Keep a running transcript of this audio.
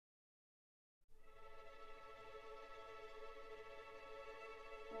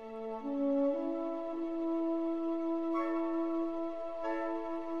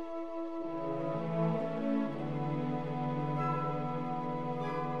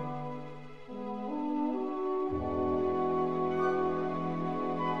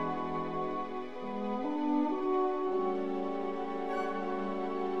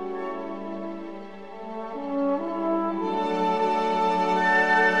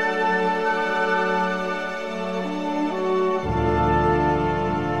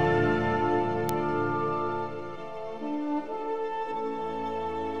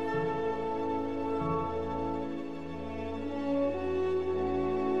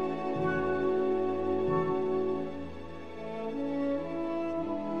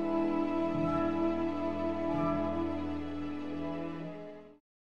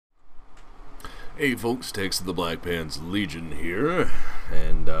Hey folks, Tex of the Black Pants Legion here,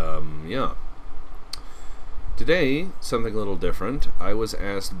 and yeah. Today, something a little different. I was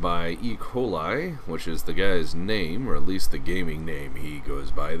asked by E-colli, which is the guy's name, or at least the gaming name he goes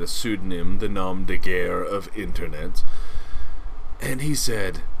by, the pseudonym, the nom de guerre of internet. And he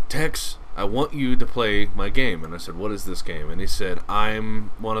said, Tex, I want you to play my game. And I said, what is this game? And he said, I'm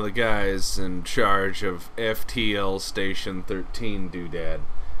one of the guys in charge of FTL-13 doodad.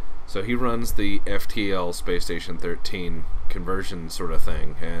 So he runs the FTL Space Station 13 conversion sort of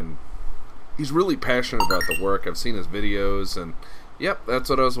thing, and he's really passionate about the work. I've seen his videos, and yep, that's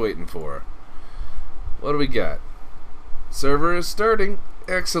what I was waiting for. What do we got? Server is starting.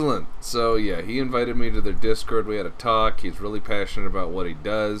 Excellent. So yeah, he invited me to their Discord. We had a talk. He's really passionate about what he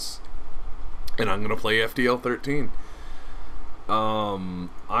does, and I'm gonna play FTL-13.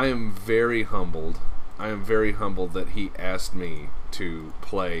 I am very humbled. I am very humbled that he asked me to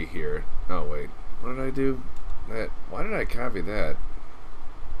play here. Oh wait, what did I do? Why did I copy that?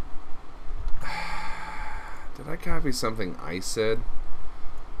 Did I copy something I said?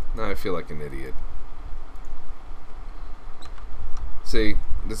 Now I feel like an idiot. See,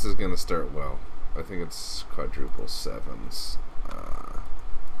 this is gonna start well. I think it's quadruple sevens.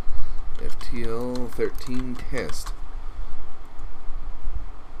 FTL-13 test.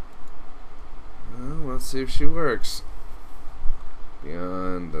 Well, let's see if she works.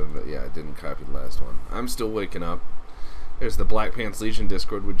 Beyond, yeah, I didn't copy the last one. I'm still waking up. There's the Black Pants Legion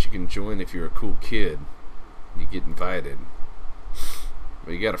Discord, which you can join if you're a cool kid. You get invited.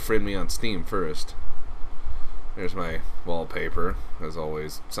 But you gotta friend me on Steam first. There's my wallpaper, as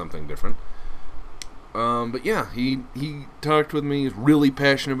always, something different. But yeah, he talked with me. He's really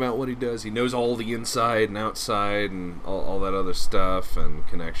passionate about what he does. He knows all the inside and outside and all that other stuff, and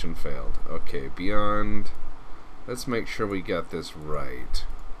connection failed. Okay, beyond. Let's make sure we got this right.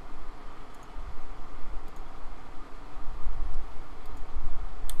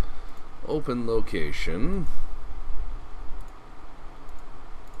 Open location.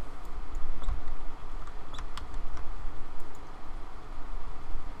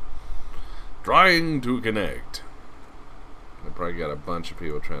 Trying to connect. I probably got a bunch of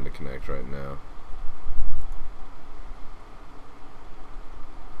people trying to connect right now.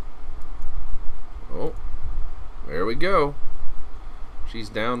 Oh, there we go. She's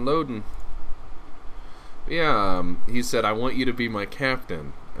downloading. Yeah, he said, I want you to be my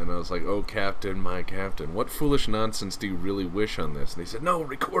captain. And I was like, oh, captain, my captain. What foolish nonsense do you really wish on this? And he said, no,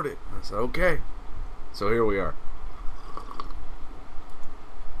 record it. I said, okay. So here we are.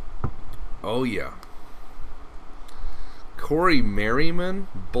 Oh, yeah. Corey Merriman?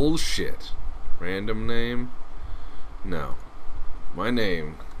 Bullshit. Random name? No. My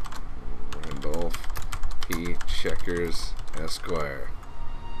name. Randolph P. Checkers, Esquire.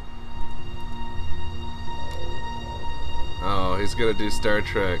 Oh, he's gonna do Star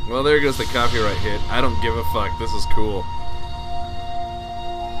Trek. Well, there goes the copyright hit. I don't give a fuck. This is cool.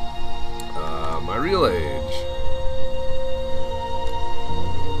 My real age.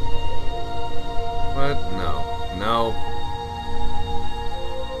 What? No. No.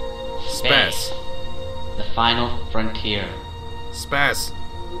 Space. The final frontier. Space.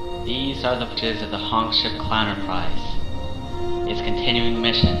 These are the footages of the honk ship Clowner Prize. Its continuing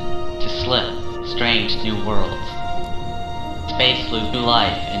mission to slip strange new worlds. Space flew new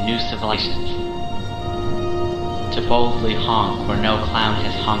life and new civilizations. To boldly honk where no clown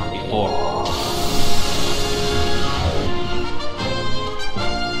has honked before. Oh,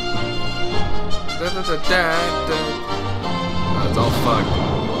 it's all fucked.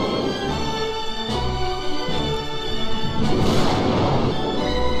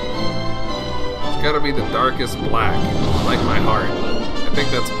 It's gotta be the darkest black, like my heart. I think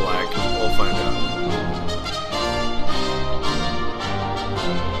that's black. We'll find out.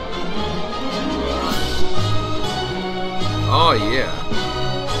 Oh yeah.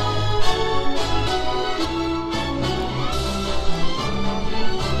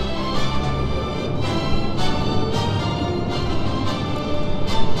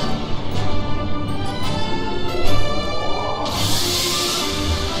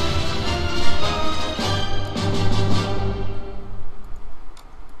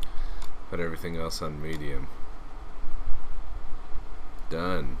 Put everything else on medium.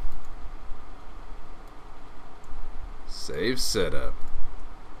 Done. Save setup.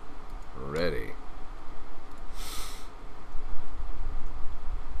 Ready.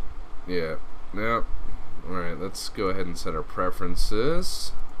 Yeah. Yep. Alright, let's go ahead and set our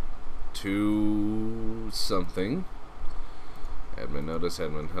preferences to something. Admin notice,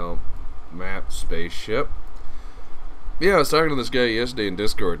 admin help, map, spaceship. Yeah, I was talking to this guy yesterday in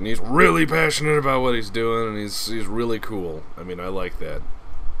Discord, and he's really passionate about what he's doing, and he's really cool. I mean, I like that.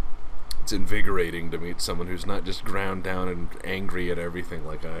 It's invigorating to meet someone who's not just ground down and angry at everything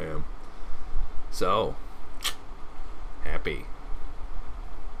like I am. So, happy.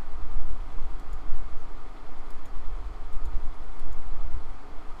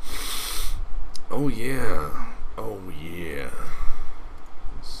 Oh yeah. Oh yeah.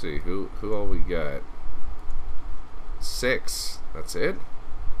 Let's see, who all we got? 6. That's it?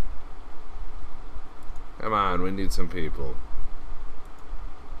 Come on, we need some people.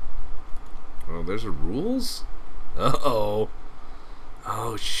 Oh, there's rules? Uh-oh.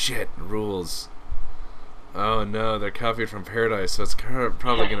 Oh shit, rules. Oh no, they're copied from Paradise, so it's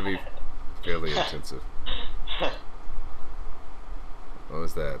probably going to be fairly intensive. What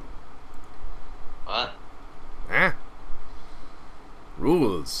was that? What? Huh?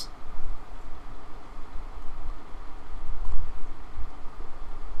 Rules.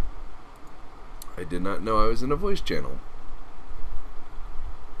 I did not know I was in a voice channel.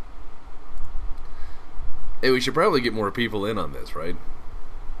 Hey, we should probably get more people in on this, right?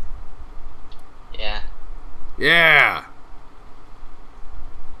 Yeah. Yeah!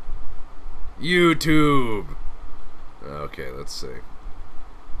 YouTube! Okay, let's see.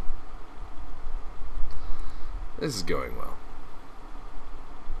 This is going well.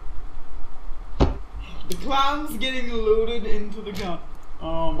 The clown's getting loaded into the gun.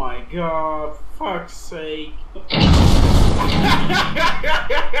 Oh my god, fuck's sake.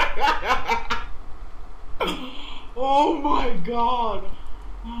 Oh my god.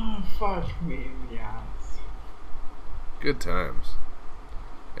 Oh, fuck me in the ass. Good times.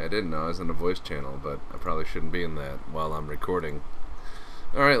 Yeah, I didn't know I was in a voice channel, but I probably shouldn't be in that while I'm recording.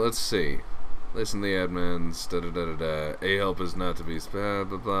 Alright, let's see. Listen to the admins, da da da da da. A help is not to be blah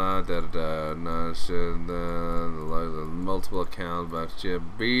blah blah, da da da. No shit, multiple account, but yeah,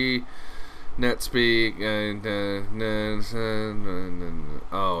 B, NetSpeak,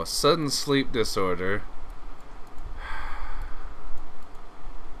 oh, sudden sleep disorder.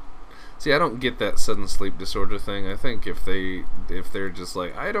 See, I don't get that sudden sleep disorder thing. I think if they're just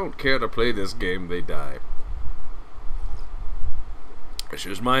like, I don't care to play this game, they die. It's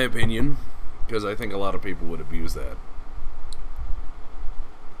just my opinion. Because I think a lot of people would abuse that.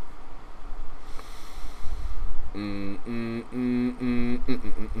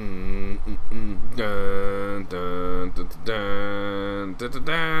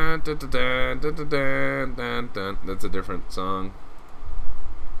 That's a different song.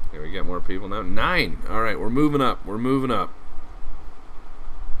 Here we get more people now. 9. Alright, we're moving up. We're moving up.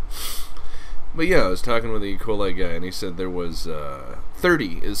 But yeah, I was talking with the E-colli guy, and he said there was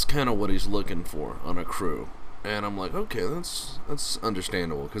 30 is kind of what he's looking for on a crew. And I'm like, okay, that's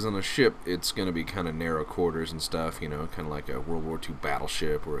understandable, because on a ship, it's going to be kind of narrow quarters and stuff, you know, kind of like a World War II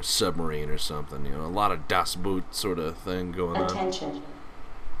battleship or a submarine or something, you know, a lot of Das Boot sort of thing going on. Attention.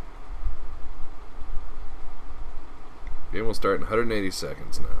 Game will start in 180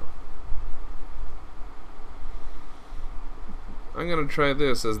 seconds now. I'm gonna try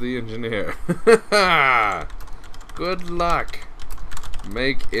this as the engineer. Good luck.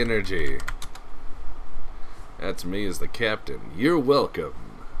 Make energy. That's me as the captain. You're welcome.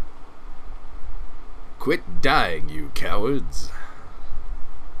 Quit dying, you cowards.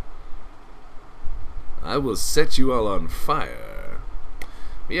 I will set you all on fire.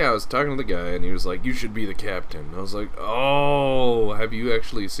 Yeah, I was talking to the guy, and he was like, you should be the captain. I was like, oh, have you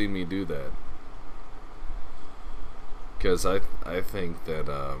actually seen me do that? Because I think that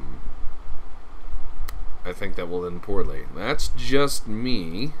will end poorly. That's just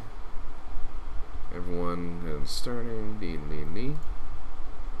me. Everyone is starting.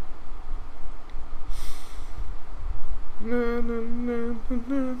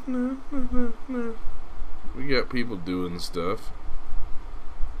 We got people doing stuff.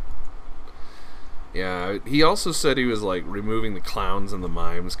 Yeah, he also said he was like removing the clowns and the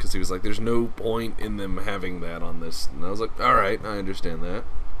mimes because he was like, there's no point in them having that on this. And I was like, alright, I understand that.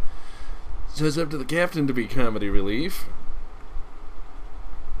 So it's up to the captain to be comedy relief.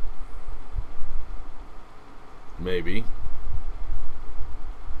 Maybe.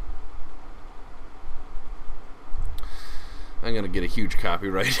 I'm gonna get a huge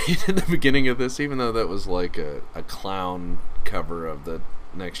copyright hit in the beginning of this, even though that was like a clown cover of the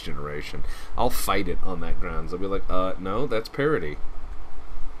Next Generation. I'll fight it on that grounds. I'll be like, no, that's parody.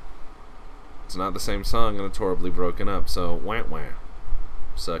 It's not the same song and it's horribly broken up, so wah wah.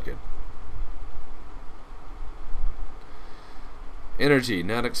 Suck it. Energy,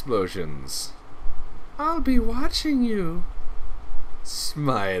 not explosions. I'll be watching you.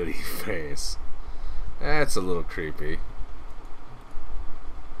 Smiley face. That's a little creepy.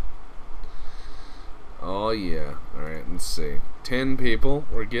 Oh yeah. Alright, let's see. 10 people.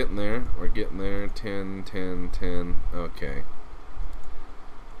 We're getting there. We're getting there. 10, 10, 10. Okay.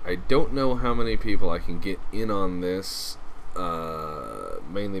 I don't know how many people I can get in on this.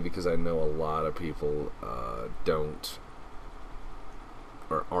 Mainly because I know a lot of people don't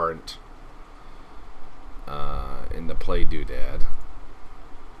or aren't in the play doodad.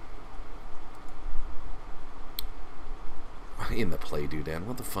 In the play doodad?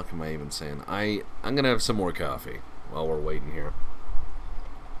 What the fuck am I even saying? I'm gonna have some more coffee while we're waiting here.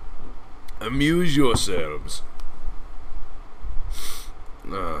 Amuse yourselves.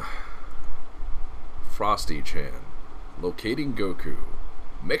 Frosty-chan. Locating Goku.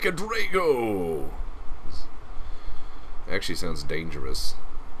 Mecha Drago! Actually sounds dangerous.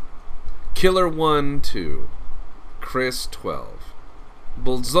 Killer 1, 2. Chris 12.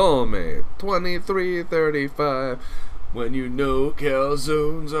 Bulzome 2335. When you know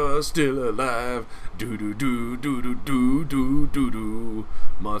calzones are still alive. Do do do do do do do do do.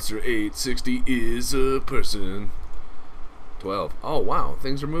 Monster 860 is a person. 12. Oh wow,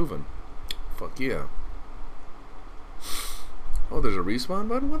 things are moving. Fuck yeah. Oh, there's a respawn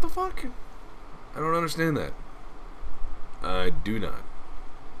button? What the fuck? I don't understand that. I do not.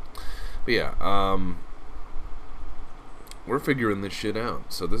 But yeah, we're figuring this shit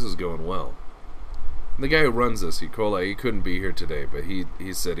out, so this is going well. The guy who runs this, E-colli, he couldn't be here today, but he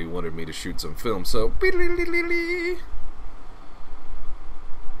said he wanted me to shoot some film, so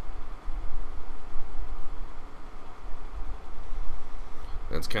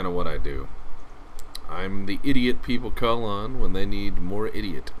that's kind of what I do. I'm the idiot people call on when they need more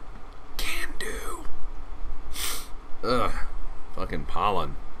idiot. Can do. Ugh. Fucking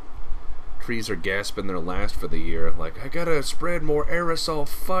pollen. Trees are gasping their last for the year. Like, I gotta spread more aerosol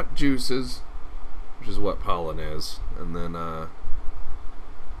fuck juices. Which is what pollen is. And then,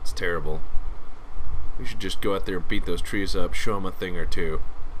 it's terrible. We should just go out there and beat those trees up, show them a thing or two.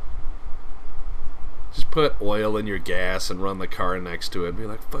 Just put oil in your gas and run the car next to it. Be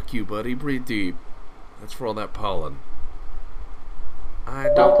like, fuck you, buddy, breathe deep. That's for all that pollen. I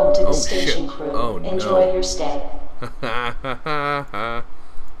don't... Welcome to the oh, station shit. crew. Oh, Enjoy no. your stay.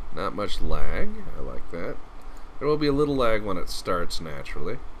 Not much lag. I like that. There will be a little lag when it starts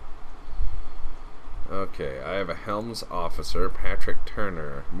naturally. Okay, I have a Helms officer, Patrick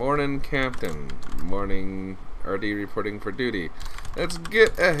Turner. Morning, Captain. Morning, RD reporting for duty. Let's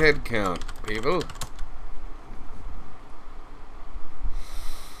get a head count, people.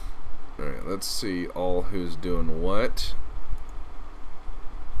 Alright, let's see all who's doing what.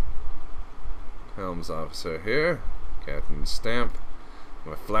 Helms officer here. Captain stamp.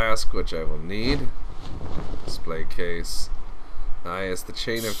 My flask, which I will need. Display case. I is the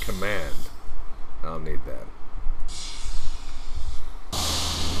chain of command. I'll need that.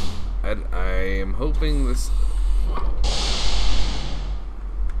 I am hoping this...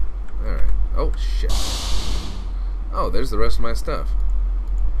 Alright. Oh, shit. Oh, there's the rest of my stuff.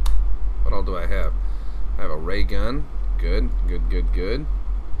 What all do I have? I have a ray gun. Good, good, good, good.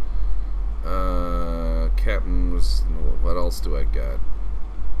 Captain's... What else do I got?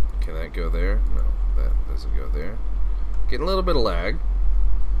 Can that go there? No, that doesn't go there. Getting a little bit of lag,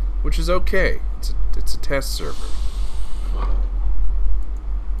 which is okay. It's a test server.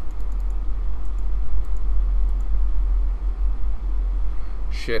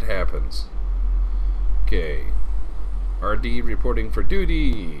 Shit happens. Okay. RD reporting for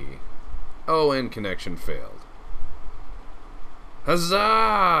duty. Oh, and connection failed.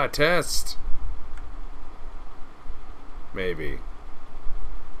 Huzzah! Test! Maybe.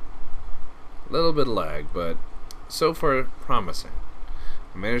 A little bit of lag, but so far promising.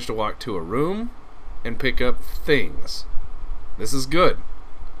 I managed to walk to a room and pick up things. This is good.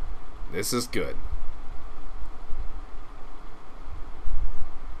 This is good.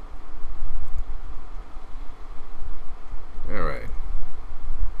 Alright.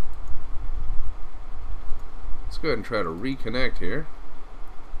 Let's go ahead and try to reconnect here.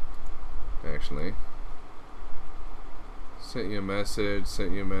 Actually. Sent you a message,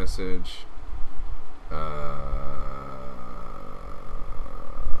 sent you a message.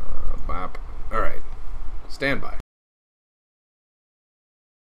 Bop. Alright. Stand by.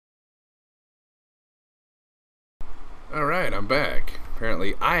 Alright, I'm back.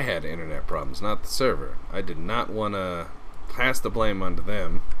 Apparently I had internet problems, not the server. I did not want to pass the blame onto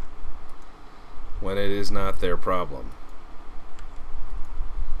them when it is not their problem.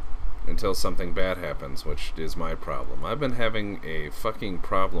 Until something bad happens, which is my problem. I've been having a fucking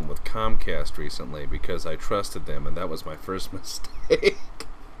problem with Comcast recently because I trusted them, and that was my first mistake.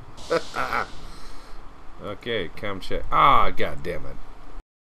 Okay, Comcast. Ah, god damn it.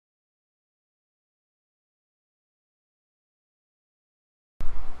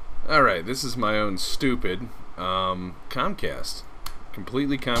 Alright, this is my own stupid Comcast.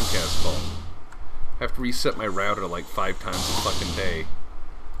 Completely Comcast fault. Have to reset my router like 5 times a fucking day.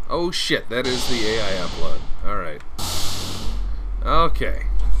 Oh shit, that is the AI upload. Alright. Okay.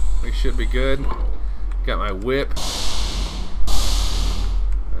 We should be good. Got my whip.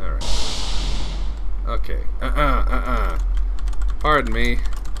 Alright. Okay. Pardon me.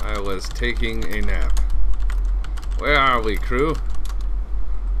 I was taking a nap. Where are we, crew?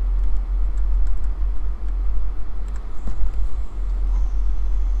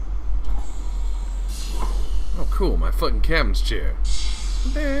 Oh, cool. My fucking captain's chair.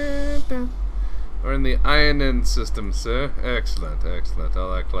 We're in the iron-in system, sir. Excellent, excellent.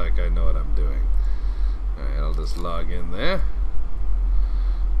 I'll act like I know what I'm doing. Alright, I'll just log in there.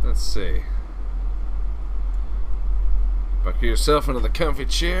 Let's see. Buckle yourself into the comfy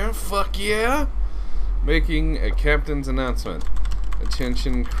chair. Fuck yeah! Making a captain's announcement.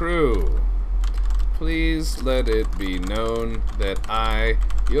 Attention crew. Please let it be known that I,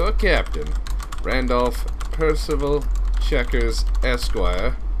 your captain, Randolph Percival Checkers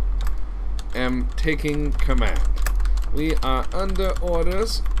Esquire, am taking command. We are under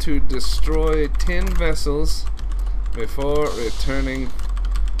orders to destroy 10 vessels before returning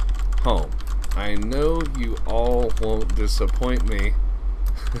home. I know you all won't disappoint me.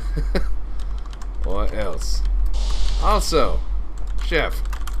 Or else. Also, chef,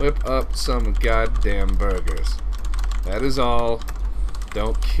 whip up some goddamn burgers. That is all.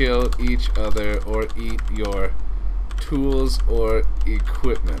 Don't kill each other or eat your tools or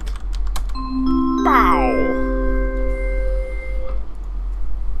equipment. Bow!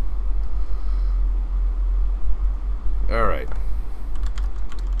 Alright.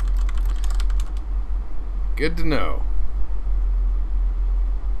 Good to know.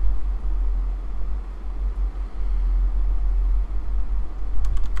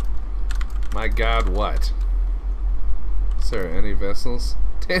 My god, what? Sir, any vessels?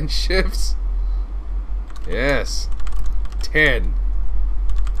 10 ships? Yes. 10.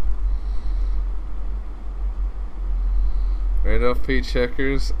 Randolph P.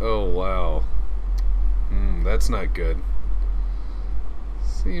 Checkers? Oh, wow. That's not good.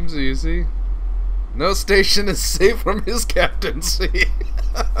 Seems easy. No station is safe from his captaincy.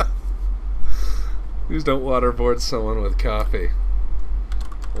 Please don't waterboard someone with coffee.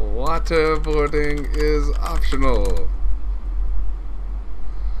 Waterboarding is optional.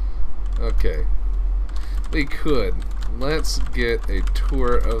 Okay. We could. Let's get a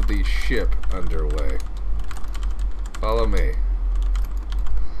tour of the ship underway. Follow me.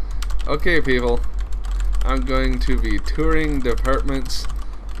 Okay, people. I'm going to be touring departments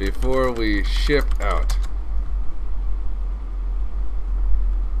before we ship out.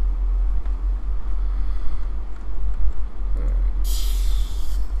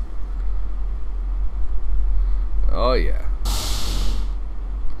 Oh yeah.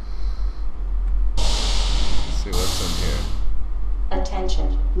 Let's see what's in here.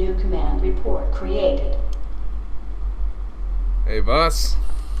 Attention, new command report created. Hey boss.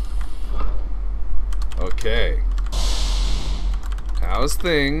 Okay. How's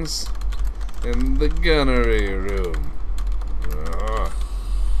things in the gunnery room?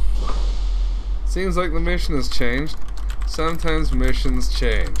 Seems like the mission has changed. Sometimes missions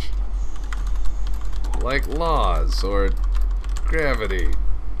change. Like laws or gravity.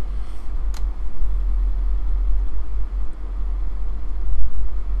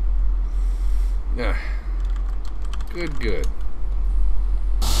 Yeah. Good, good.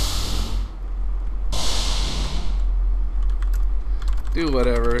 Do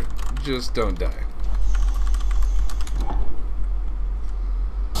whatever, just don't die.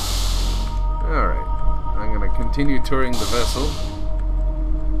 Alright, I'm gonna continue touring the vessel.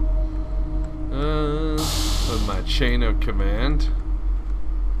 With my chain of command.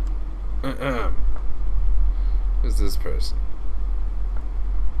 Who's this person?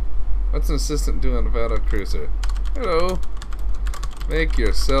 What's an assistant doing on a battle cruiser? Hello. Make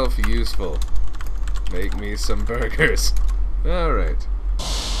yourself useful. Make me some burgers. Alright.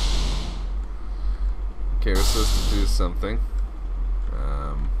 Okay, we're supposed to do something.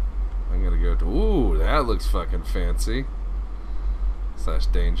 I'm gonna go to... Ooh, that looks fucking fancy.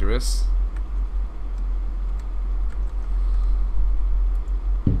 / dangerous.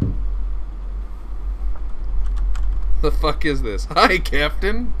 The fuck is this? Hi,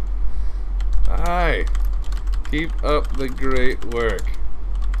 Captain! Hi. Keep up the great work.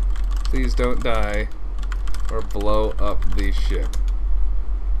 Please don't die or blow up the ship.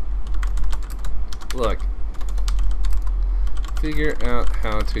 Look. Figure out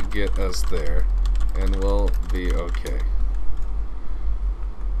how to get us there and we'll be okay.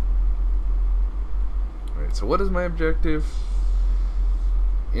 Alright, so what is my objective?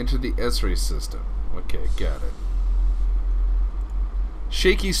 Enter the Esri system. Okay, got it.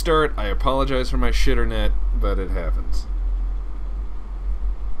 Shaky start. I apologize for my shitternet, but it happens.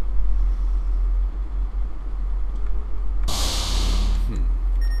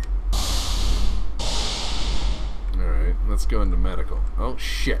 Alright, let's go into medical. Oh,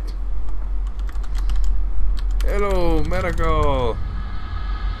 shit. Hello, medical!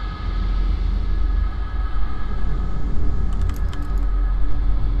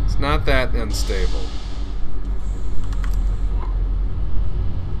 It's not that unstable.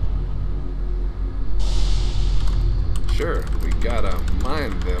 Sure, we gotta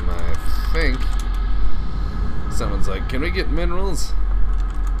mine them, I think. Someone's like, can we get minerals?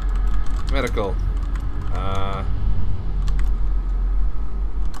 Medical.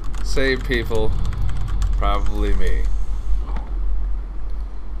 Save people. Probably me.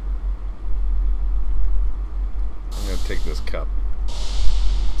 I'm gonna take this cup.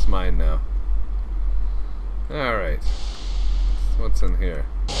 It's mine now. Alright. What's in here?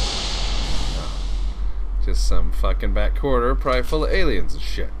 Oh, just some fucking back corridor, probably full of aliens and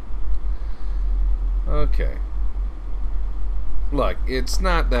shit. Okay. Look, it's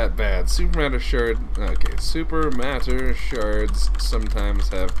not that bad. Supermatter shard. Okay, supermatter shards sometimes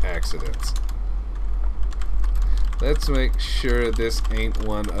have accidents. Let's make sure this ain't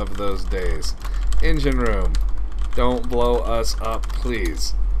one of those days. Engine room. Don't blow us up,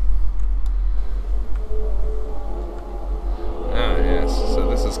 please. Ah, yes. So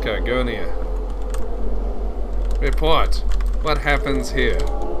this is Cargonia. Report. What happens here?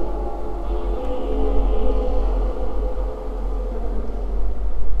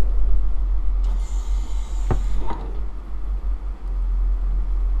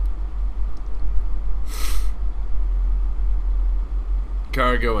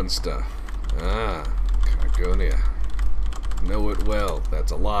 Cargo and stuff. Ah, Cargonia. Know it well.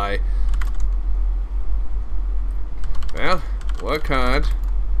 That's a lie. Well, work hard.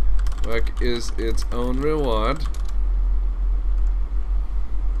 Work is its own reward.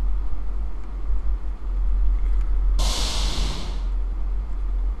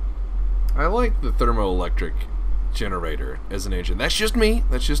 I like the thermoelectric generator as an engine. That's just me.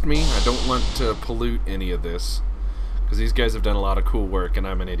 That's just me. I don't want to pollute any of this. Because these guys have done a lot of cool work and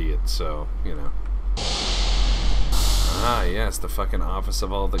I'm an idiot, so, you know. Ah, yes, the fucking office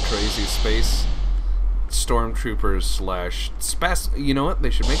of all the crazy space stormtroopers slash you know what? They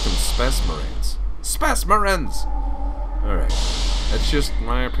should make them Space Marines. Space Marines! Alright. That's just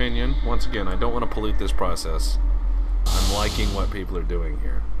my opinion. Once again, I don't want to pollute this process. I'm liking what people are doing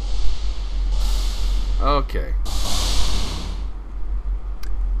here. Okay.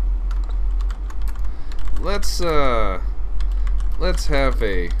 Let's have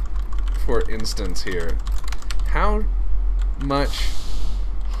a, for instance here, how much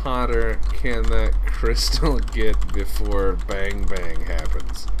hotter can that crystal get before bang bang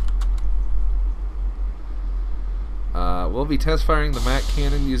happens? We'll be test firing the MAC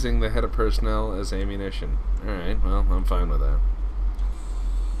cannon using the head of personnel as ammunition. Alright, well, I'm fine with that.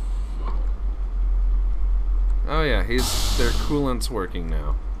 Oh yeah, their coolant's working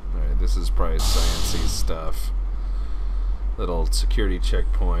now. Alright, this is probably sciencey stuff. Little security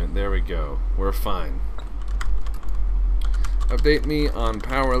checkpoint. There we go. We're fine. Update me on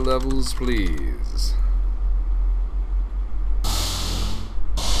power levels, please.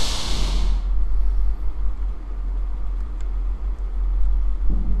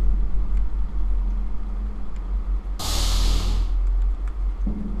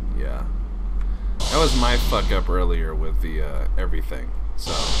 Yeah. That was my fuck up earlier with the everything.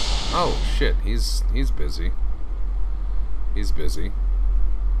 So, oh shit, he's busy. He's busy.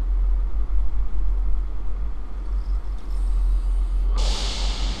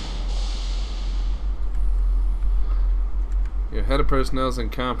 Your head of personnel is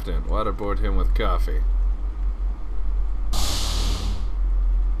incompetent. Waterboard him with coffee.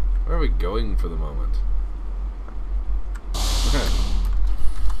 Where are we going for the moment?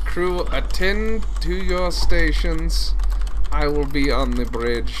 Crew, attend to your stations. I will be on the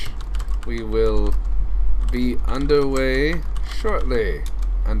bridge. We will be underway shortly.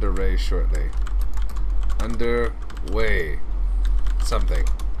 Underway shortly. Underway. Something.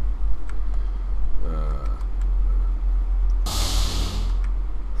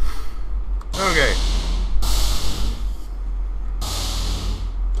 Okay.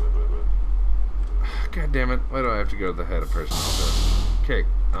 God damn it. Why do I have to go to the head of personnel first? Okay.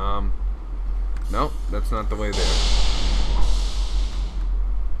 Nope, that's not the way there.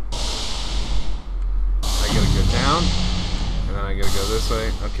 I gotta go down, and then I gotta go this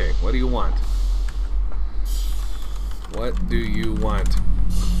way. Okay, what do you want? What do you want?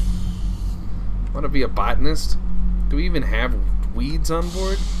 Want to be a botanist? Do we even have weeds on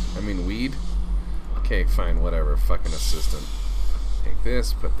board? I mean weed? Okay, fine, whatever. Fucking assistant. Take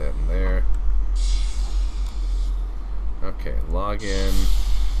this, put that in there. Okay, log in.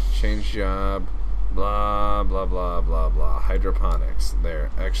 Change job. Blah, blah, blah, blah, blah. Hydroponics. There.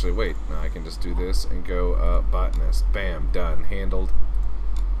 Actually, wait. No, I can just do this and go botanist. Bam. Done. Handled.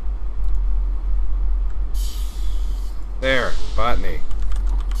 There. Botany.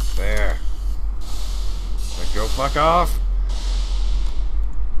 There. Now go fuck off.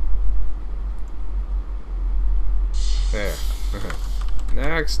 There.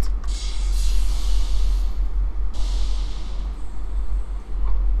 Next.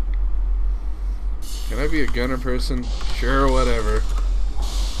 Can I be a gunner person? Sure, whatever.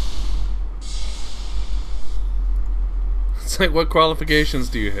 It's like, what qualifications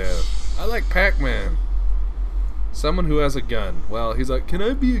do you have? I like Pac-Man. Someone who has a gun. Well, he's like, can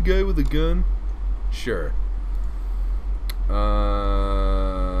I be a guy with a gun? Sure.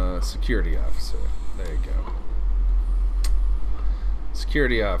 Security officer. There you go.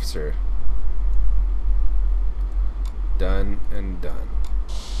 Security officer. Done and done.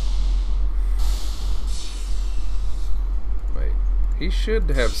 Wait. He should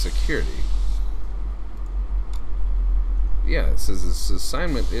have security. Yeah, it says this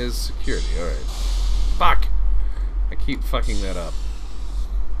assignment is security. Alright. Fuck! I keep fucking that up.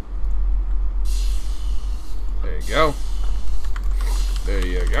 There you go. There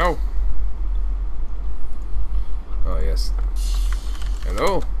you go. Oh, yes.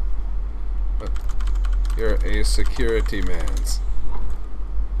 Hello? What? You're a security man's.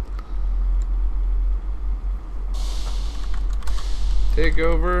 Take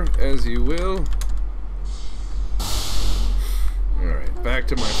over as you will. Alright, back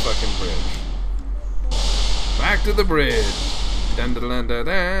to my fucking bridge. Back to the bridge. Dun da da da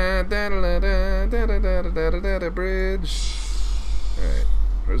da da da da da da da da da bridge. Alright,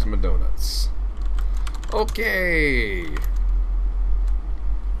 where's my donuts? Okay.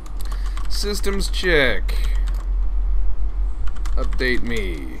 Systems check. Update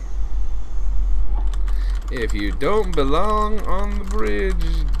me. If you don't belong on the bridge,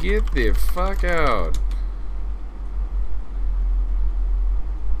 get the fuck out.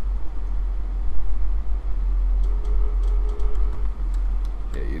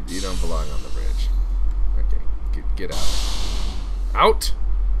 Yeah, you don't belong on the bridge. Okay, get out. Out!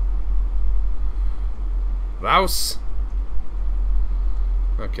 Raus!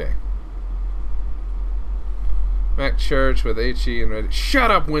 Okay. Mac Church with HE and ready.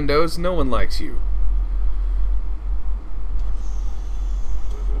 Shut up, Windows! No one likes you.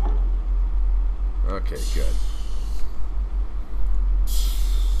 Okay, good.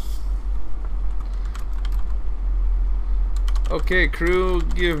 Okay, crew,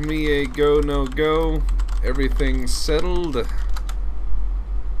 give me a go, no go. Everything's settled.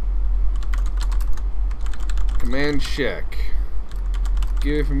 Command check.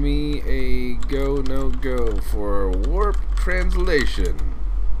 Give me a go, no go for warp translation.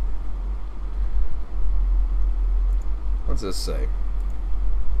 What's this say?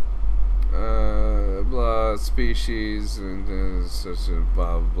 Blah, species, and blah,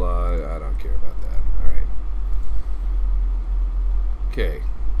 blah, blah. I don't care about that. Alright. Okay.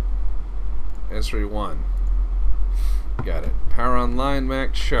 S31. Got it. Power online,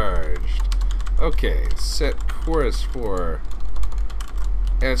 Mac charged. Okay. Set course for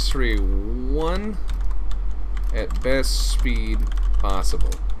S31 at best speed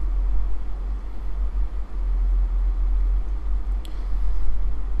possible.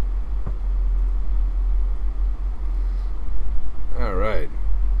 Alright.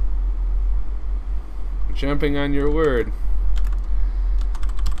 Jumping on your word.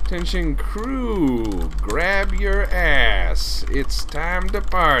 Attention crew, grab your ass. It's time to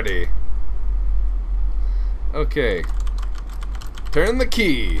party. Okay. Turn the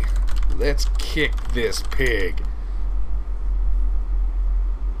key. Let's kick this pig.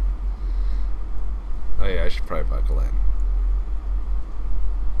 Oh yeah, I should probably buckle in.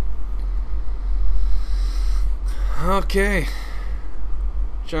 Okay.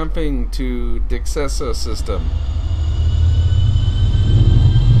 Jumping to Dixesso system.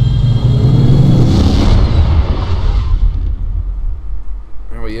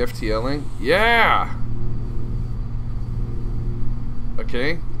 Are we FTLing? Yeah!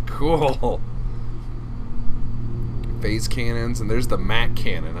 Okay, cool. Phase cannons, and there's the Mac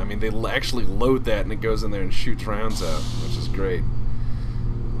cannon. I mean, they actually load that and it goes in there and shoots rounds out, which is great.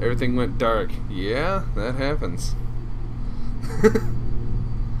 Everything went dark. Yeah, that happens.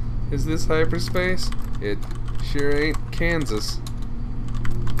 Is this hyperspace? It Sure ain't Kansas.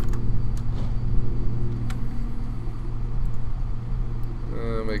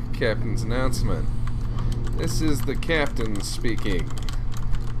 Make a captain's announcement. This is the captain speaking.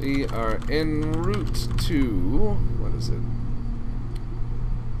 We are en route to... what is it?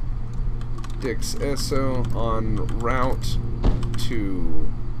 Dix Esso en route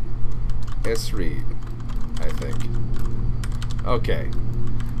to S. Reed, I think. Okay.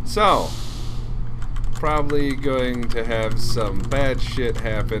 So, probably going to have some bad shit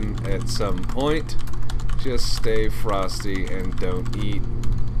happen at some point. Just stay frosty and don't eat.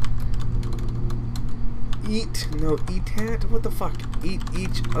 No, eat at? What the fuck? Eat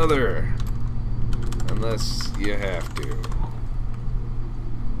each other. Unless you have to.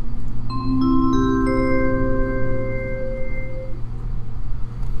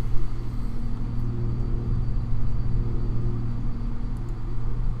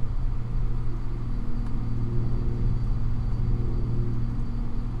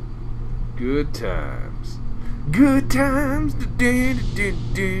 Good times. Good times.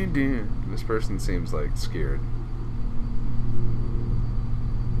 This person seems like scared.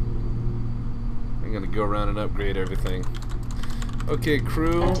 I'm gonna go around and upgrade everything. Okay,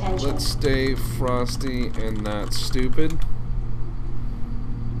 crew, let's stay frosty and not stupid.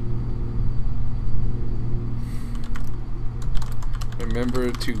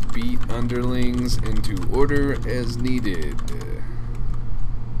 Remember to beat underlings into order as needed.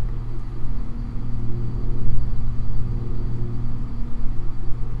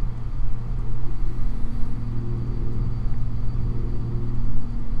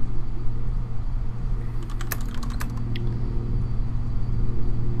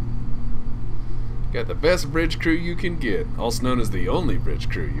 Got the best bridge crew you can get, also known as the only bridge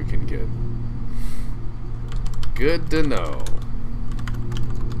crew you can get. Good to know.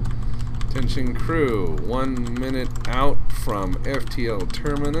 Attention crew, 1 minute out from FTL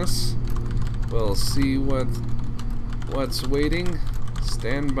terminus. We'll see what's waiting.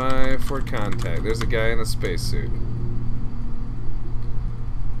 Stand by for contact. There's a guy in a spacesuit.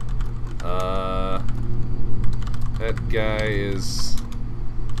 That guy is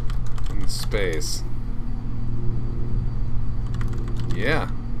in space. Yeah.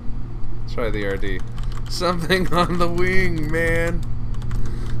 Let's try the RD. Something on the wing, man.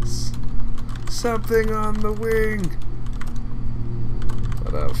 Something on the wing.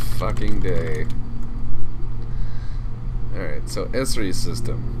 What a fucking day. Alright, so S3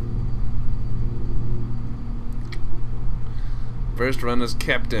 system. First run as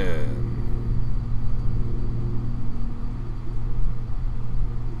captain.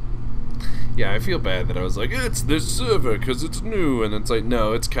 Yeah, I feel bad that I was like, it's this server because it's new, and it's like,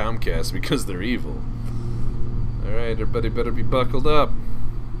 no, it's Comcast because they're evil. Alright, everybody better be buckled up.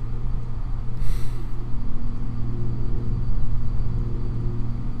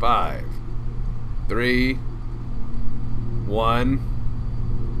 Five, 3, 1.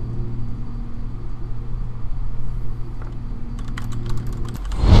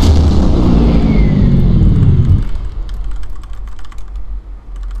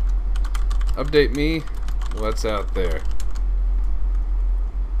 Update me. What's out there?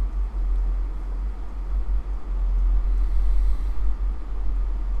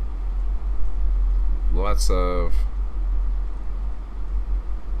 Lots of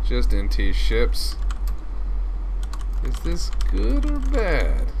just NT ships. Is this good or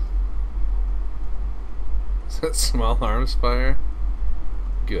bad? Is that small arms fire?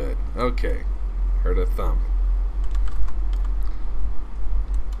 Good. Okay. Heard a thump.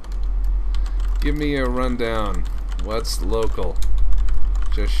 Give me a rundown. What's local?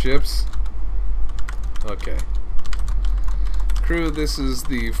 Just ships? Okay. Crew, this is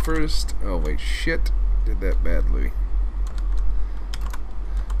the first... oh wait, shit. Did that badly.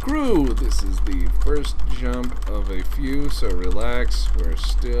 Crew, this is the first jump of a few, so relax. We're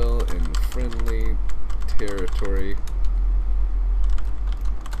still in friendly territory,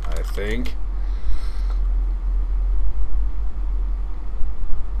 I think.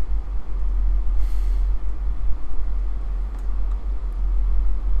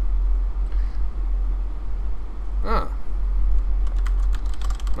 Ah.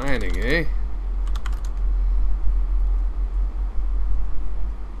 Mining, eh?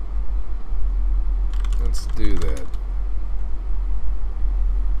 Let's do that.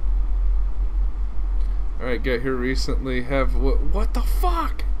 Alright, got here recently. Have what the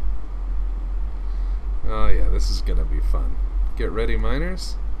fuck? Oh yeah, this is gonna be fun. Get ready,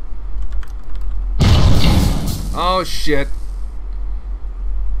 miners. Oh shit.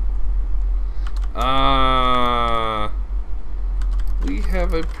 We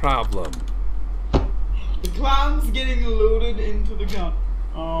have a problem. The clown's getting loaded into the gun.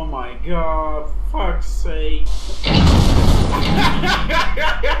 Oh my god, fuck's sake.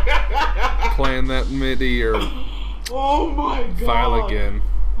 Playing that MIDI or oh my god. file again.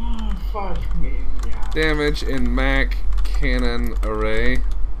 Oh, fuck me. Yeah. Damage in Mac cannon array.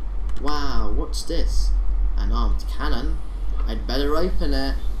 Wow, what's this? An armed cannon? I'd better open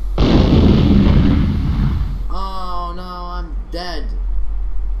it. Oh no, I'm dead.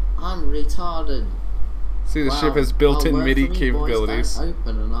 I'm retarded. See, the Wow. ship has built-in work MIDI for me, capabilities. Boys, don't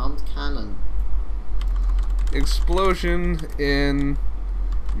open an armed cannon. Explosion in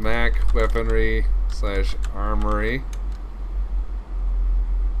Mac weaponry / armory.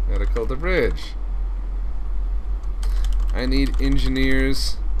 Medical to bridge. I need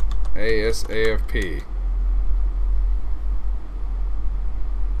engineers ASAFP.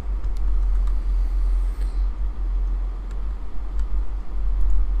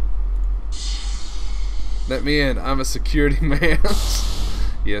 Let me in. I'm a security man.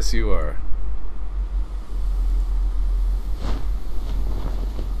 Yes, you are.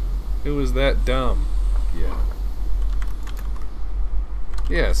 Who was that dumb? Yeah.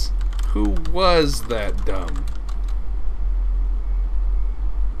 Yes. Who was that dumb?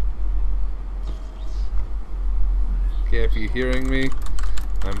 Okay, if you're hearing me,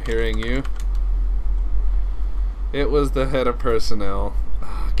 I'm hearing you. It was the head of personnel.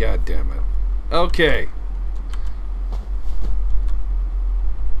 Oh, God damn it. Okay.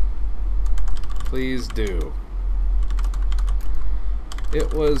 Please do.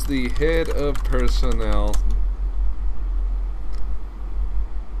 It was the head of personnel.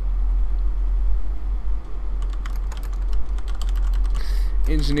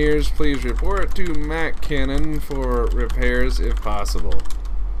 Engineers, please report to Mac Cannon for repairs if possible.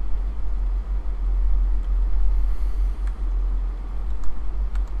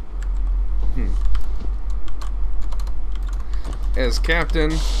 As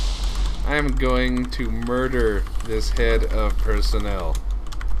captain, I am going to murder this head of personnel.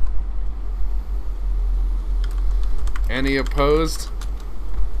 Any opposed?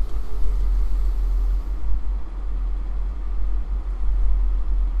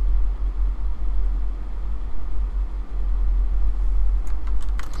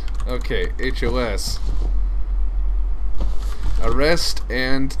 Okay, HOS. Arrest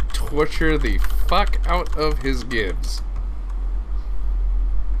and torture the fuck out of his gibbs.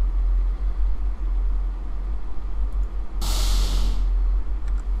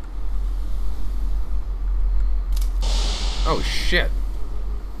 Oh shit.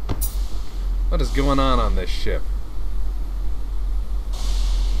 What is going on this ship?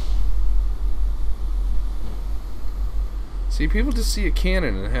 See, people just see a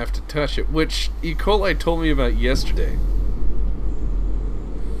cannon and have to touch it, which E-colli told me about yesterday.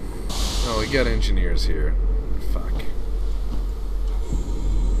 Oh, we got engineers here. Fuck.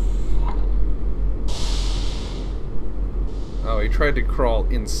 Oh, he tried to crawl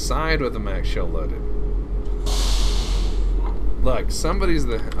inside with the Mac shell loaded. Look, somebody's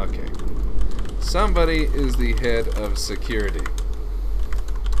the... Okay. Somebody is the head of security.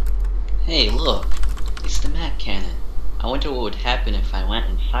 Hey, look. It's the Mac cannon. I wonder what would happen if I went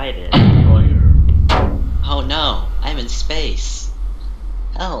inside it. Oh no, I'm in space.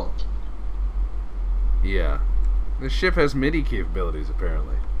 Help. Yeah. The ship has MIDI capabilities,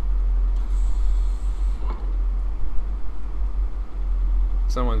 apparently.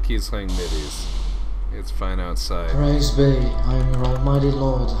 Someone keeps playing MIDIs. It's fine outside. Praise be, I am your almighty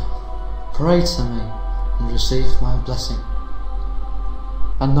Lord. Pray to me and receive my blessing.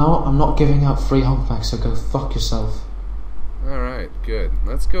 And now I'm not giving out free humpbacks, so go fuck yourself. Alright, good.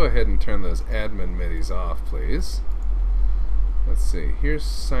 Let's go ahead and turn those admin MIDIs off, please. Let's see. Here's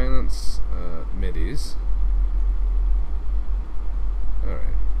silence MIDIs.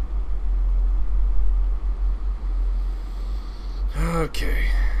 Alright. Okay.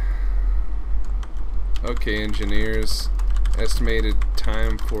 Okay, engineers. Estimated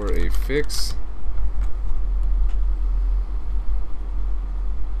time for a fix.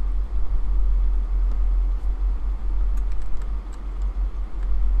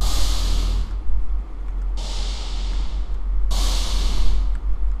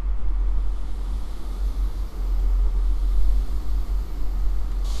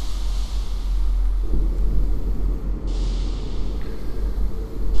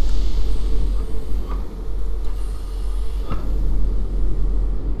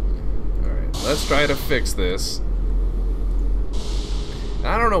 Let's try to fix this.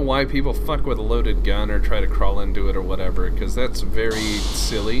 I don't know why people fuck with a loaded gun or try to crawl into it or whatever, because that's very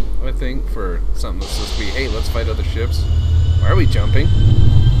silly, I think, for something that's supposed to be, hey, let's fight other ships. Why are we jumping?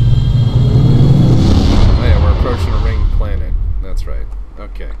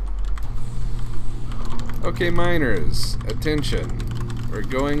 Okay, miners, attention. We're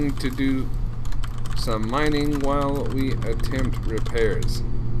going to do some mining while we attempt repairs.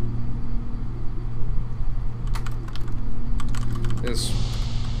 This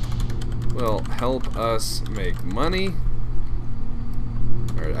will help us make money,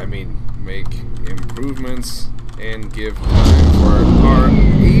 or I mean make improvements, and give time for our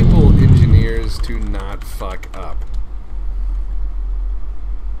able engineers to not fuck up.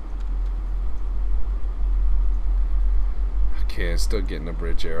 Okay, still getting a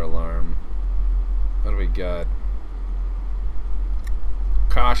bridge air alarm. What do we got?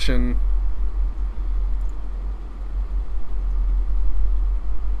 Caution.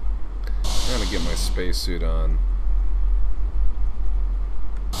 I'm gonna get my spacesuit on.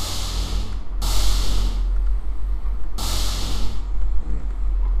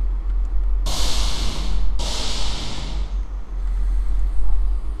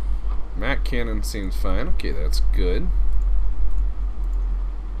 Mac cannon seems fine. Okay, that's good.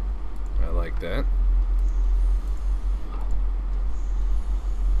 I like that.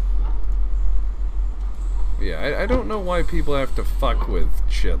 Yeah, I don't know why people have to fuck with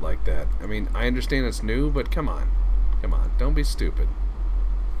shit like that. I mean, I understand it's new, but come on. Come on, don't be stupid.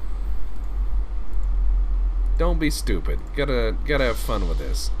 Don't be stupid. Gotta have fun with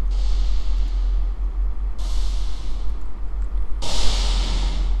this.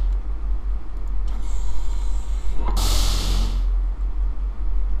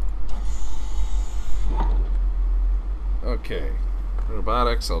 Okay.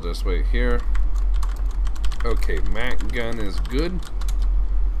 Robotics, I'll just wait here. Okay, Mac gun is good.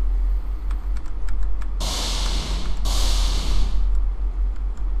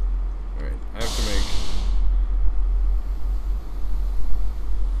 Alright, I have to make...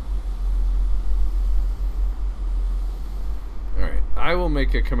 Alright, I will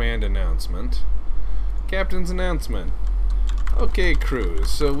make a command announcement. Captain's announcement. Okay, crew,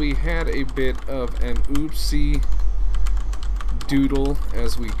 so we had a bit of an oopsie doodle,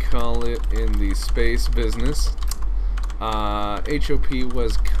 as we call it in the space business. HOP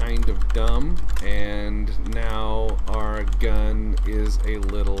was kind of dumb, and now our gun is a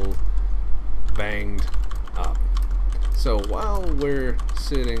little banged up. So while we're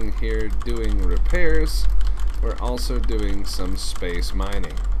sitting here doing repairs, we're also doing some space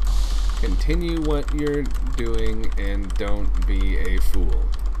mining. Continue what you're doing and don't be a fool.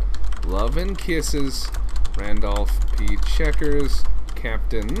 Love and kisses, Randolph P. Checkers,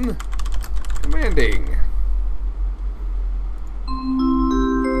 Captain, commanding.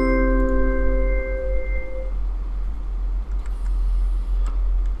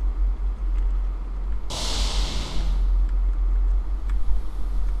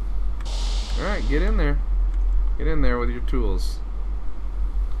 Alright, get in there. Get in there with your tools.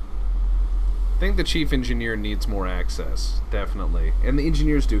 I think the chief engineer needs more access, definitely. And the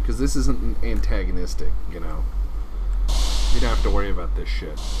engineers do, because this isn't antagonistic, you know. You don't have to worry about this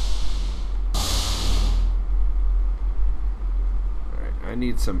shit. Alright, I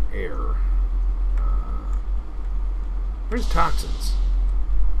need some air. Where's toxins?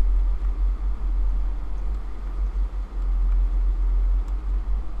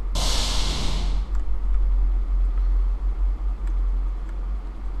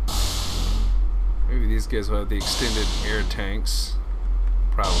 Maybe these guys will have the extended air tanks.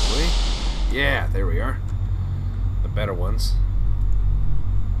 Probably. Yeah, there we are. The better ones.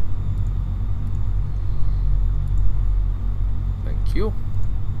 Thank you.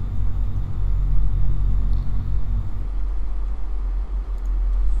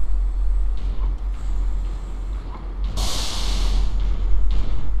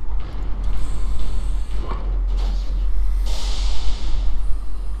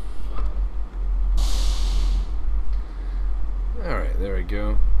 Alright, there we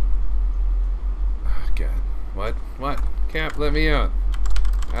go. Oh, God. What? What? Cap, let me out.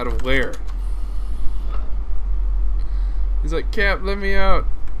 Out of where? He's like, Cap, let me out.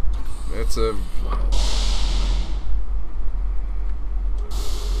 That's a...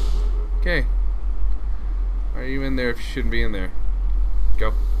 Okay. Why are you in there if you shouldn't be in there?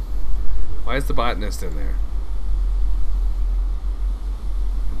 Go. Why is the botanist in there?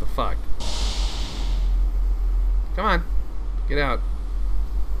 What the fuck? Come on. Get out.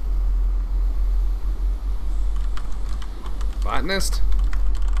 Botanist?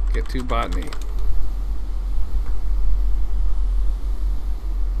 Get to botany.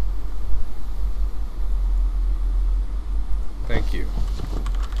 Thank you.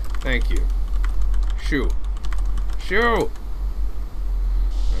 Thank you. Shoo. Shoo!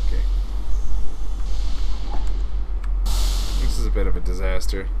 Okay. This is a bit of a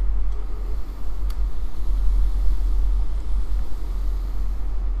disaster.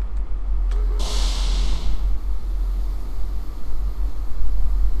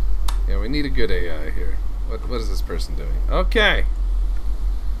 need a good AI here. What is this person doing? Okay.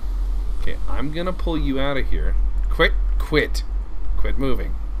 Okay, I'm gonna pull you out of here. Quit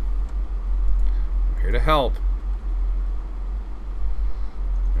moving. I'm here to help.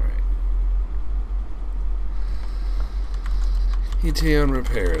 Alright. ETA on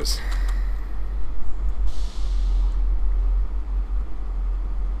repairs.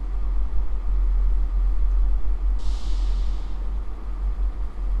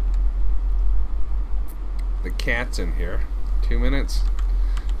 The cat's in here. 2 minutes.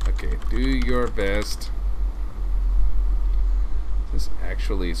 Okay, do your best. Is this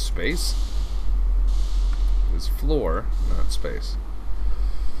actually space? It's floor, not space.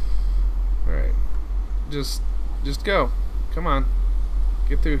 Alright. Just go. Come on.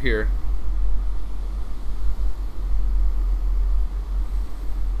 Get through here.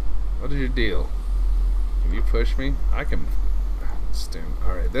 What is your deal? Can you push me? I can stand.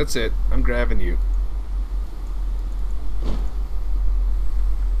 Alright, that's it. I'm grabbing you.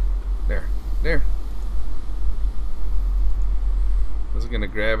 There. I was gonna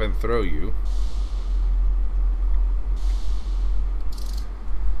grab and throw you.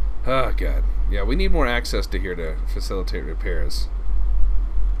 Oh god. Yeah, we need more access to here to facilitate repairs.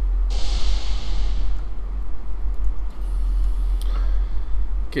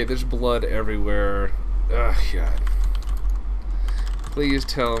 Okay, there's blood everywhere. Oh god. Please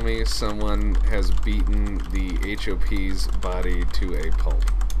tell me someone has beaten the HOP's body to a pulp.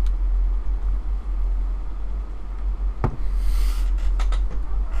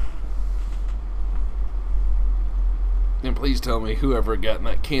 And please tell me whoever got in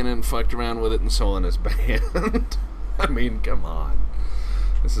that cannon fucked around with it and sold his band. I mean, come on.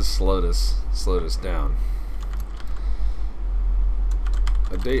 This is slowed us down.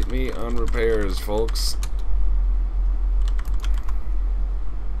 Update me on repairs, folks.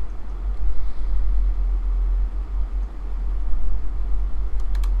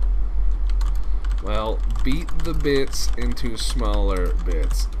 Well, beat the bits into smaller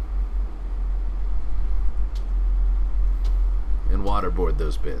bits. And waterboard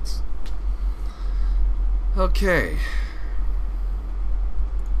those bits. Okay.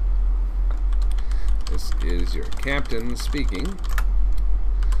 This is your captain speaking.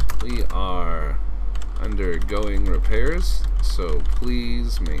 We are undergoing repairs, so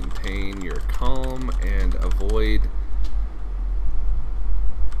please maintain your calm and avoid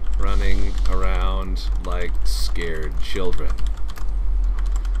running around like scared children.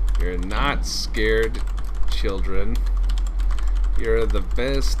 You're not scared children. You're the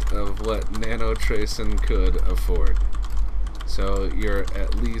best of what Nanotracin could afford. So you're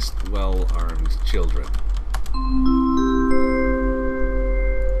at least well-armed children.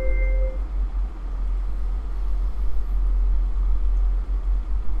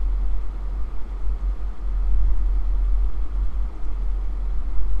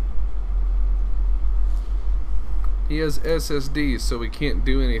 He has SSD, so we can't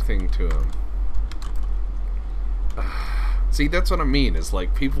do anything to him. See, that's what I mean, is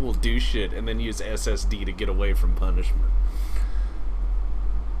like people will do shit and then use SSD to get away from punishment.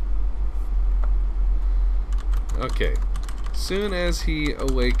 Okay. Soon as he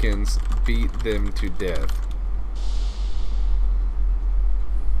awakens, beat them to death.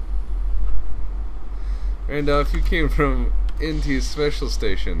 Randolph, you came from NT's special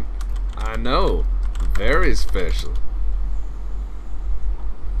station. I know. Very special.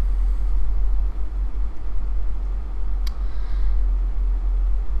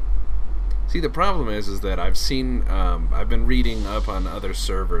 See, the problem is that I've seen, I've been reading up on other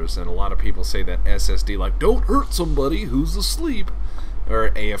servers, and a lot of people say that SSD, like, don't hurt somebody who's asleep, or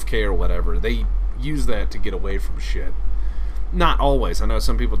AFK or whatever. They use that to get away from shit. Not always. I know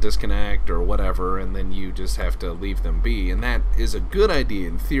some people disconnect or whatever, and then you just have to leave them be, and that is a good idea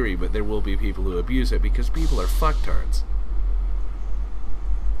in theory, but there will be people who abuse it because people are fucktards.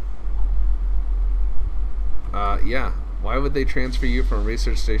 Yeah. Why would they transfer you from a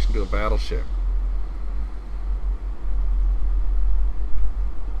research station to a battleship?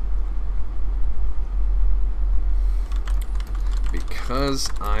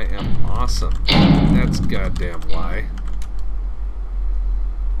 Because I am awesome. That's goddamn why.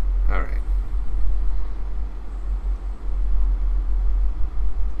 Alright.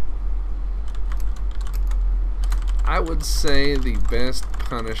 I would say the best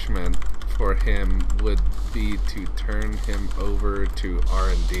punishment for him would be to turn him over to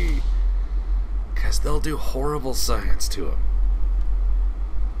R&D, because they'll do horrible science to him.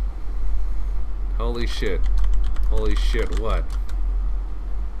 Holy shit. Holy shit, what?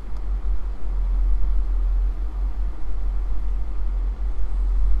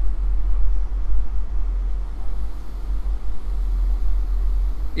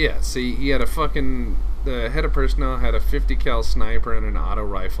 Yeah, see, he had a fucking... The head of personnel had a 50 cal sniper and an auto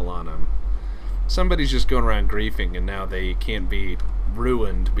rifle on him. Somebody's just going around griefing, and now they can't be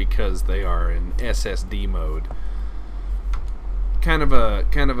ruined because they are in SSD mode. Kind of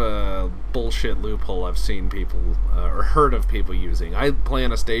a bullshit loophole I've seen people or heard of people using. I play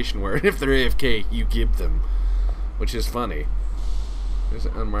on a station where if they're AFK, you give them, which is funny. There's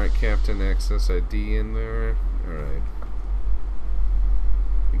an unmarked captain access ID in there. All right.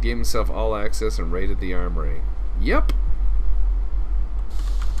 He gave himself all access and raided the armory. Yep.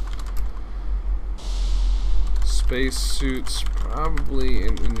 Space suits, probably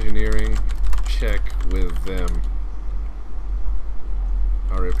in engineering. Check with them.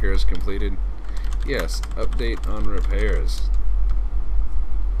 Are repairs completed? Yes. Update on repairs.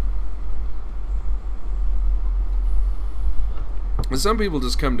 Some people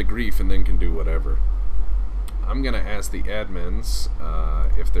just come to grief and then can do whatever. I'm gonna ask the admins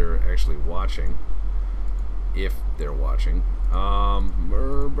if they're actually watching. If they're watching.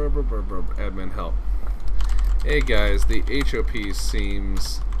 Admin help. Hey guys, the HOP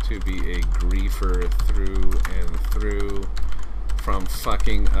seems to be a griefer through and through. From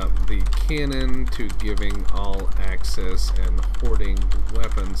fucking up the cannon to giving all access and hoarding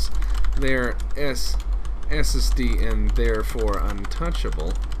weapons. They're SSD and therefore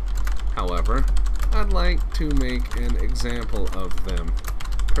untouchable. However, I'd like to make an example of them.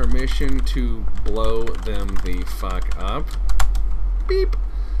 Permission to blow them the fuck up. Beep.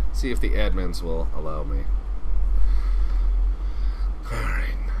 See if the admins will allow me.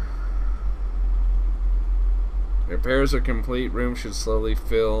 Alright. Repairs are complete. Room should slowly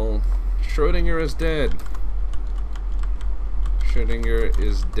fill. Schrodinger is dead. Schrodinger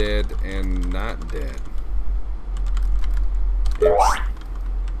is dead and not dead. It's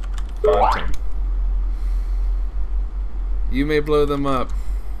Quantum. You may blow them up.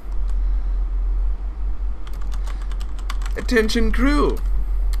 Attention crew!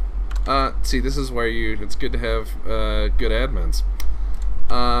 See, this is where it's good to have good admins.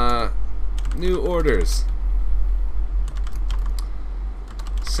 New orders.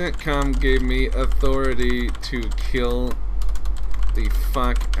 CENTCOM gave me authority to kill the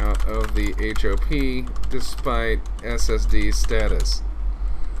fuck out of the HOP despite SSD status.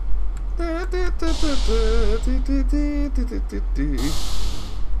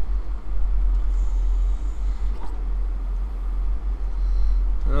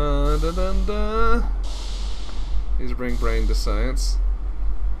 Please bring brain to science.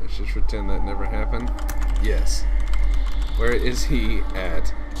 Let's just pretend that never happened. Yes. Where is he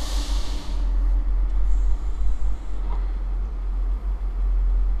at?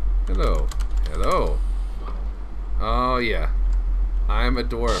 Hello. Hello. Oh, yeah. I'm a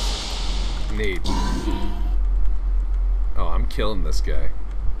dwarf. Neat. Oh, I'm killing this guy.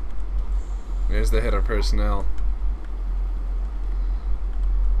 There's the head of personnel.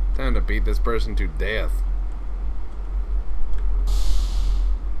 Time to beat this person to death.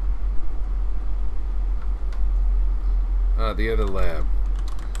 The other lab.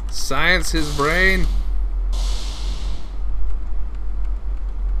 Science his brain.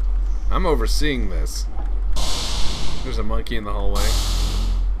 I'm overseeing this. There's a monkey in the hallway.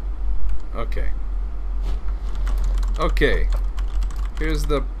 Okay. Okay. Here's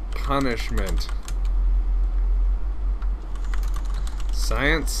the punishment.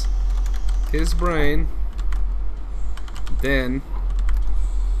 Science his brain. Then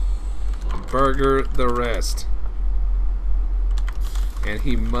burger the rest. And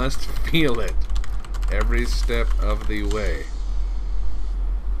he must feel it every step of the way.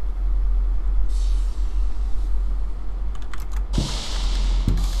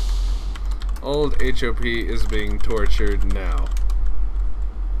 Old HOP is being tortured now.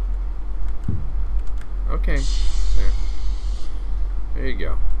 Okay. There. There you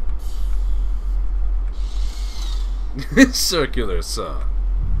go. Circular saw.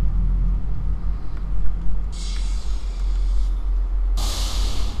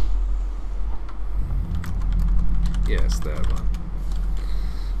 Yes, that one.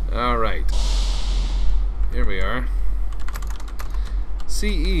 Alright. Here we are.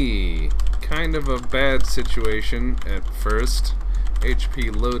 CE. Kind of a bad situation at first.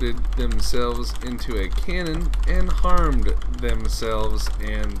 HP loaded themselves into a cannon and harmed themselves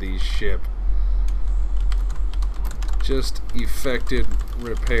and the ship. Just effected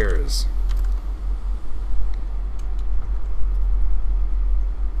repairs.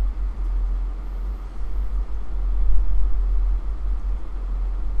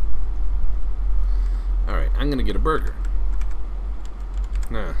 Alright, I'm gonna get a burger.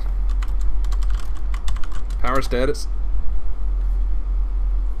 Nah. Power status.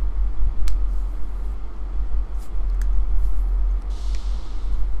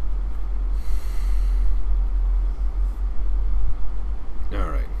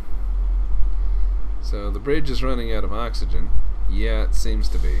 So the bridge is running out of oxygen. Yeah, it seems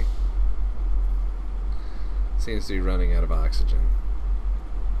to be. Seems to be running out of oxygen.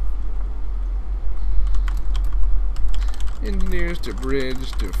 Engineers to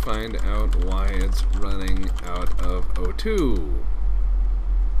bridge to find out why it's running out of O2.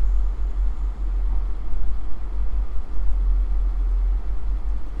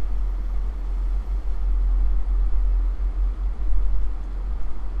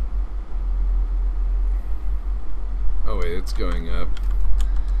 Oh wait, it's going up.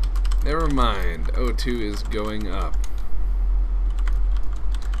 Never mind, O2 is going up.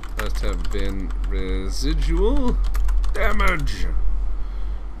 Must have been residual damage.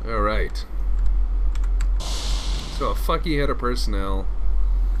 Alright. So a fucky head of personnel.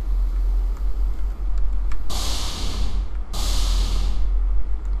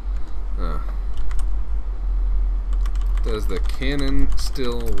 Does the cannon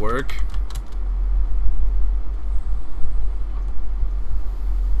still work?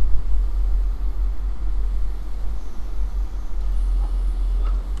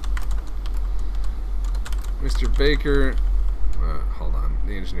 Mr. Baker, hold on,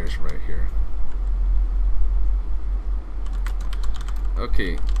 the engineer's right here.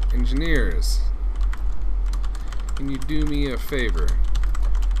 Okay, engineers, can you do me a favor?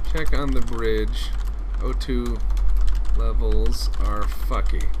 Check on the bridge. O2 levels are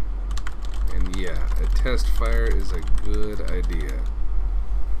fucky. And yeah, a test fire is a good idea.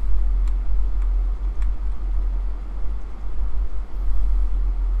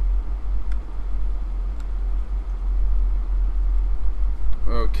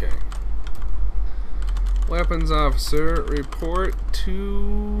 Okay. Weapons officer, report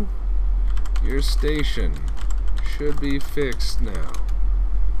to your station. Should be fixed now.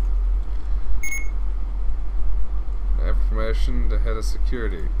 I have permission to head of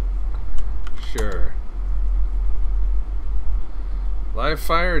security. Sure. Live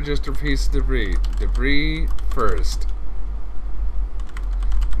fire or just a piece of debris? Debris first.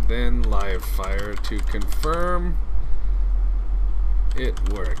 Then live fire to confirm it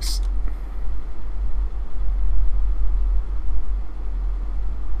works.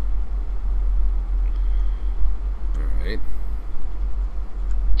 Alright.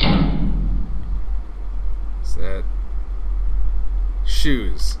 Is that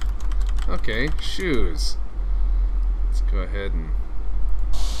shoes? Okay, shoes. Let's go ahead and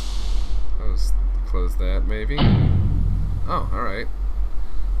close that maybe. Oh, alright.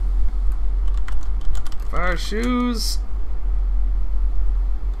 Fire shoes.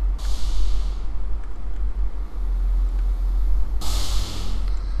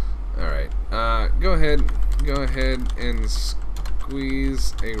 Alright, go ahead and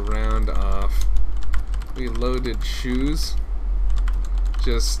squeeze a round off. We loaded shoes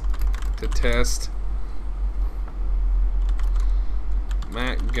just to test.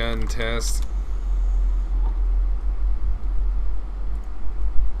 Mac gun test.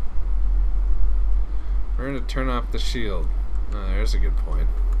 We're going to turn off the shield. Oh, there's a good point.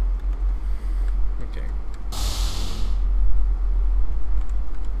 Okay.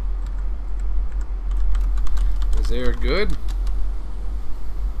 Is air good?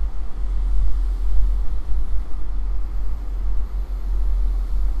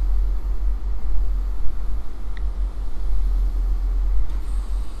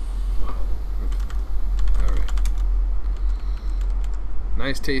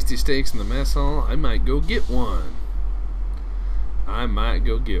 Nice tasty steaks in the mess hall. I might go get one.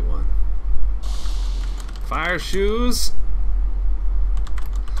 Fire shoes.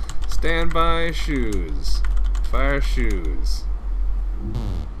 Standby shoes. Fire shoes.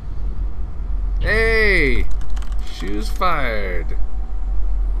 Hey! Shoes fired.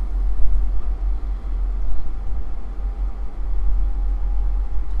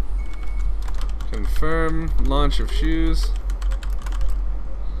 Confirm launch of shoes.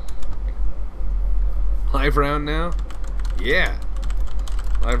 Live round now? Yeah.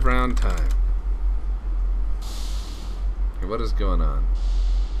 Live round time. Okay, what is going on?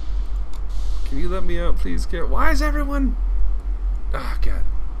 Can you let me out, please, Garrett? Why is everyone... Oh, God.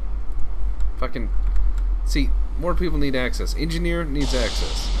 Fucking... See, more people need access. Engineer needs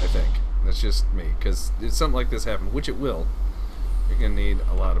access, I think. That's just me. Because if something like this happens, which it will, you're going to need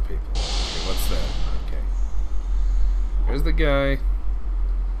a lot of people. Okay, what's that? Okay. There's the guy.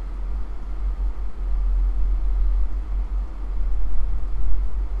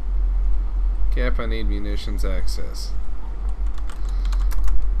 Cap, I need munitions access.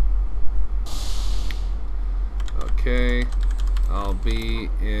 Okay, I'll be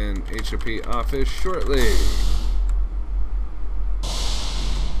in HOP office shortly.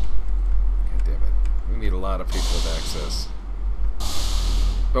 God damn it. lot of people with access.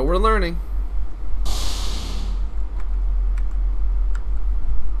 But we're learning.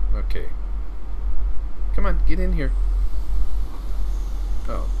 Okay. Come on, get in here.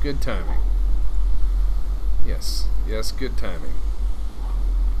 Oh, good timing. Yes, yes, good timing.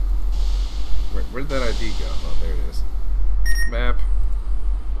 Where'd that ID go? Oh, there it is. Map.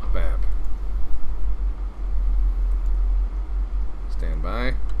 Bap. Stand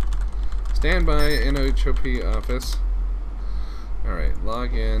by. Stand by in HOP office. Alright,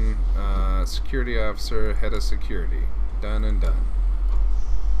 log in. Security officer, head of security. Done and done.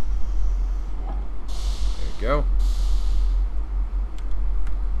 There you go.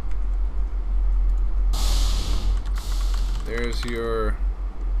 There's your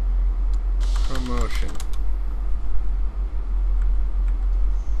promotion.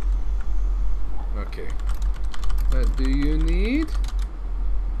 Okay. What do you need?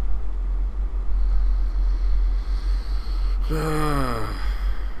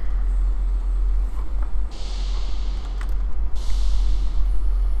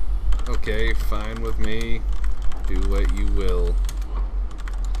 Okay, fine with me. Do what you will.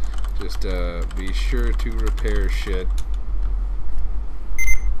 Just be sure to repair shit.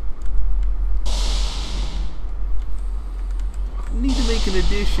 Need to make an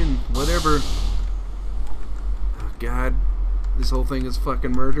addition. Whatever. Oh God, this whole thing is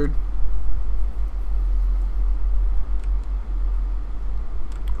fucking murdered.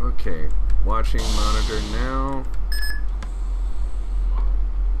 Okay, watching monitor now.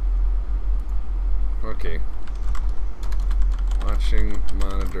 Okay. Watching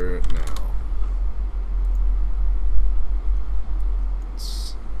monitor now.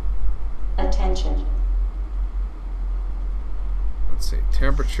 Attention. Let's see.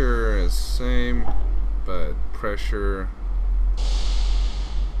 Temperature is same, but pressure.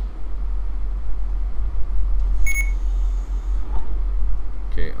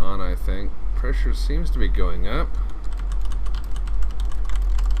 Okay, on I think. Pressure seems to be going up.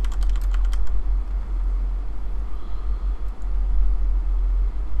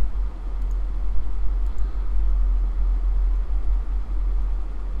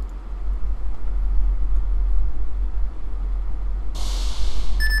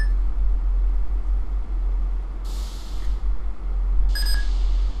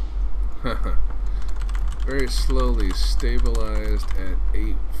 Very slowly stabilized at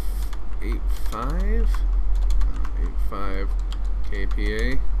 8.5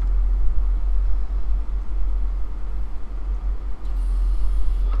 kPa.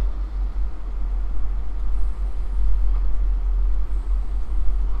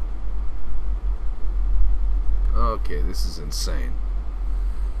 Okay, this is insane.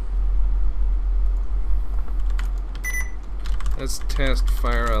 Let's test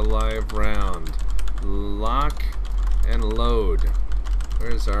fire a live round. Lock and load.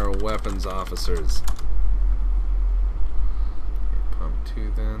 Where's our weapons officers? Okay, pump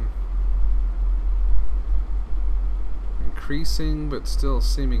 2 then. Increasing but still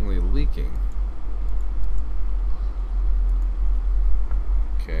seemingly leaking.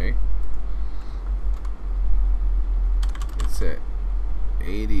 Okay. It's at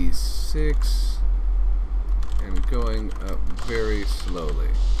 86 and going up very slowly.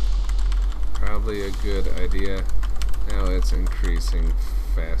 Probably a good idea. Now it's increasing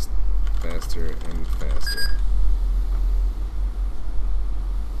faster and faster.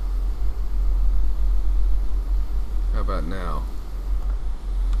 How about now?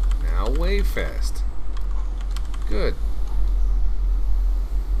 Now way fast. Good.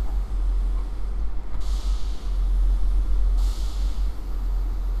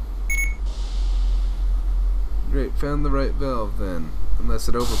 Great, found the right valve then. Unless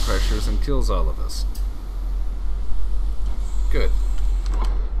it overpressures and kills all of us. Good.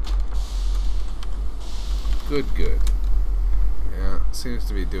 Good. Yeah, seems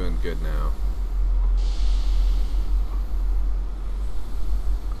to be doing good now.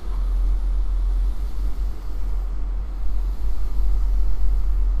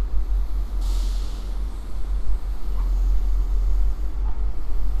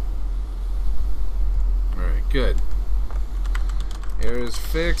 Alright, good. Air is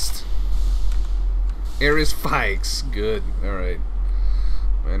fixed. Air is fixed. Good. Alright.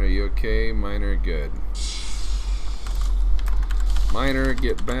 Miner, you okay? Miner, good. Miner,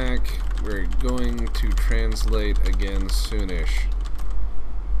 get back. We're going to translate again soonish.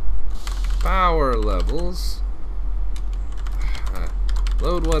 Power levels.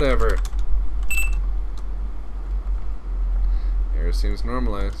 Load whatever. Air seems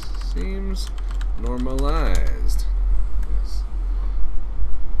normalized. Seems normalized. Yes.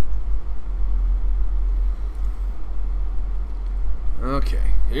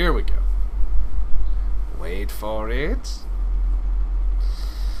 Okay, here we go. Wait for it.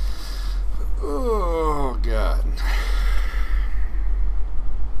 Oh, God.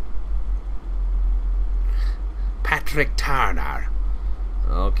 Patrick Turner.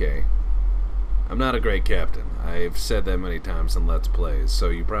 Okay. I'm not a great captain. I've said that many times in Let's Plays, so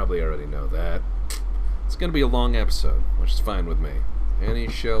you probably already know that. It's gonna be a long episode, which is fine with me. Any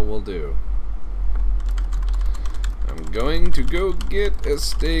show will do. I'm going to go get a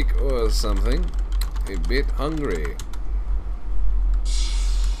steak or something. A bit hungry.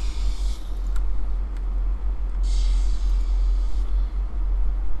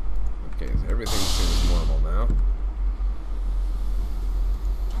 Okay, so everything seems normal now.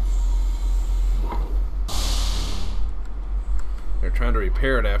 They're trying to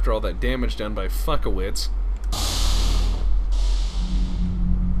repair it after all that damage done by fuckawits.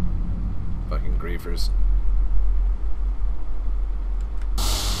 Fucking griefers.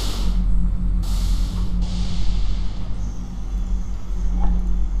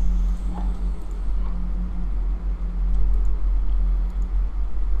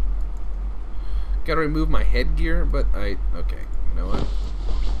 Gotta remove my headgear, but okay, you know what?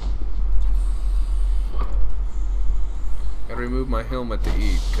 Gotta remove my helmet to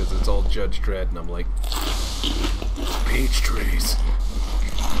eat, because it's all Judge Dredd, and I'm like, peach trees.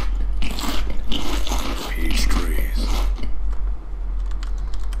 Peach trees.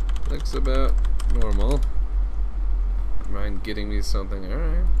 Looks about normal. Mind getting me something?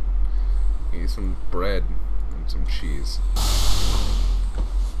 Alright. Need some bread and some cheese.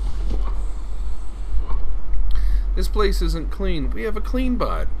 This place isn't clean. We have a clean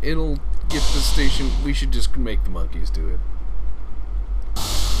bot. It'll get to the station. We should just make the monkeys do it.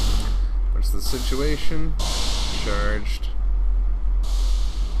 What's the situation? Charged.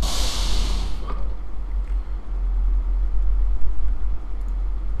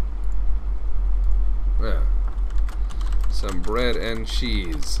 Yeah. Some bread and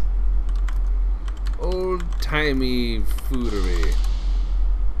cheese. Old-timey foodery.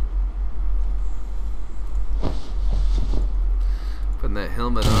 Putting that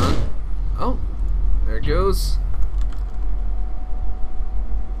helmet on. Oh, there it goes.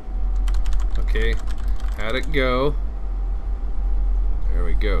 Okay, how'd it go? There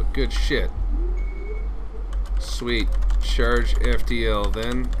we go. Good shit. Sweet. Charge FTL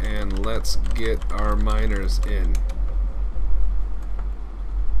then, and let's get our miners in.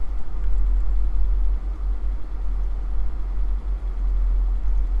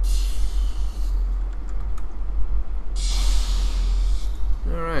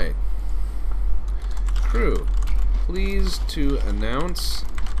 Alright. Crew, pleased to announce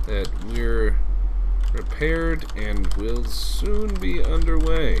that we're repaired and will soon be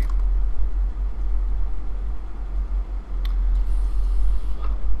underway.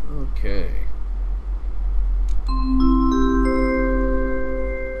 Okay.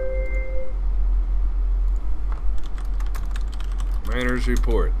 Miners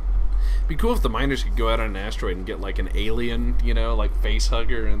report. Be cool if the miners could go out on an asteroid and get like an alien, you know, like face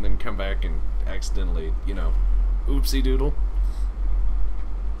hugger, and then come back and accidentally, you know, oopsie doodle.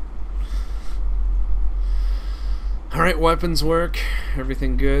 Alright, weapons work.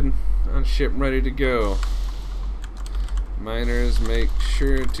 Everything good. On ship, ready to go. Miners, make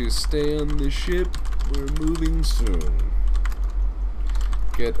sure to stay on the ship. We're moving soon.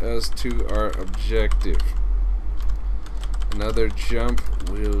 Get us to our objective. Another jump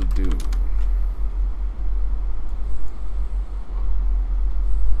will do.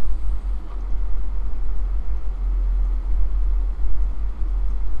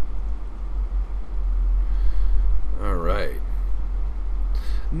 Alright.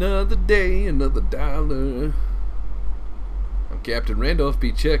 Another day, another dollar. I'm Captain Randolph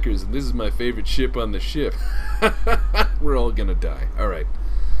B. Checkers, and this is my favorite ship on the ship. We're all gonna die. Alright.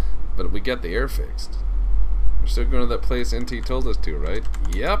 But we got the air fixed. We're still going to that place NT told us to, right?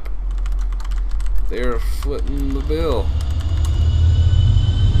 Yep. They're footing the bill.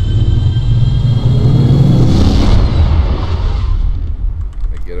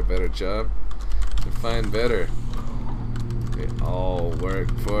 Can I get a better job? Define better. We all work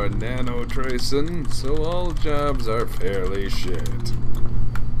for nanotracing, so all jobs are fairly shit.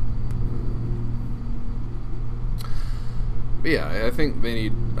 But yeah, I think they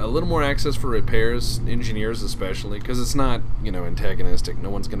need a little more access for repairs, engineers especially, because it's not, you know, antagonistic. No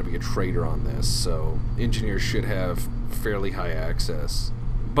one's going to be a traitor on this, so engineers should have fairly high access,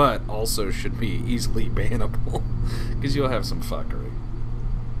 but also should be easily bannable, because you'll have some fuckery.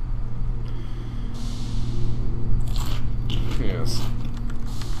 Yes.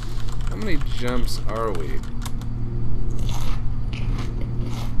 How many jumps are we?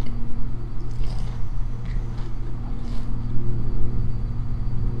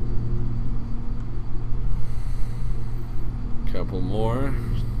 more.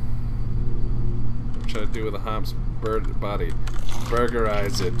 I'm trying to do with a hop's bird body.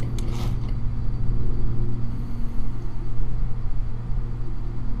 Burgerize it.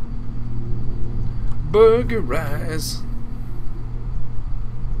 Burgerize.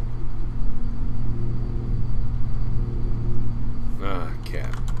 Ah,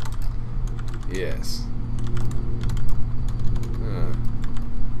 cat. Yes.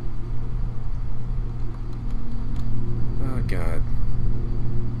 Oh, God.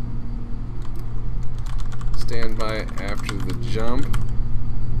 Stand by after the jump.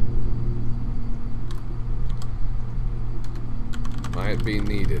 Might be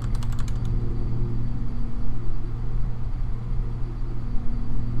needed.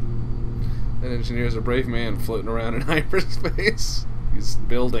 That engineer's a brave man floating around in hyperspace. He's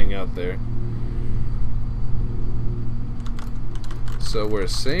building out there. So we're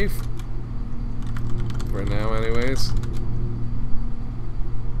safe. For now, anyways.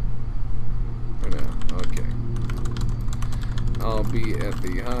 For now, okay. I'll be at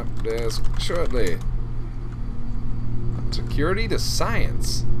the hop desk shortly. Security to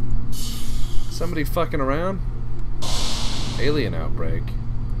science. Somebody fucking around? Alien outbreak.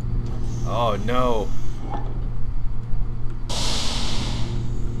 Oh no.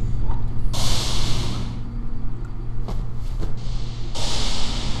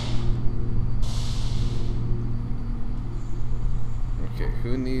 Okay,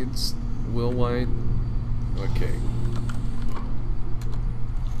 who needs Will White? Okay.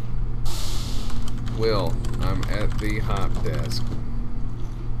 Will, I'm at the hop desk.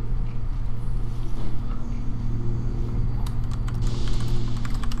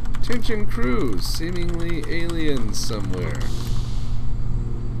 Attention crews, seemingly aliens somewhere.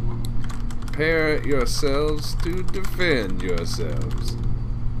 Prepare yourselves to defend yourselves.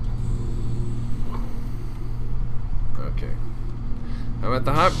 Okay. I'm at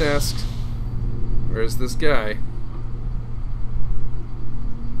the hop desk. Where's this guy?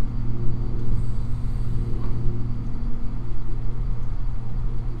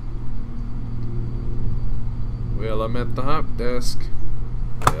 Well, I'm at the hop desk.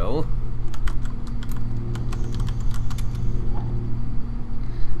 Well,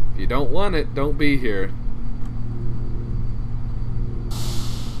 if you don't want it, don't be here.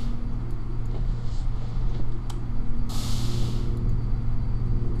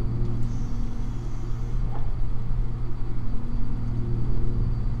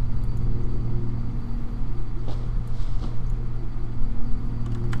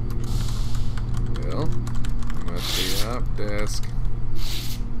 Well, I'm at the hop desk.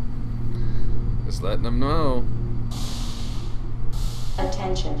 Just letting them know.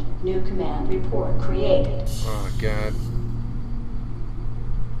 Attention, new command report created. Oh, God.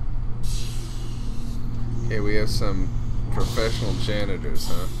 Okay, we have some professional janitors,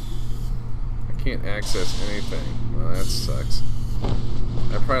 huh? I can't access anything. Well, that sucks.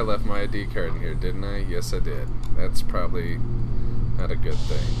 I probably left my ID card in here, didn't I? Yes, I did. That's probably not a good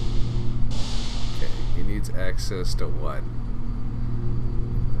thing. Okay, he needs access to what?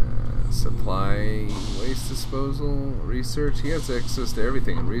 Supply, waste disposal, research. He has access to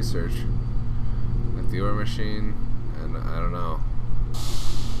everything in research. Like the ore machine, and I don't know.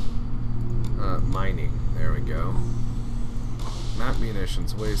 Mining. There we go. Not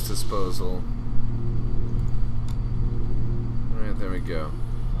munitions, waste disposal. Alright, there we go.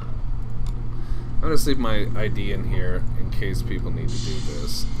 I'm gonna leave my ID in here in case people need to do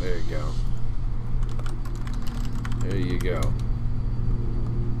this. There you go. There you go.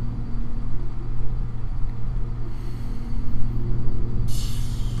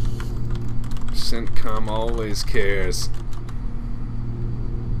 CENTCOM always cares.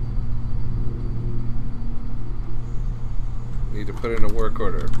 Need to put in a work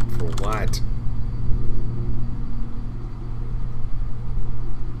order. For what?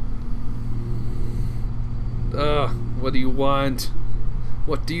 What do you want?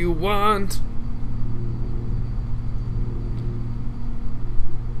 What do you want?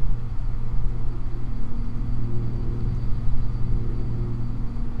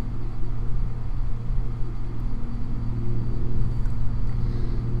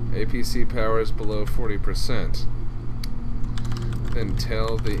 APC power is below 40%. Then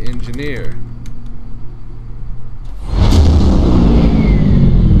tell the engineer.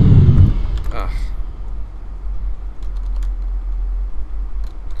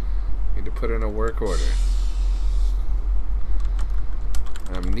 Need to put in a work order.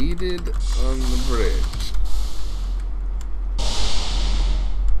 I'm needed on the bridge.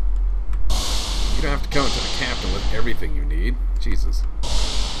 You don't have to come to the captain with everything you need. Jesus.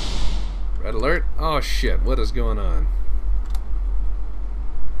 Red alert? Oh shit, what is going on?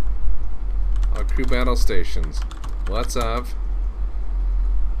 Crew battle stations. What's up?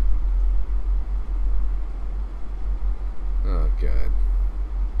 Oh god.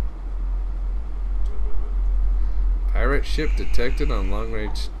 Pirate ship detected on long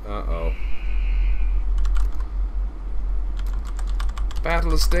range. Uh-oh.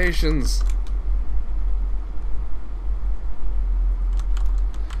 Battle stations.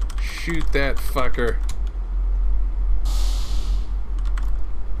 Shoot that fucker.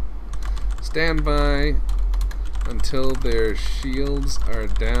 Stand by until their shields are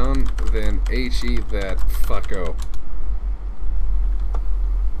down, then HE that fucko.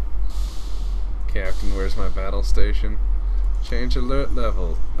 Captain, where's my battle station? Change alert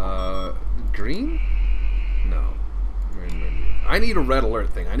level. Green? No. I need a red alert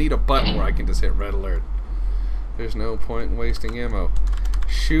thing. I need a button where I can just hit red alert. There's no point in wasting ammo.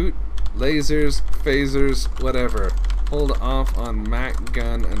 Shoot, lasers, phasers, whatever. Hold off on Mac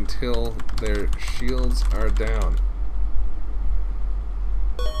gun until their shields are down.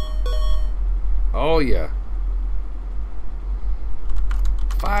 Oh yeah.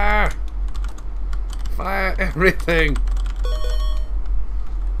 Fire! Fire everything!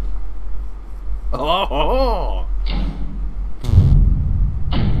 Oh!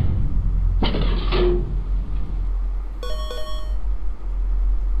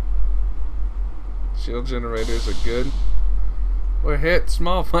 Shield generators are good. We're hit.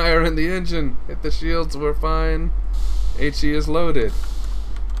 Small fire in the engine. Hit the shields. We're fine. HE is loaded.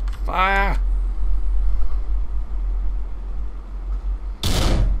 Fire!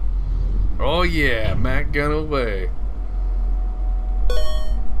 Oh yeah, Mac gun away.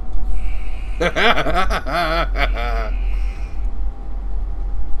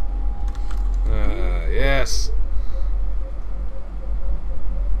 Yes.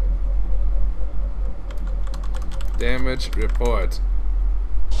 Damage report.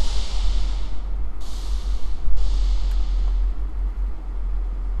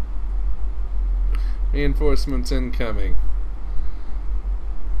 Reinforcements incoming.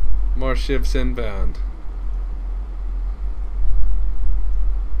 More ships inbound.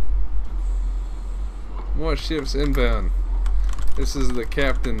 More ships inbound. This is the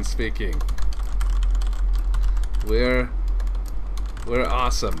captain speaking. We're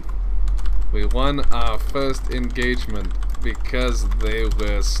awesome. We won our first engagement because they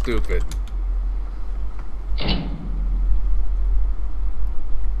were stupid.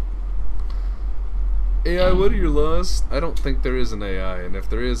 AI, what are your laws? I don't think there is an AI, and if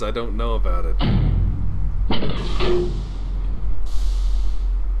there is, I don't know about it.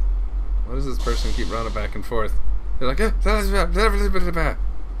 Why does this person keep running back and forth? They're like, you don't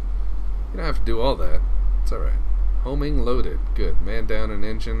have to do all that. It's alright. Homing loaded. Good. Man down an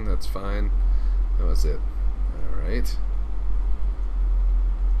engine. That's fine. That was it. Alright.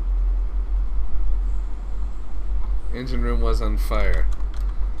 Engine room was on fire.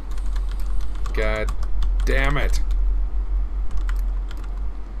 God damn it.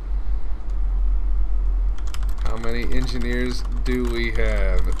 How many engineers do we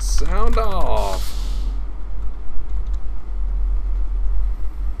have? Sound off.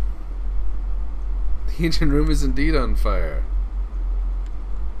 The engine room is indeed on fire.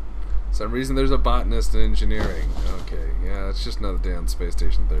 For some reason there's a botanist in engineering. Okay, yeah, it's just another day on Space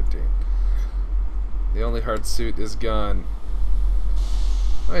Station 13. The only hard suit is gone.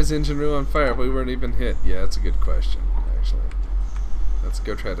 Why is engine room on fire? We weren't even hit. Yeah, that's a good question, actually. Let's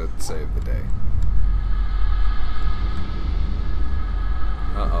go try to save the day.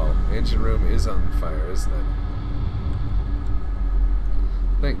 Uh-oh. Engine room is on fire, isn't it?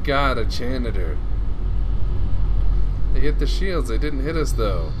 Thank God, a janitor. They hit the shields. They didn't hit us,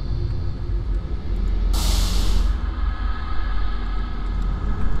 though.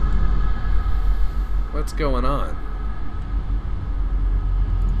 What's going on?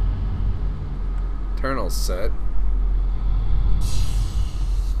 Internals set.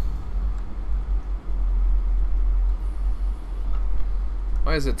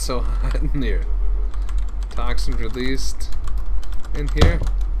 Why is it so hot in here? Toxin released in here.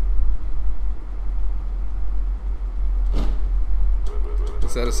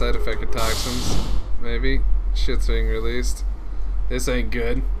 Is that a side effect of toxins? Maybe. Shit's being released. This ain't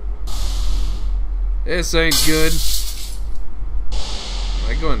good. This ain't good. Am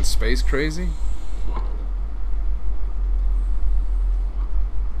I going space crazy?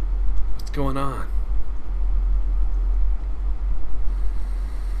 What's going on?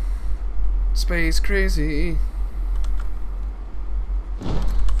 Space crazy.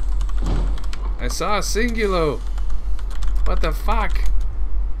 I saw a singulo. What the fuck?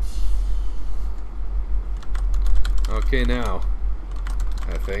 Okay, now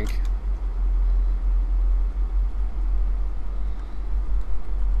I think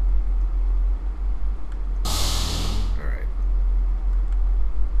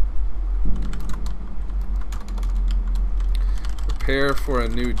Prepare for a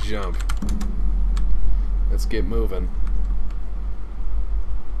new jump. Let's get moving.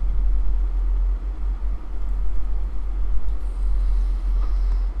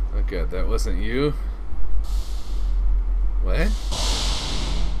 Oh god, that wasn't you? What?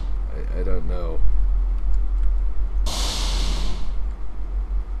 I don't know.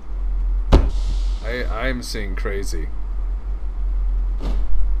 I'm seeing crazy.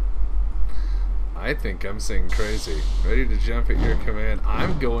 I think I'm seeing crazy. Ready to jump at your command.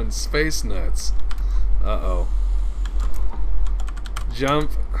 I'm going space nuts. Uh-oh.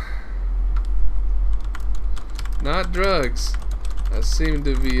 Jump. Not drugs. I seem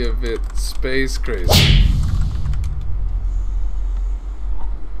to be a bit space crazy.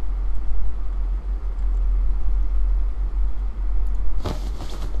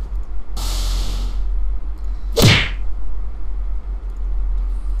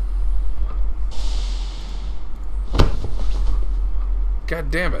 God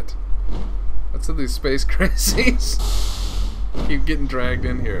damn it. What's with these space crazies? Keep getting dragged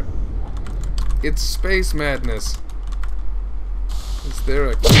in here. It's space madness. Is there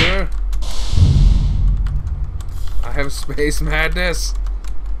a cure? I have space madness.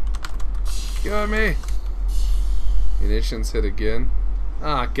 Cure me. Munitions hit again.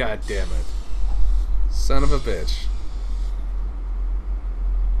 Ah, god damn it. Son of a bitch.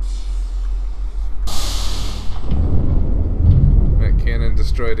 Cannon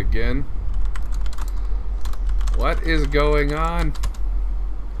destroyed again. What is going on?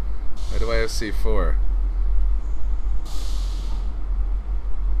 Why do I have C4?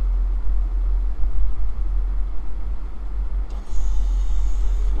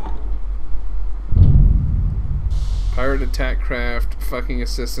 Pirate attack craft, fucking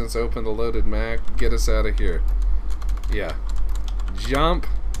assistance, open the loaded Mac, get us out of here. Yeah. Jump.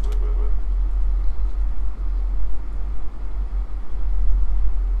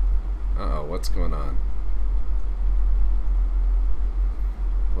 Uh-oh, what's going on?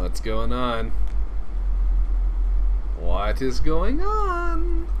 What's going on? What is going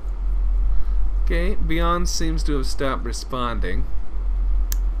on? Okay, Beyond seems to have stopped responding.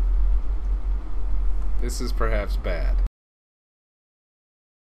 This is perhaps bad.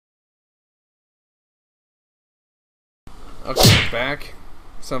 Okay, back.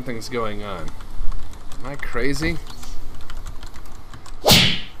 Something's going on. Am I crazy?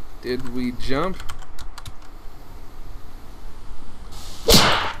 Did we jump?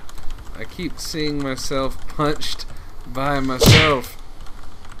 I keep seeing myself punched by myself.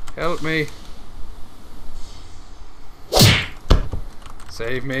 Help me.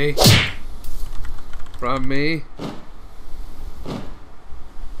 Save me. From me.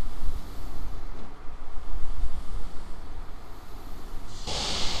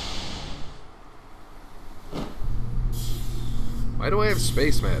 Why do I have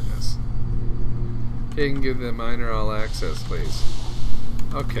space madness? Okay, you can give the miner all access, please.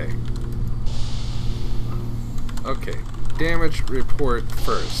 Okay. Okay. Damage report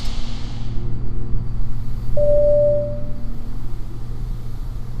first.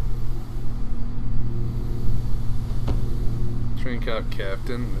 Drink up,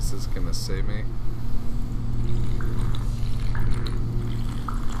 Captain. This is gonna save me.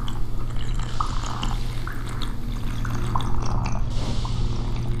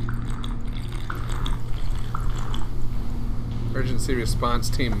 Emergency response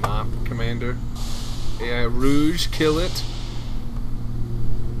team MOP commander. AI Rouge, kill it.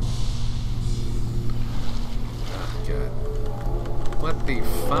 Oh god. What the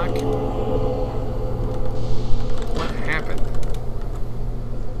fuck? What happened?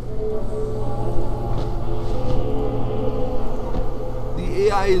 The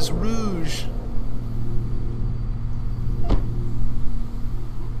AI is Rouge.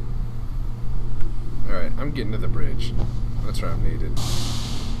 Alright, I'm getting to the bridge. That's where I'm needed.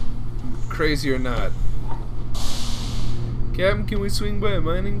 Crazy or not. Captain, can we swing by a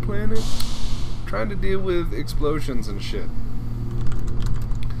mining planet? Trying to deal with explosions and shit.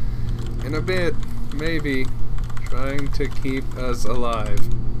 In a bit, maybe. Trying to keep us alive.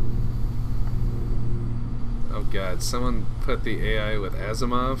 Oh god, someone put the AI with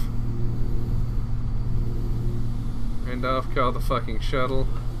Asimov. Randolph, call the fucking shuttle.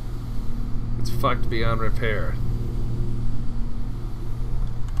 It's fucked beyond repair.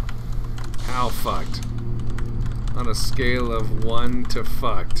 How fucked? On a scale of 1 to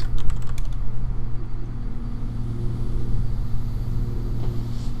fucked.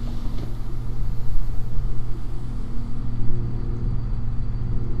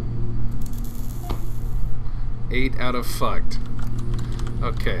 Eight out of fucked.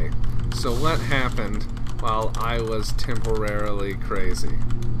 Okay, so what happened while I was temporarily crazy.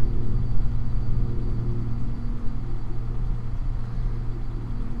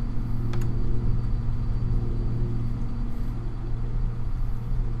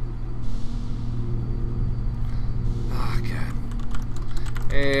 Oh god.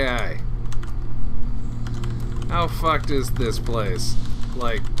 AI. How fucked is this place?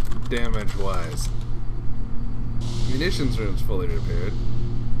 Like, damage-wise. Munitions room's fully repaired.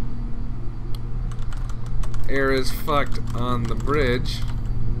 Air is fucked on the bridge.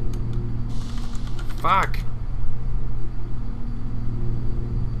 Fuck!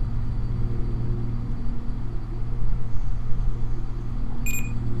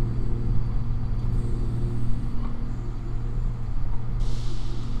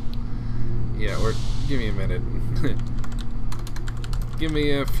 Yeah, give me a minute. Give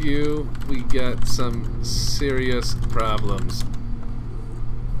me a few. We got some serious problems.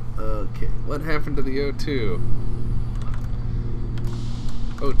 Okay, what happened to the O2?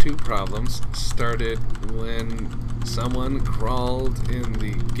 O2 problems started when someone crawled in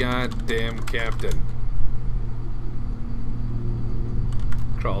the goddamn captain.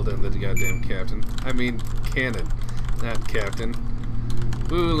 Crawled in the goddamn captain. I mean, cannon, not captain.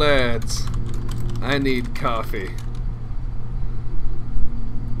 Ooh, lads. I need coffee.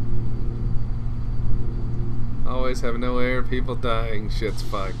 Always have no air, people dying, shit's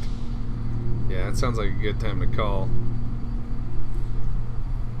fucked. Yeah, it sounds like a good time to call.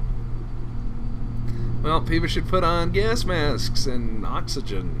 Well, people should put on gas masks and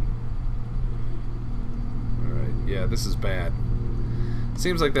oxygen. Alright, yeah, this is bad.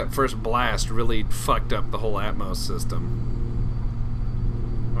 Seems like that first blast really fucked up the whole Atmos system.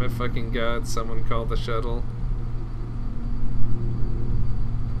 Oh my fucking god, someone called the shuttle.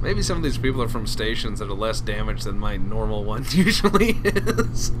 Maybe some of these people are from stations that are less damaged than my normal one usually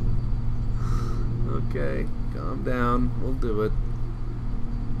is. Okay, calm down. We'll do it.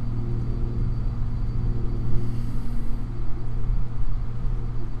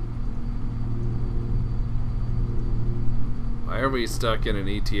 Why are we stuck in an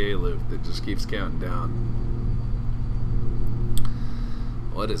ETA loop that just keeps counting down?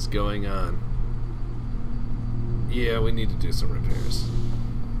 What is going on? Yeah, we need to do some repairs.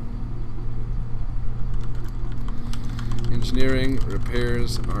 Engineering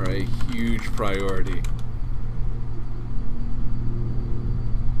repairs are a huge priority.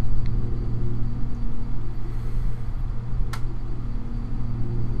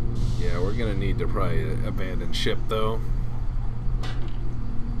 Yeah, we're gonna need to probably abandon ship though.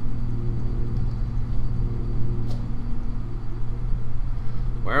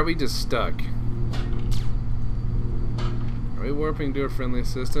 Why are we just stuck? Are we warping to a friendly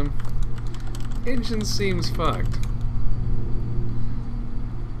system? Engine seems fucked.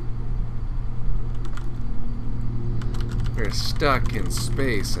 We're stuck in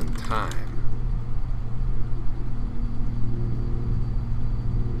space and time.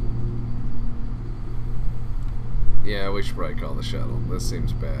 Yeah, we should probably call the shuttle. This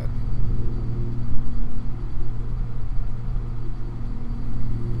seems bad.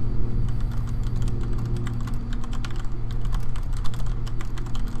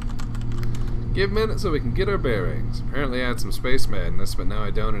 Give a minute so we can get our bearings. Apparently I had some space madness, but now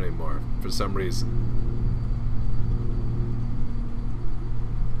I don't anymore, for some reason.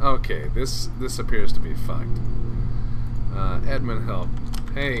 Okay, this appears to be fucked. Admin help.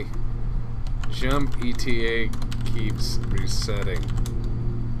 Hey, jump ETA keeps resetting.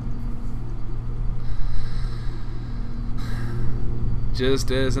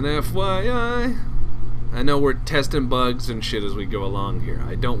 Just as an FYI, I know we're testing bugs and shit as we go along here.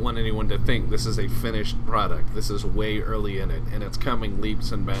 I don't want anyone to think this is a finished product. This is way early in it, and it's coming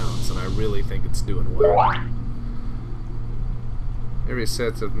leaps and bounds, and I really think it's doing well. Every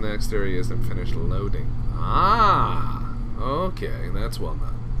set to the next area isn't finished loading. Ah! Okay, that's well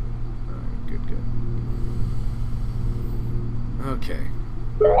known. Alright, good, good. Okay.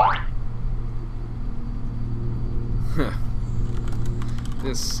 Huh.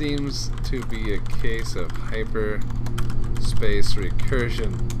 This seems to be a case of hyperspace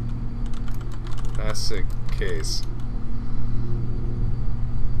recursion. Classic case.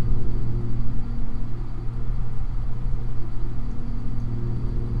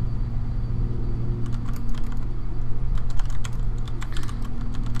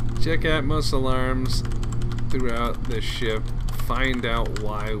 Check Atmos alarms throughout the ship. Find out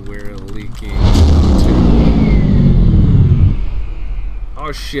why we're leaking.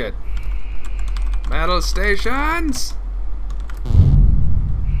 Oh shit. Battle stations!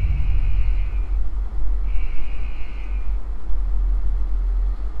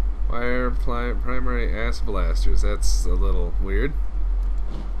 Why Primary acid blasters. That's a little weird.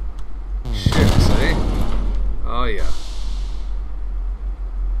 Ships, eh? Oh yeah.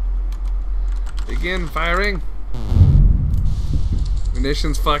 Begin firing.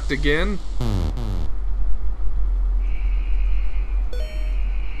 Munitions fucked again.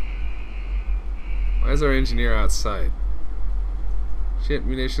 Why is our engineer outside? Shit,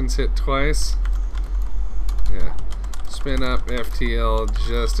 munitions hit twice. Yeah. Spin up FTL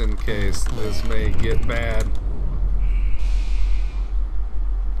just in case this may get bad.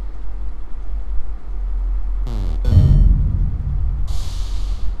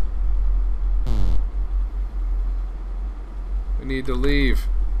 We need to leave.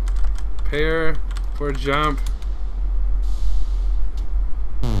 Prepare for jump.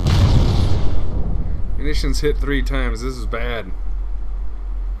 Munitions hit 3 times. This is bad.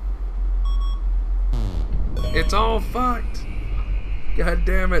 It's all fucked. God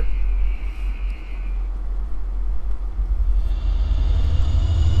damn it.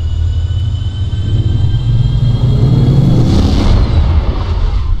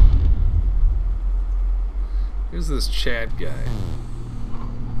 Who's this Chad guy?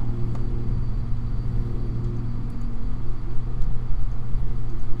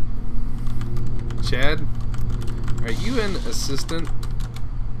 Chad? Are you an assistant?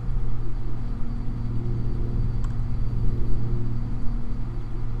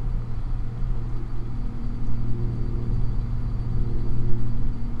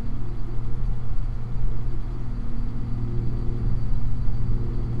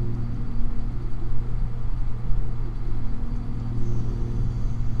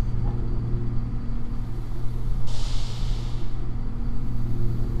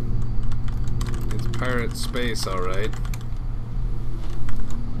 Pirate space, alright.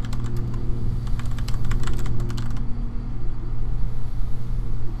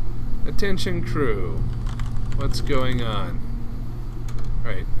 Attention crew. What's going on?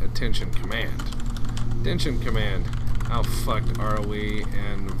 Right, attention command. Attention command. How fucked are we,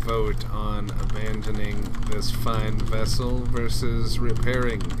 and vote on abandoning this fine vessel versus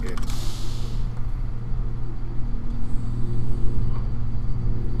repairing it.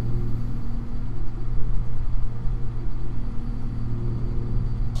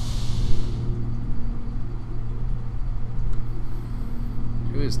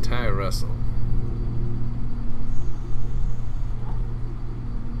 Who is Ty Russell?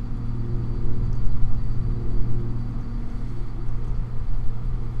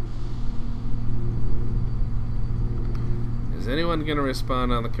 Is anyone going to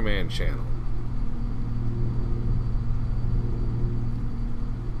respond on the command channel?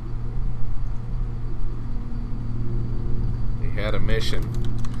 We had a mission.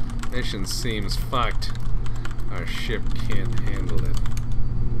 Mission seems fucked. Our ship can't handle it.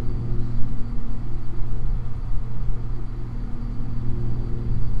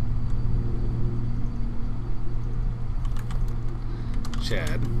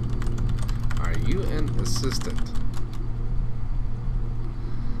 Chad, are you an assistant?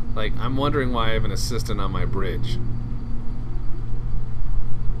 Like, I'm wondering why I have an assistant on my bridge.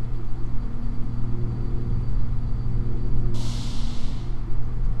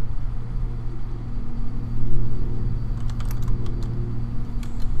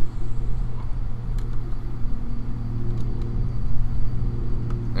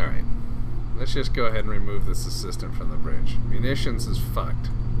 Alright. Let's just go ahead and remove this assistant from the bridge. Munitions is fucked.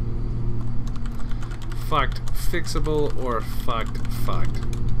 Fucked fixable or fucked.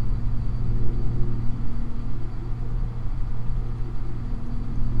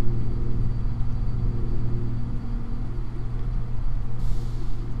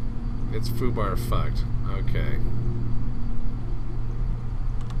 It's foobar fucked. Okay.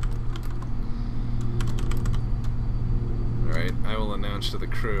 Alright, I will announce to the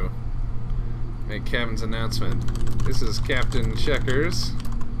crew. Make Captain's announcement. This is Captain Checkers.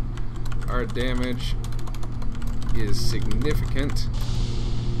 Our damage is significant.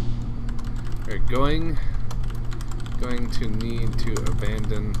 We're going to need to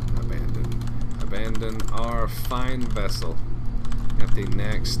abandon our fine vessel at the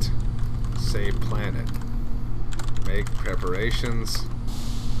next, say, planet. Make preparations.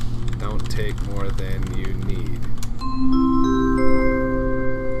 Don't take more than you need.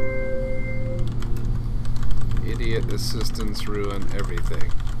 Idiot assistants ruin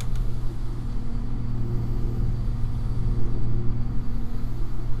everything.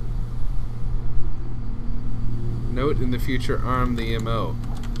 Note in the future, arm the MO.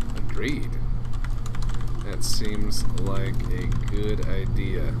 Agreed. That seems like a good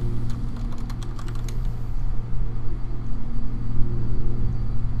idea.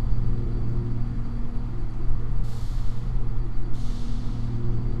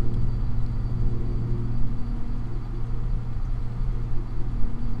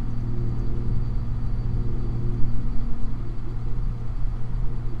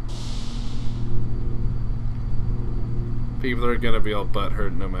 People are gonna be all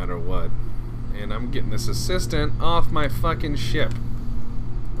butthurt no matter what. And I'm getting this assistant off my fucking ship.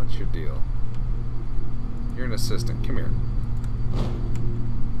 What's your deal? You're an assistant. Come here.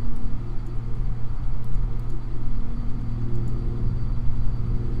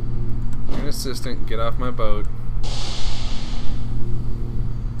 You're an assistant. Get off my boat.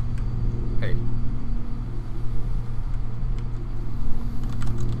 Hey.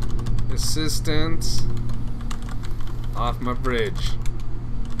 Assistant. Off my bridge.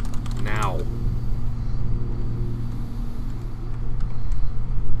 Now.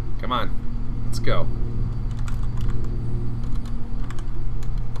 Come on. Let's go.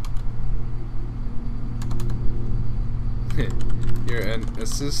 You're an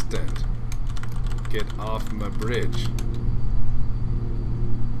assistant. Get off my bridge.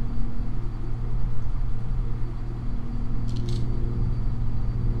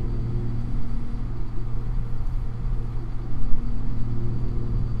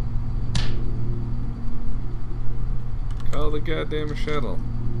 Call the goddamn shuttle.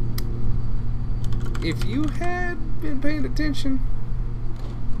 If you had been paying attention...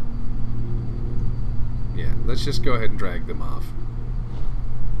 Yeah, let's just go ahead and drag them off.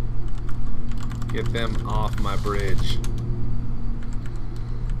 Get them off my bridge.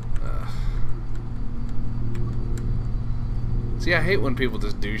 See, I hate when people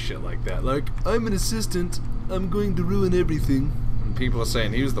just do shit like that. Like, I'm an assistant, I'm going to ruin everything. And people are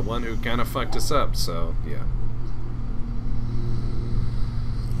saying he was the one who kind of fucked us up, so, yeah.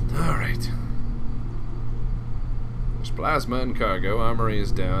 Alright. There's plasma and cargo, armory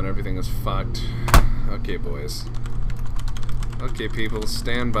is down, everything is fucked. Okay, boys. Okay, people,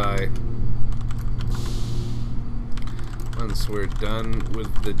 stand by. Once we're done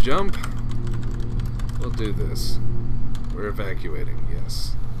with the jump, we'll do this. We're evacuating,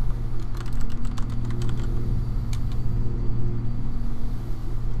 yes.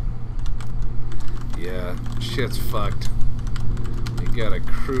 Yeah, shit's fucked. You got a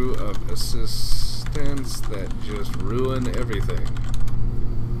crew of assistants that just ruin everything.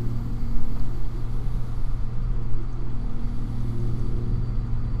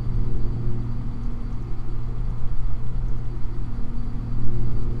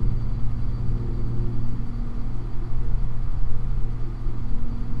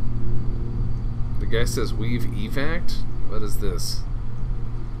 The guy says we've evac'd? What is this?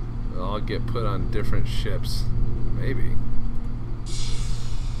 We'll all get put on different ships. Maybe.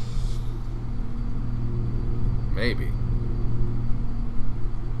 Maybe.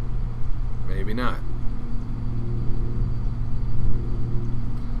 Maybe not.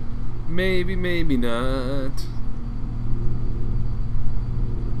 Maybe, maybe not.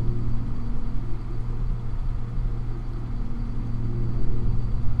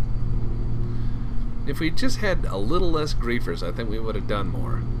 If we just had a little less griefers, I think we would have done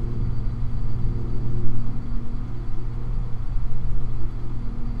more.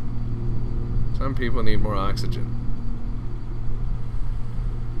 Some people need more oxygen.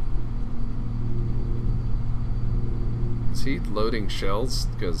 Is he loading shells?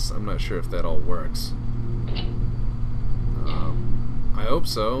 Because I'm not sure if that all works. I hope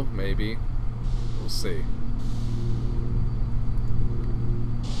so, maybe. We'll see.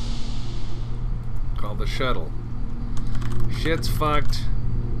 Call the shuttle. Shit's fucked.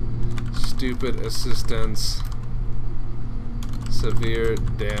 Stupid assistance. Severe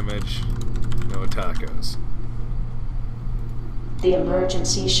damage. No tacos. The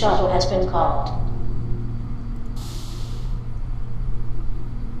emergency shuttle has been called.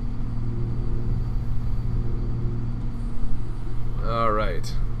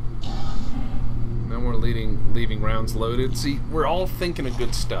 Alright. No more leaving rounds loaded. See, we're all thinking of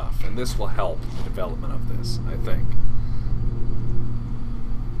good stuff, and this will help the development of this, I think.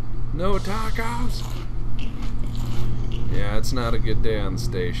 No tacos? Yeah, it's not a good day on the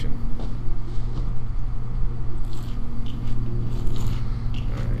station.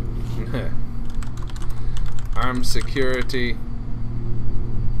 Alright. Armed security.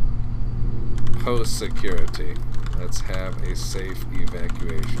 Post security. Let's have a safe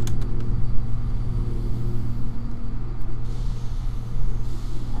evacuation.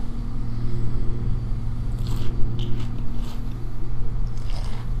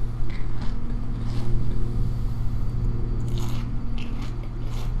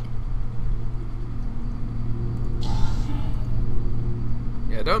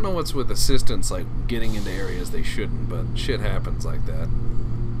 I don't know what's with assistants like getting into areas they shouldn't, but shit happens like that.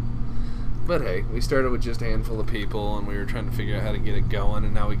 But hey, we started with just a handful of people and we were trying to figure out how to get it going,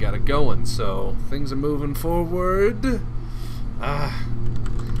 and now we got it going, so things are moving forward. Ah,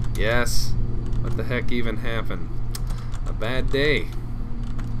 yes. What the heck even happened? bad day.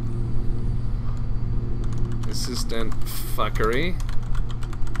 Assistant fuckery.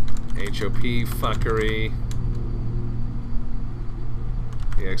 HOP fuckery.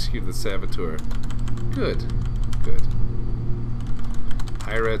 He executed the saboteur. Good. Good.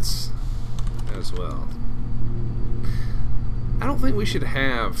 Pirates as well. I don't think we should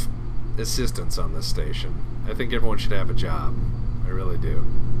have assistants on this station. I think everyone should have a job. I really do.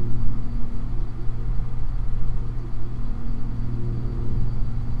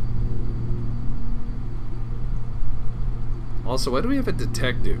 Also, why do we have a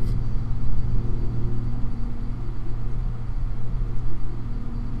detective?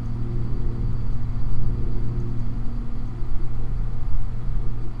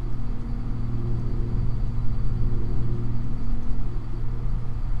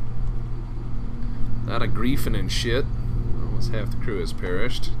 Not a griefing and shit. Almost half the crew has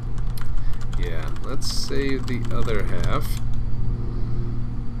perished. Yeah, let's save the other half.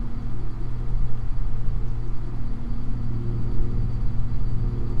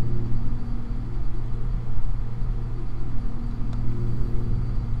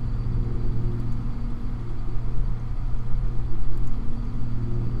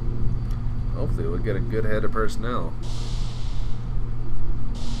 Hopefully we'll get a good head of personnel.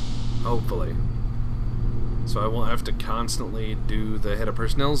 Hopefully. So I won't have to constantly do the head of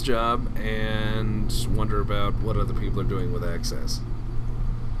personnel's job and wonder about what other people are doing with access.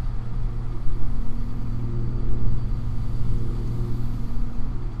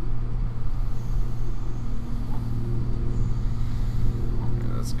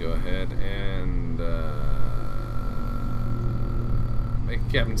 Let's go ahead and make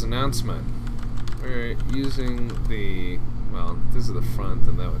a captain's announcement. We're using the, well, if this is the front,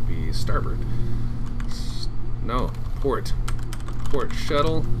 then that would be starboard. No, port. Port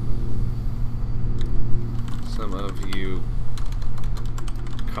shuttle. Some of you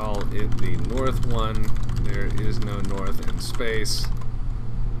call it the north one. There is no north in space.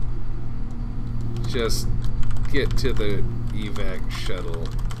 Just get to the evac shuttle,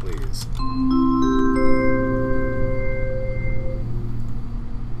 please.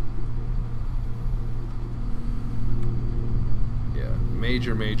 Yeah,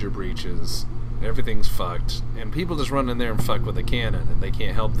 major breaches. Everything's fucked, and people just run in there and fuck with a cannon, and they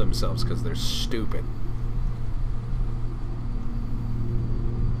can't help themselves because they're stupid.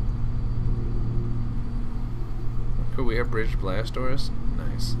 Cool, we have bridge blast doors?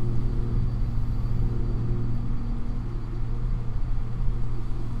 Nice.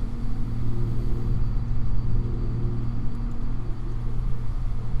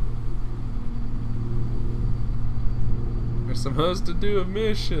 We're supposed to do a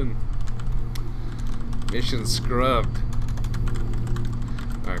mission. Mission scrubbed.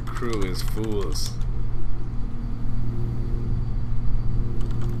 Our crew is fools.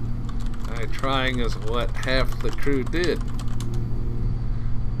 Trying is what half the crew did.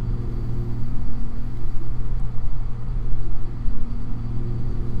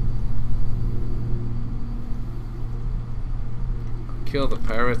 I'll kill the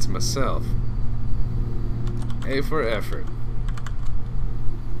pirates myself. A for effort.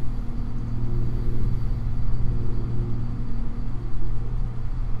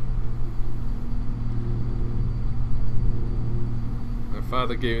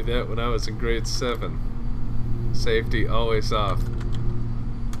 Father gave me that when I was in grade 7. Safety always off.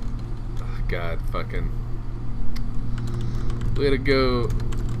 Oh, God, fucking. Way to go,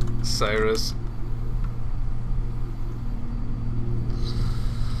 Cyrus.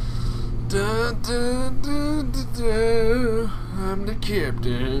 Dun, dun, dun, dun, dun. I'm the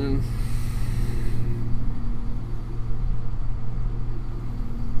captain.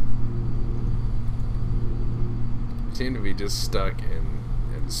 Seem to be just stuck in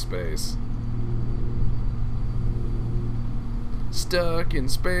space. Stuck in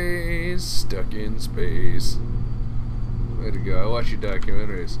space, stuck in space. Way to go. I watch your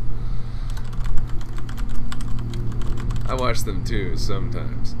documentaries. I watch them too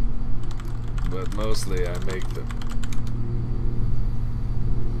sometimes, but mostly I make them.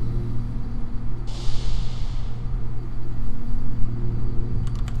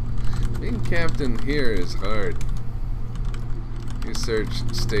 Being captain here is hard. Research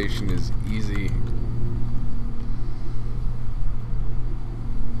station is easy.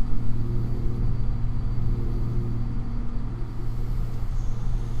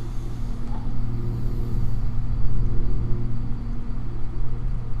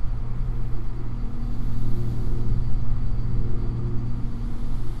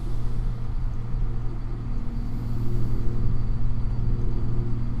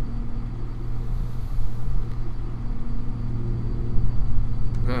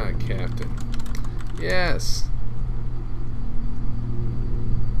 Ah, Captain. Yes.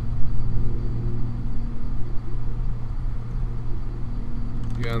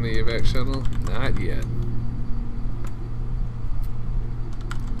 You on the evac shuttle? Not yet.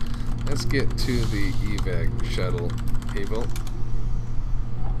 Let's get to the evac shuttle, people.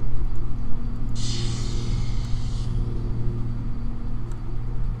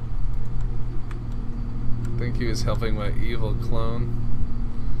 I think he was helping my evil clone.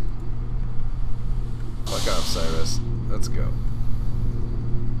 Fuck off, Cyrus. Let's go.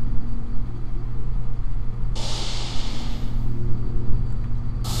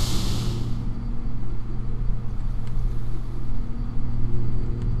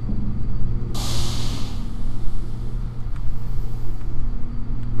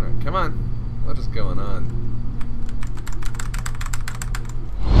 Alright, come on. What is going on?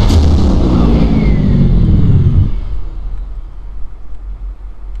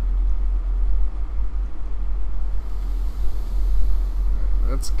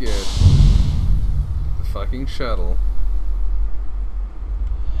 Let's get the fucking shuttle.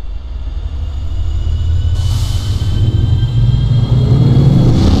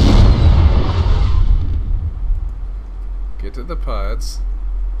 Get to the pods.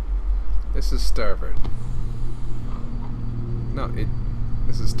 This is starboard. No,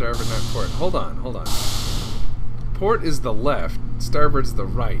 this is starboard, not port. Hold on, hold on. Port is the left, starboard's the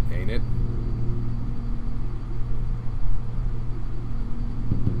right, ain't it?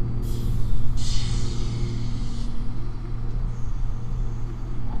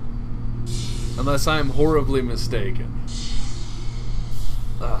 Unless I'm horribly mistaken.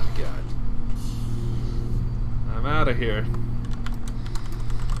 Oh, God. I'm out of here.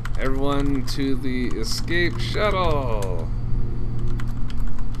 Everyone to the escape shuttle.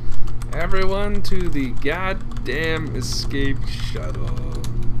 Everyone to the goddamn escape shuttle.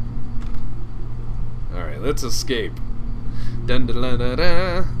 Alright, let's escape. Dun da da da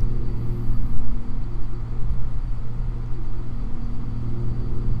da.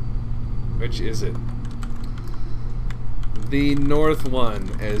 Which is it? The north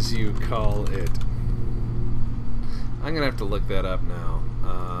one, as you call it. I'm gonna have to look that up now.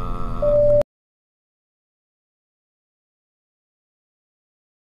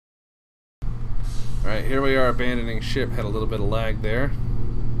 Alright, here we are abandoning ship. Had a little bit of lag there.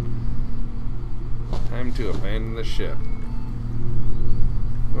 Time to abandon the ship.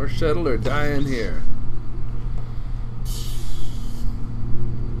 More shuttle or dying here.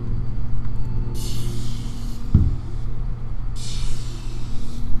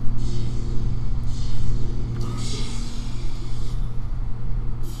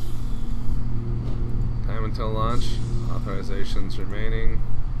 Until launch. Authorizations remaining.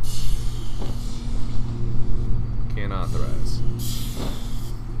 Can't authorize.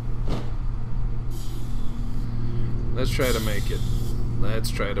 Let's try to make it. Let's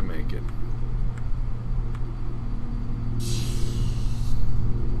try to make it.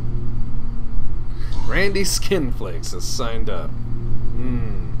 Randy Skinflakes has signed up.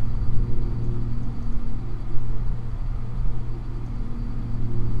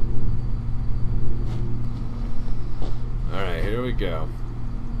 Alright, here we go.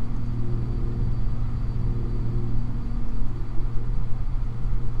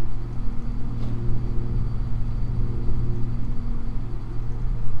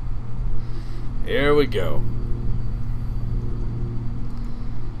 Here we go.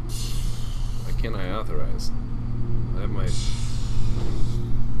 Why can't I authorize? I have my...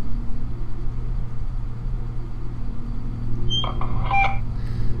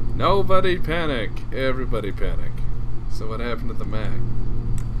 Nobody panic! Everybody panic. So what happened to the Mac?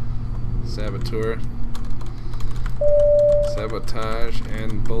 Saboteur. Sabotage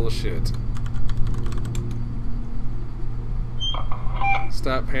and bullshit.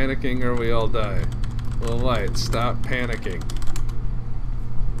 Stop panicking or we all die. Well, light, stop panicking.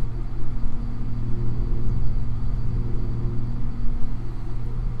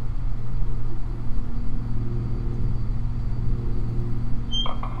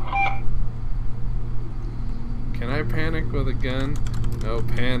 Can I panic with a gun? No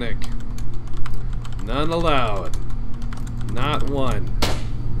panic. None allowed. Not one.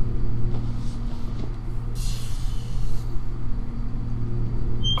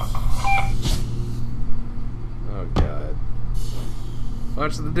 Oh God.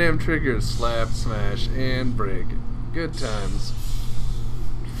 Watch the damn triggers. Slap, smash, and break. Good times.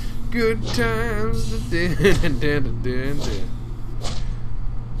 Good times.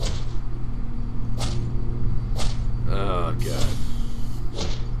 Oh God.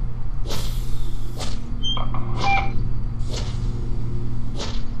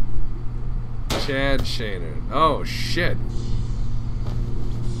 Chad Shaner. Oh, shit.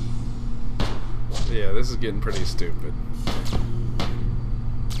 Yeah, this is getting pretty stupid.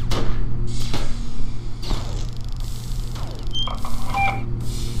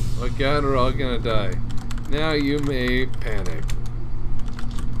 Oh god, we're all gonna die. Now you may panic.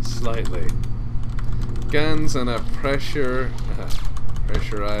 Slightly. Guns in a pressurized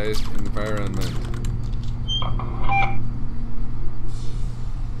environment.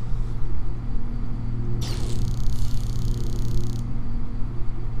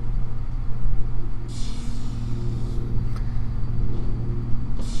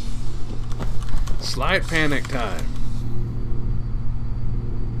 Slight panic time.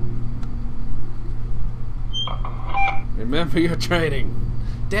 Remember your training.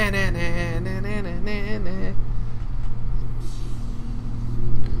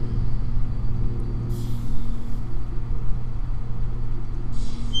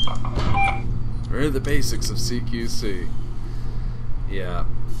 We're the basics of CQC. Yeah,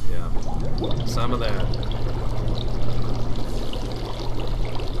 yeah. Some of that.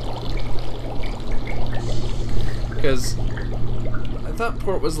 Because I thought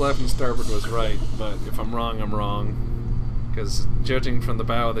port was left and starboard was right, but if I'm wrong, I'm wrong. Because judging from the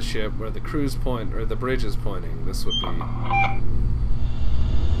bow of the ship where the crew's point or the bridge is pointing, this would be.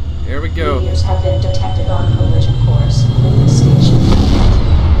 Here we go. Meteors have been detected on collision course in this station.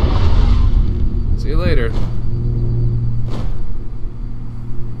 See you later.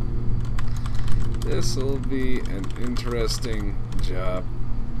 This'll be an interesting job.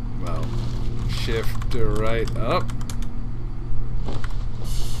 Well, shift right up.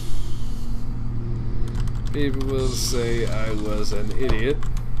 People will say I was an idiot.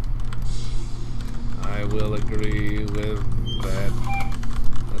 I will agree with that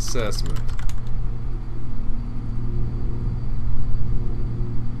assessment.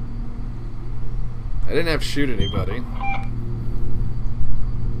 I didn't have to shoot anybody.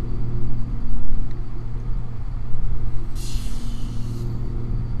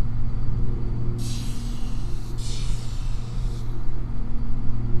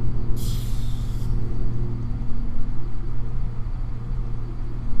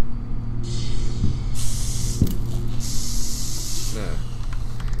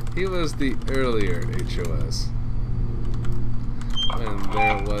 He was the earlier HOS, when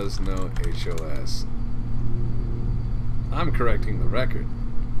there was no HOS. I'm correcting the record.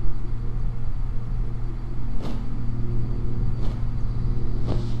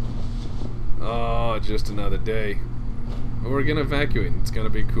 Oh, just another day. We're gonna evacuate. It's gonna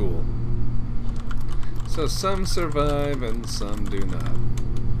be cool. So some survive and some do not.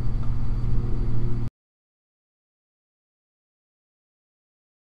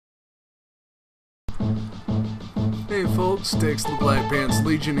 Hey folks, Dex the Black Pants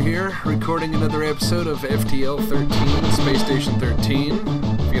Legion here, recording another episode of FTL-13, Space Station 13.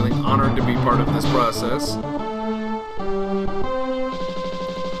 Feeling honored to be part of this process.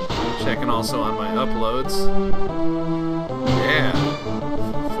 Checking also on my uploads. Yeah,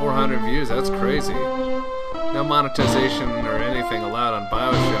 400 views, that's crazy. No monetization or anything allowed on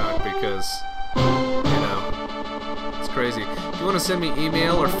BioShock because, you know, it's crazy. If you want to send me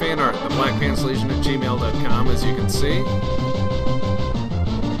email or fan art, theblackpantslegion@gmail.com, as you can see.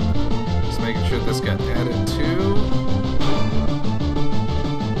 Just making sure this got added too.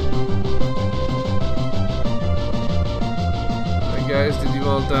 Hey guys, did you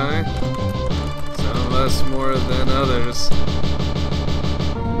all die? Some of us more than others.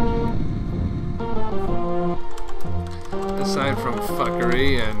 Aside from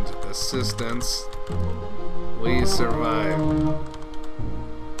fuckery and assistance, we survived.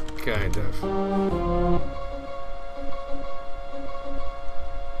 Kind of.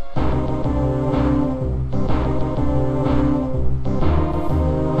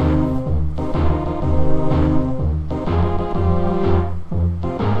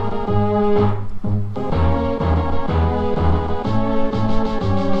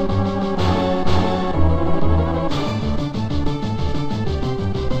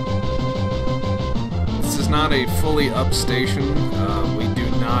 Not a fully up station. We do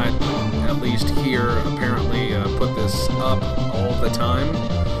not, at least here, apparently put this up all the time.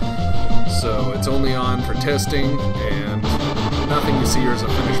 So it's only on for testing, and nothing you see here is a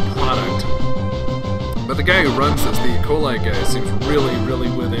finished product. But the guy who runs this, the E-colli guy, seems really, really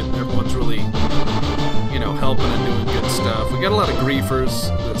with it. Everyone's really, you know, helping and doing good stuff. We got a lot of griefers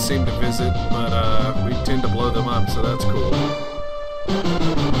that seem to visit, but we tend to blow them up, so that's cool.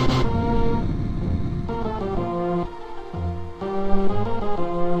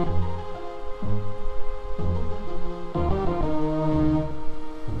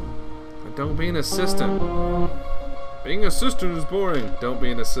 Don't be an assistant. Being an assistant is boring. Don't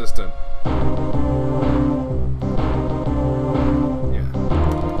be an assistant. Yeah.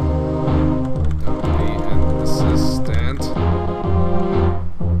 Don't be an assistant.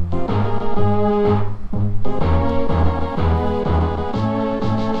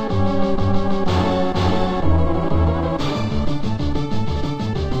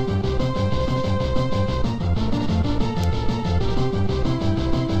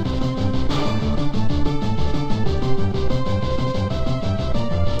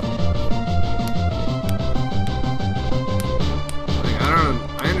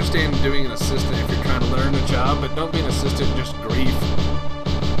 Doing an assistant if you're trying to learn a job, but don't be an assistant and just grief.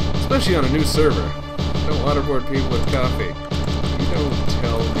 Especially on a new server. Don't waterboard people with coffee. You don't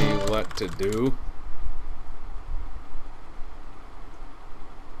tell me what to do.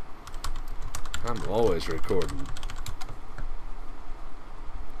 I'm always recording.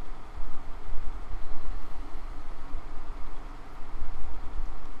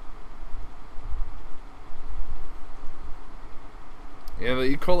 Yeah, the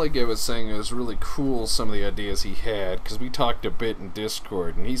E-colli guy was saying it was really cool, some of the ideas he had, because we talked a bit in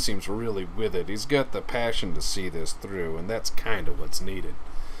Discord, and he seems really with it. He's got the passion to see this through, and that's kind of what's needed.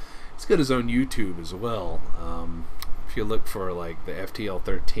 He's got his own YouTube as well. If you look for, like, the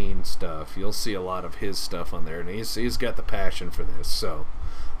FTL-13 stuff, you'll see a lot of his stuff on there, and he's got the passion for this, so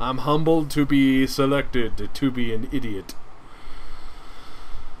I'm humbled to be selected to be an idiot.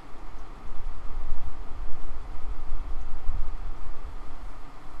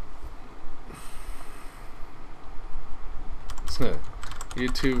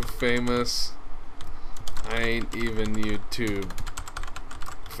 YouTube famous. I ain't even YouTube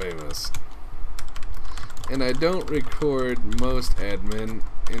famous. And I don't record most admin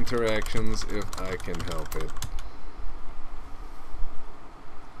interactions if I can help it.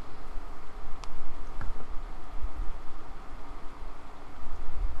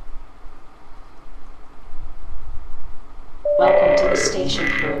 Welcome to the station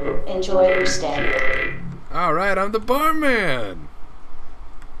crew. Enjoy your stay. Alright, I'm the barman!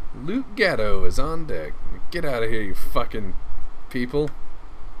 Luke Gatto is on deck. Get out of here, you fucking people.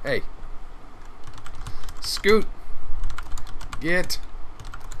 Hey. Scoot. Get.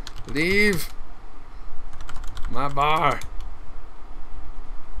 Leave. My bar.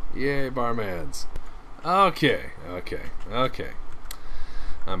 Yay, barmans. Okay.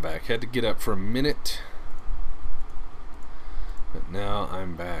 I'm back. Had to get up for a minute. But now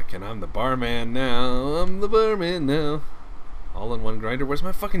I'm back, and I'm the barman now. I'm the barman now. All in one grinder. Where's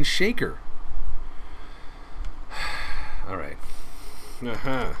my fucking shaker? Alright.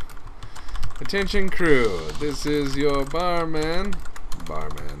 Attention crew. This is your barman.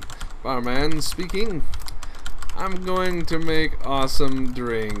 Barman speaking. I'm going to make awesome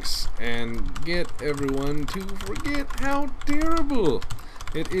drinks and get everyone to forget how terrible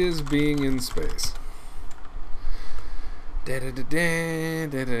it is being in space. Deck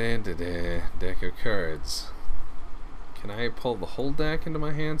of cards. Can I pull the whole deck into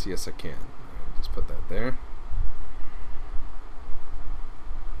my hands? Yes, I can. Just put that there.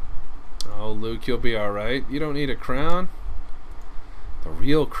 Oh, Luke, you'll be alright. You don't need a crown. The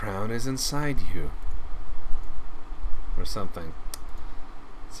real crown is inside you. Or something.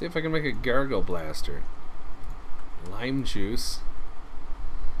 Let's see if I can make a gargle blaster. Lime juice.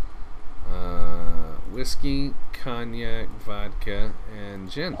 Whiskey, cognac, vodka, and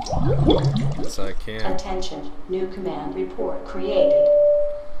gin. Yes, I can. Attention. New command report created.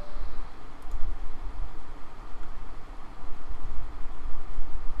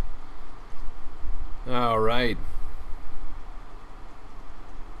 All right.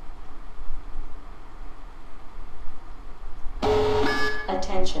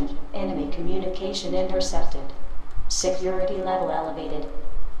 Attention. Enemy communication intercepted. Security level elevated.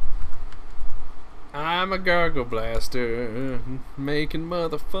 I'm a gargle blaster, making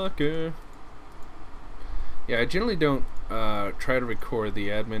motherfucker. Yeah, I generally don't try to record the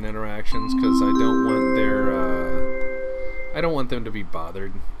admin interactions because I don't want their I don't want them to be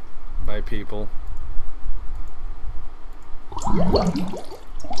bothered by people. What?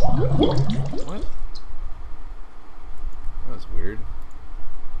 That was weird.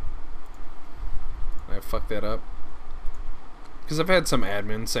 I fucked that up. Because I've had some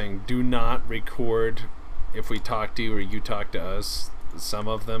admins saying, do not record if we talk to you or you talk to us. Some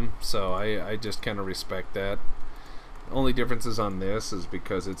of them. So I just kind of respect that. The only differences on this is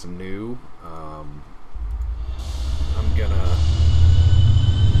because it's new. I'm gonna...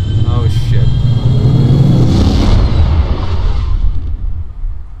 Oh shit.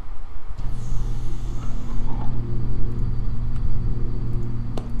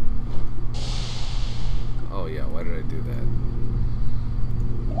 do that.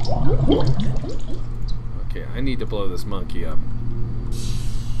 Okay, I need to blow this monkey up.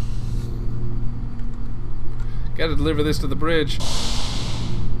 Gotta deliver this to the bridge.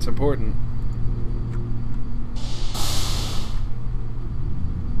 It's important.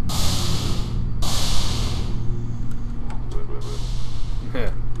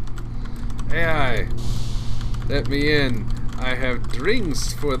 AI, let me in. I have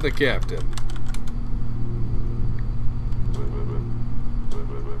drinks for the captain.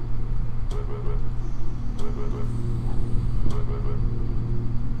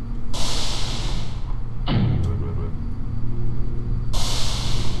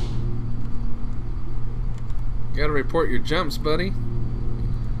 Gotta report your jumps, buddy.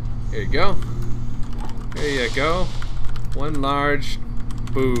 Here you go. Here you go. One large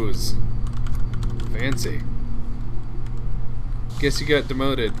booze. Fancy. Guess you got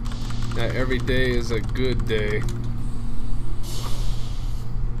demoted. Not every day is a good day.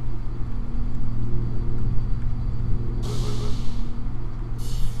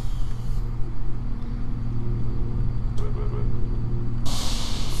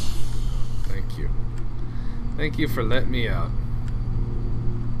 Thank you. Thank you for letting me out.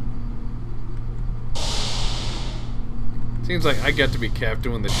 Seems like I got to be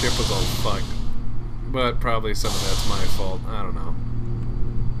captain when the ship was all fucked. But probably some of that's my fault. I don't know.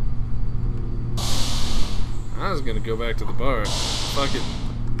 I was gonna go back to the bar. Fuck it.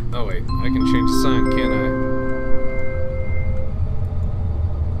 Oh wait, I can change the sign, can't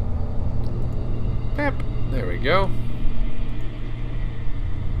I? Pep. There we go.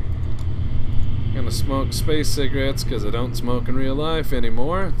 Gonna smoke space cigarettes because I don't smoke in real life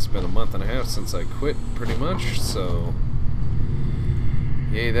anymore. It's been a month and a half since I quit, pretty much, so...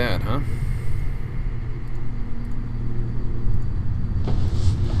 Yay that, huh?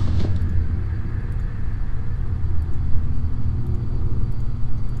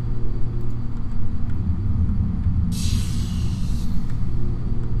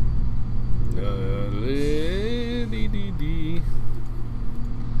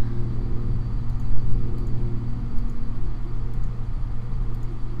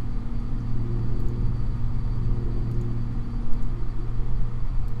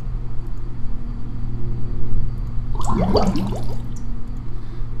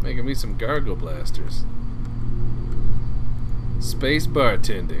 Making me some gargle blasters. Space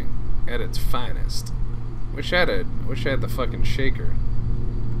bartending at its finest. Wish I had the fucking shaker.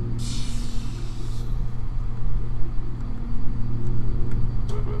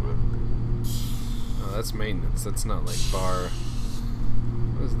 Oh, that's maintenance. That's not like bar.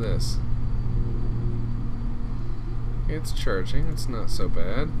 What is this? It's charging. It's not so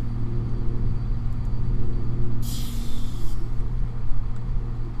bad.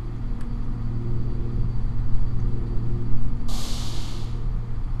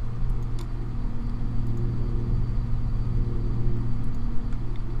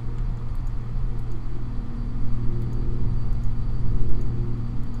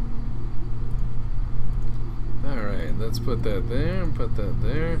 Let's put that there and put that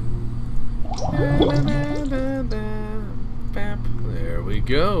there. There we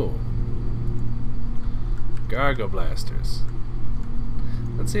go. Gargle blasters.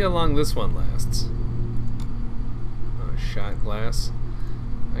 Let's see how long this one lasts. Oh, shot glass.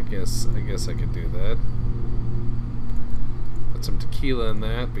 I guess I could do that. Put some tequila in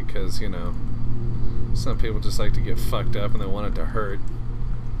that because, you know, some people just like to get fucked up and they want it to hurt.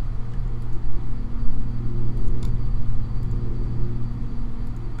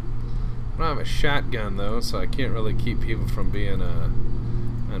 I don't have a shotgun though, so I can't really keep people from being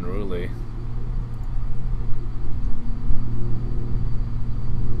unruly.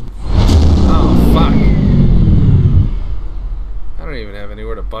 Oh fuck! I don't even have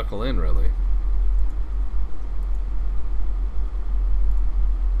anywhere to buckle in really.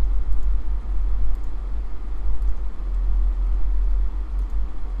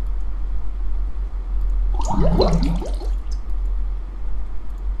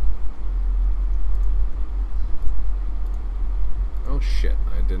 Shit,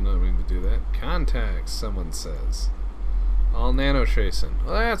 I did not mean to do that. Contacts, someone says. All nano tracing.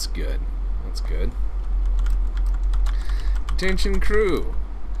 Well, that's good. That's good. Attention crew.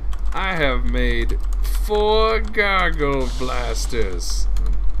 I have made 4 gargle blasters.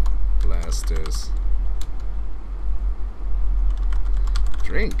 Blasters.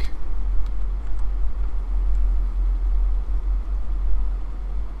 Drink.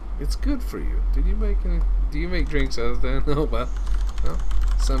 It's good for you. Did you make any? Do you make drinks other than? Oh well. Well,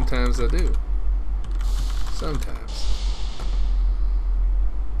 sometimes I do. Sometimes.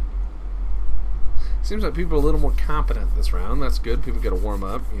 Seems like people are a little more competent this round. That's good. People gotta warm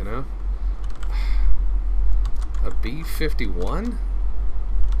up, you know. A B-51?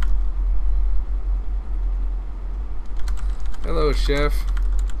 Hello, chef.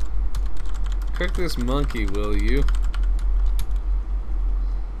 Cook this monkey, will you?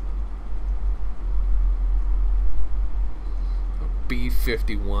 A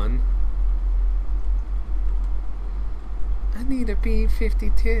B-51. I need a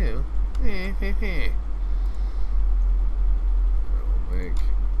B-52. I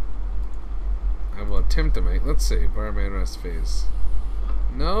will attempt to make. Let's see. Barman rest phase.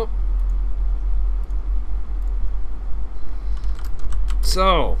 Nope.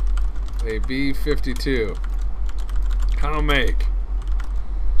 So, a B-52. I'll make.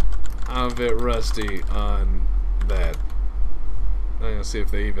 I'm a bit rusty on that. I'm gonna see if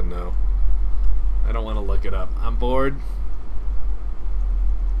they even know. I don't want to look it up. I'm bored.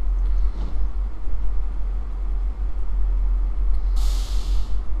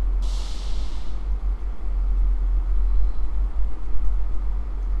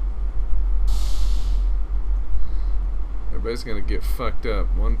 Everybody's gonna get fucked up.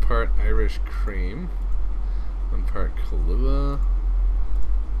 1 part Irish cream, 1 part Kahlua,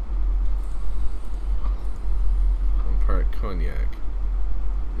 1 part cognac.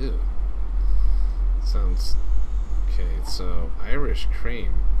 Ew. Sounds okay. So Irish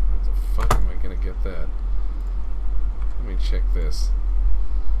cream. Where the fuck am I gonna get that? Let me check this.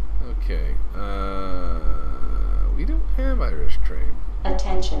 Okay. We don't have Irish cream.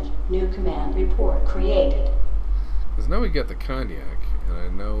 Attention, new command report created. Because now we got the cognac, and I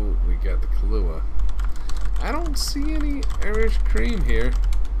know we got the Kahlua. I don't see any Irish cream here.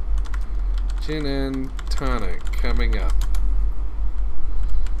 Gin and tonic coming up.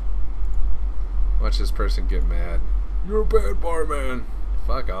 Watch this person get mad. You're a bad barman.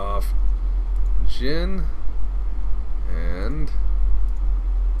 Fuck off. Gin and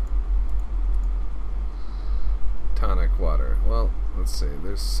tonic water. Well, let's see.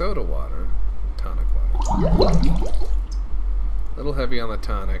 There's soda water. Tonic water. A little heavy on the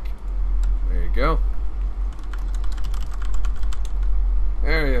tonic. There you go.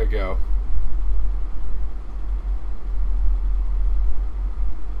 There you go.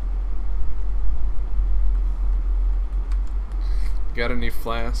 Got any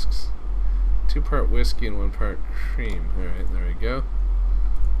flasks? 2 part whiskey and 1 part cream. Alright, there we go.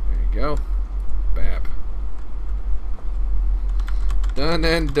 There you go. Bap. Done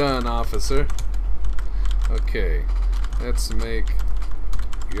and done, officer. Okay, let's make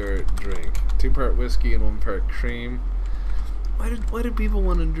your drink. 2 part whiskey and 1 part cream. Why did people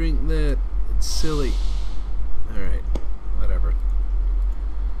want to drink that? It's silly. Alright, whatever.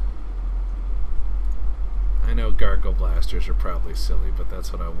 I know gargle blasters are probably silly, but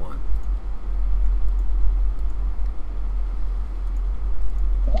that's what I want.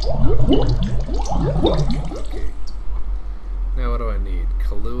 Okay. Now what do I need?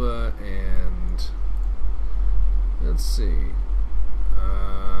 Kahlua and... let's see.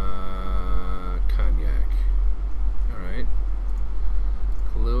 Cognac. Alright.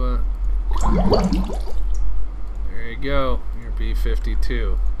 Kahlua. Cognac. There you go. Your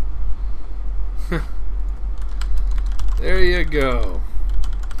B-52. There you go.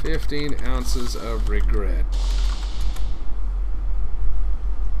 15 ounces of regret.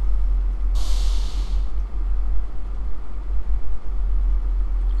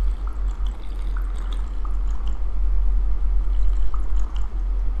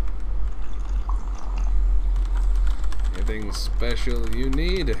 Anything special you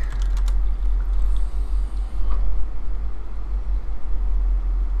need?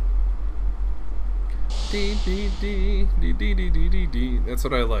 D D D D D D D D D. That's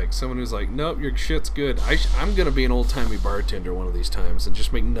what I like. Someone who's like, nope, your shit's good. I'm gonna be an old-timey bartender one of these times and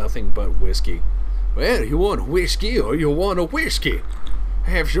just make nothing but whiskey. Well, you want a whiskey or you want a whiskey?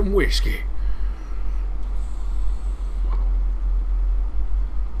 Have some whiskey.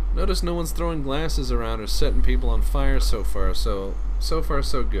 Notice no one's throwing glasses around or setting people on fire so far. So far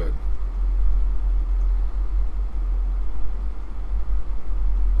so good.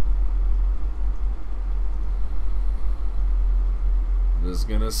 Just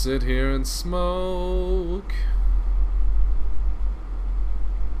gonna sit here and smoke.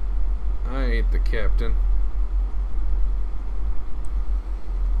 I ain't the captain.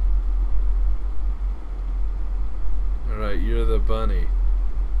 Alright, you're the bunny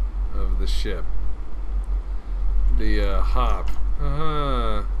of the ship. The hop.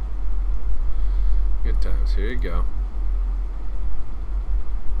 Good times. Here you go.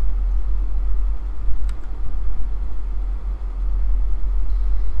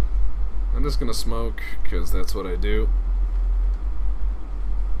 I'm just gonna smoke, because that's what I do.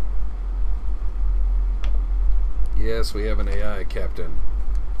 Yes, we have an AI captain.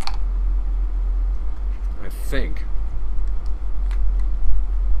 I think.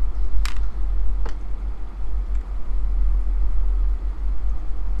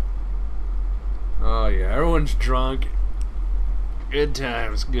 Oh yeah, everyone's drunk. Good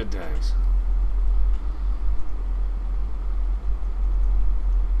times, good times.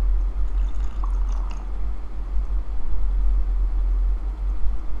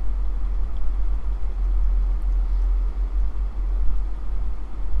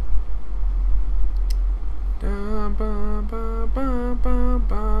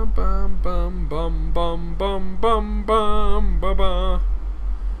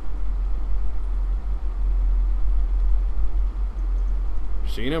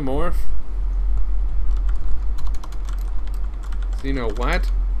 Xenomorph? Xeno what?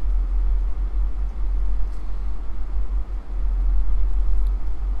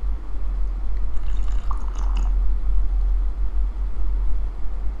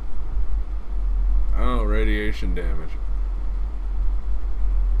 Oh, radiation damage.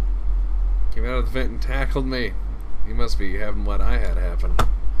 Came out of the vent and tackled me. He must be having what I had happen.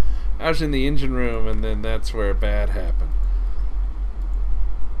 I was in the engine room, and then that's where bad happened.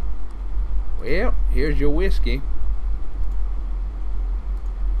 Well, here's your whiskey.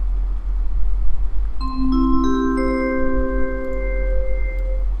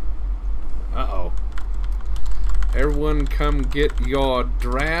 Uh-oh. Everyone come get your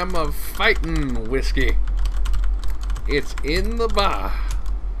dram of fighting whiskey. It's in the bar.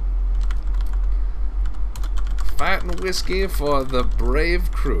 Fighting whiskey for the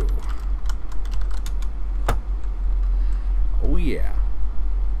brave crew. Oh yeah.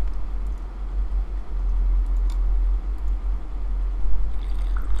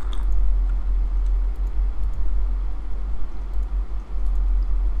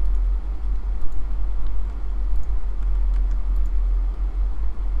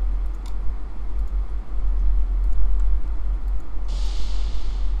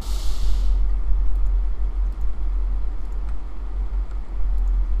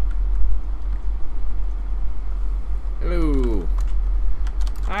 Hello.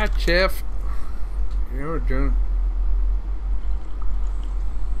 Hi, Chef. You're doing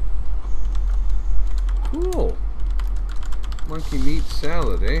cool. Monkey meat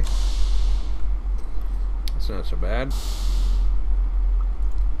salad, eh? That's not so bad.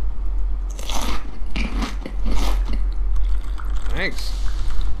 Thanks.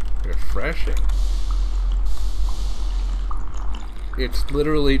 Refreshing. It's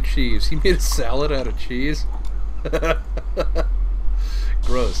literally cheese. He made a salad out of cheese.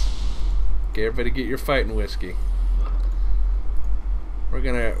 Gross. Okay, everybody get your fighting whiskey. We're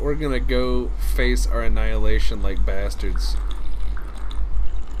gonna go face our annihilation like bastards.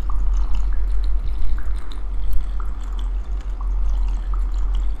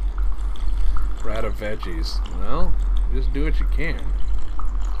 We're out of veggies. Well, just do what you can.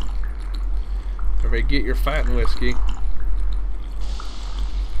 Everybody get your fighting whiskey.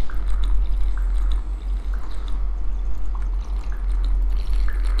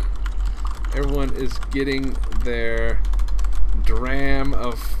 Everyone is getting their dram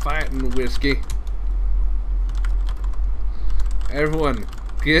of fighting whiskey. Everyone,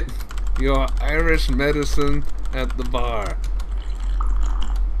 get your Irish medicine at the bar.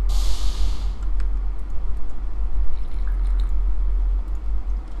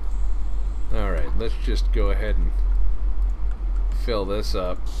 Alright, let's just go ahead and fill this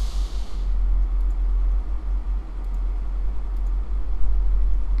up.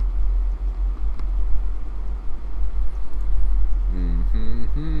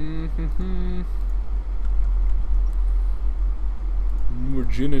 More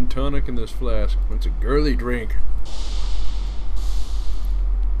gin and tonic in this flask. It's a girly drink.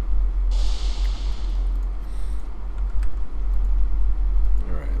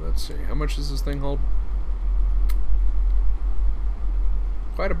 Alright, let's see. How much does this thing hold?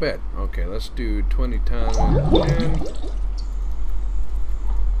 Quite a bit. Okay, let's do 20 times 10.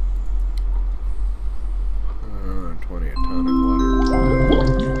 20 a ton of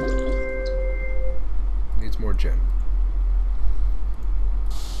water. Needs more gin.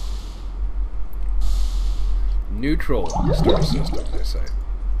 Neutral star system, they say.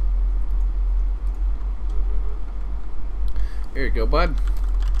 Here you go, bud.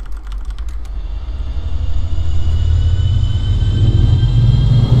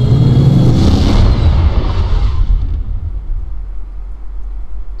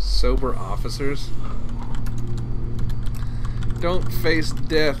 Sober officers. Don't face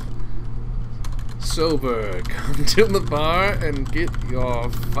death Sober, come to the bar and get your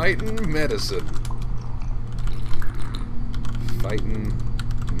fighting medicine. Fighting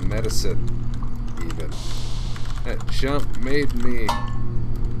medicine, even. That jump made me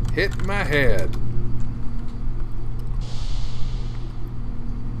hit my head.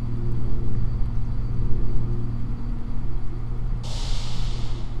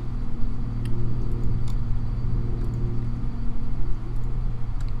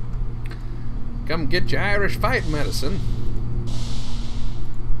 Come get your Irish fight medicine.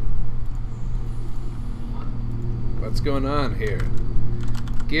 What's going on here?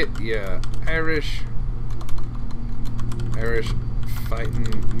 Get your Irish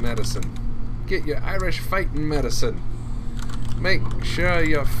fighting medicine. Get your Irish fighting medicine. Make sure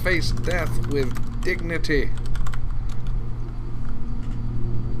you face death with dignity.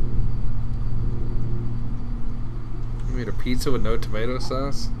 You made a pizza with no tomato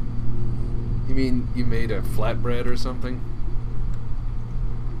sauce? You mean you made a flatbread or something?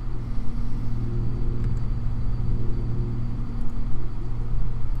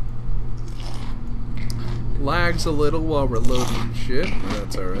 Lags a little while we're loading shit, but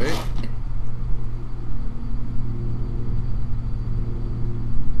that's alright.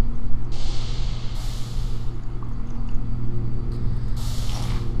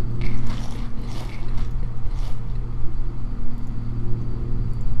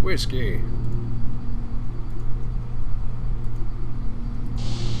 Whiskey.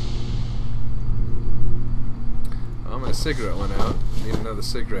 Oh, my cigarette went out. Need another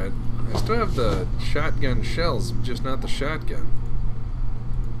cigarette. I still have the shotgun shells, just not the shotgun.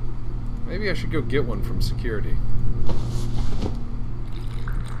 Maybe I should go get one from security.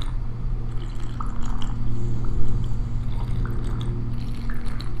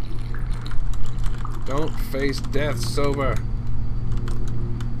 Don't face death sober.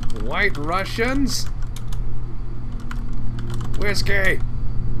 White Russians? Whiskey!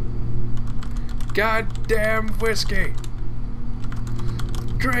 Goddamn whiskey!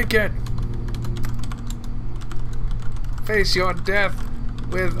 Drink it! Face your death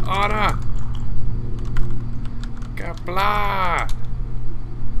with honor! Kapla!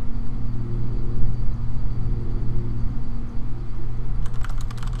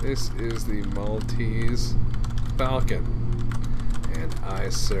 This is the Maltese Falcon, and I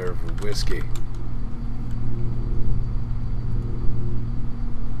serve whiskey.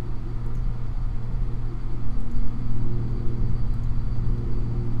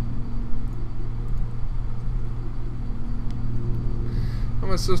 How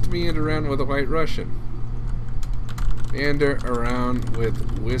am I supposed to meander around with a White Russian? Meander around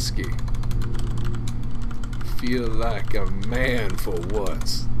with whiskey. Feel like a man for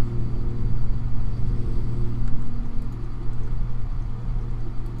once.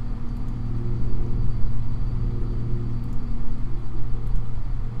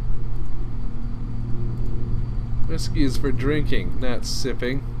 Whiskey is for drinking, not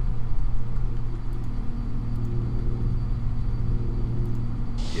sipping.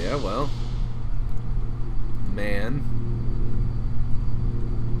 Yeah, well. Man.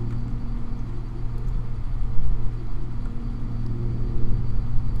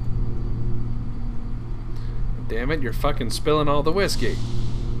 Damn it, you're fucking spilling all the whiskey.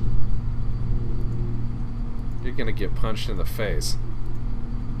 You're gonna get punched in the face.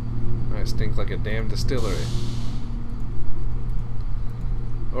 I stink like a damn distillery.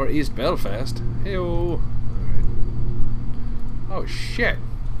 Or East Belfast. Hey-oh. Alright. Oh, shit.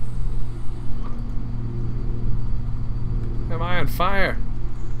 Am I on fire?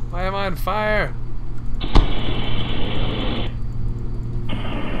 Why am I on fire?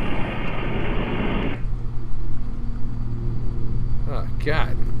 Oh,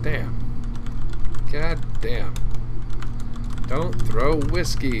 god damn. God damn. Don't throw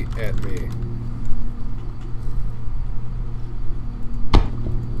whiskey at me.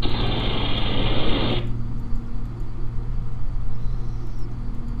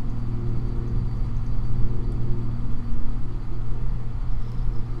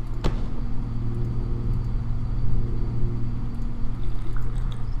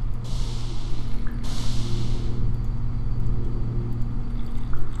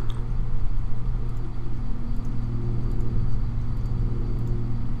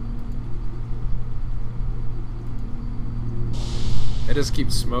 I just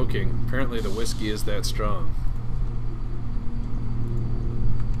keep smoking. Apparently the whiskey is that strong.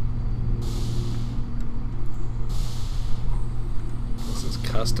 This is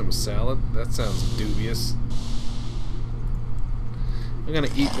custom salad? That sounds dubious. I'm gonna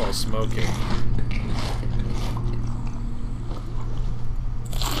eat while smoking.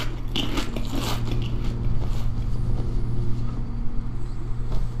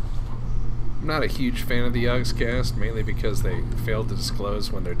 not a huge fan of the Yogscast, mainly because they fail to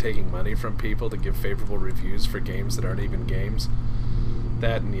disclose when they're taking money from people to give favorable reviews for games that aren't even games.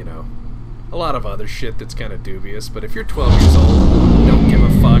 That and, you know, a lot of other shit that's kind of dubious. But if you're 12 years old, don't give a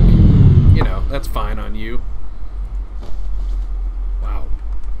fuck, you know, that's fine on you. Wow.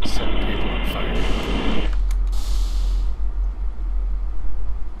 Setting people on fire.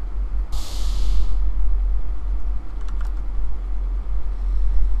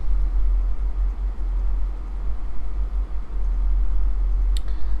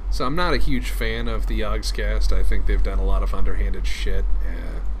 So I'm not a huge fan of the Yogscast. I think they've done a lot of underhanded shit,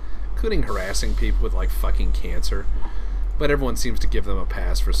 including harassing people with like fucking cancer. But everyone seems to give them a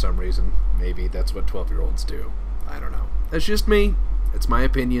pass for some reason. Maybe that's what 12-year-olds do. I don't know. That's just me. It's my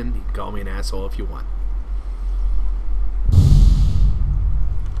opinion. You can call me an asshole if you want.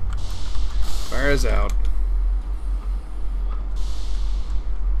 Fire is out.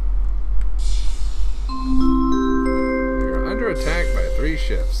 You're under attack by 3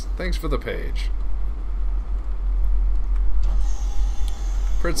 ships. Thanks for the page.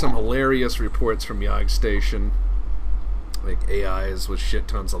 Heard some hilarious reports from Yog Station. Like AIs with shit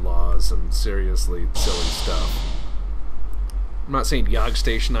tons of laws and seriously silly stuff. I'm not saying Yog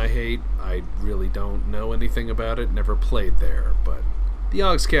Station I hate. I really don't know anything about it. Never played there. But the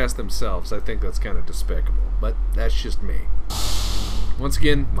Yogscast themselves, I think that's kind of despicable. But that's just me. Once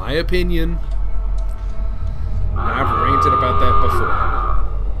again, my opinion. I've ranted about that before.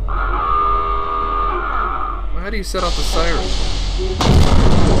 Well, how do you set off the siren?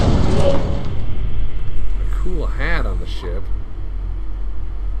 A cool hat on the ship.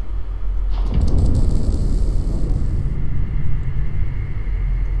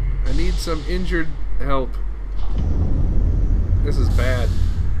 I need some injured help. This is bad.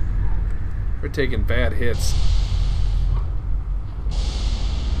 We're taking bad hits.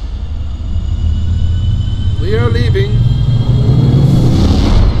 We are leaving.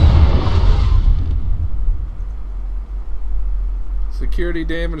 Security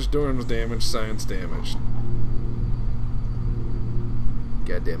damaged, dorms damaged, science damaged.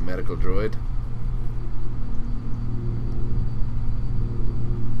 Goddamn medical droid.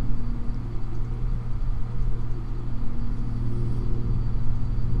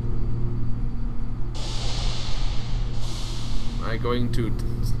 Am I going to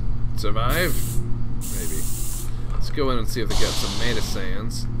survive? Maybe. Let's go in and see if they got some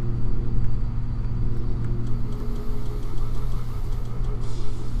medicines.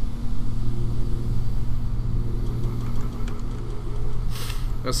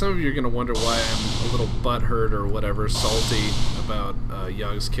 Now some of you are going to wonder why I'm a little butthurt or whatever, salty about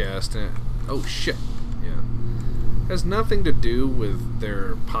Yogscast. Oh shit, yeah. Has nothing to do with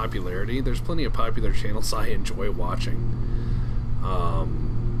their popularity. There's plenty of popular channels I enjoy watching.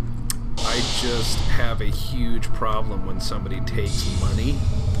 I just have a huge problem when somebody takes money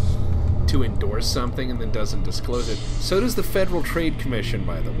to endorse something and then doesn't disclose it. So does the Federal Trade Commission,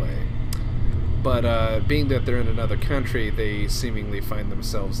 by the way. But being that they're in another country, they seemingly find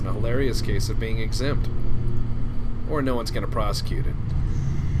themselves in a hilarious case of being exempt. Or no one's going to prosecute it.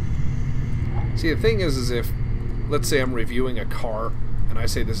 See, the thing is if, let's say I'm reviewing a car, and I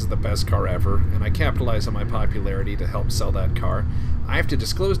say this is the best car ever, and I capitalize on my popularity to help sell that car, I have to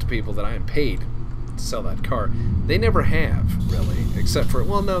disclose to people that I am paid to sell that car. They never have, really, except for,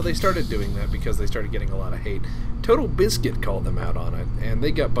 well, no, they started doing that because they started getting a lot of hate. Total Biscuit called them out on it, and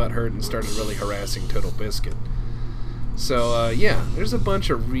they got butthurt and started really harassing Total Biscuit. So, yeah, there's a bunch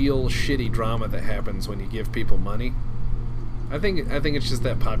of real shitty drama that happens when you give people money. I think it's just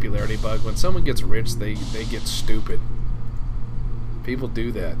that popularity bug. When someone gets rich, they get stupid. People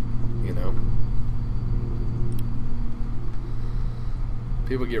do that, you know.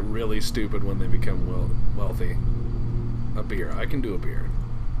 People get really stupid when they become wealthy. A beer. I can do a beer.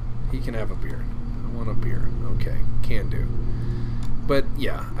 He can have a beer. I want a beer. Okay, can do. But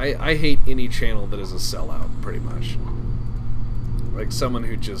yeah, I hate any channel that is a sellout, pretty much. Like someone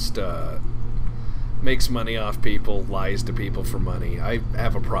who just makes money off people, lies to people for money. I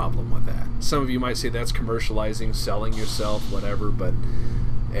have a problem with that. Some of you might say that's commercializing, selling yourself, whatever, but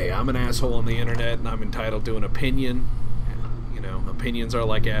hey, I'm an asshole on the internet and I'm entitled to an opinion. You know, opinions are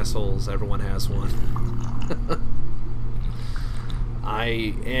like assholes. Everyone has one.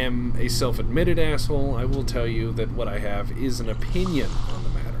 I am a self-admitted asshole. I will tell you that what I have is an opinion on the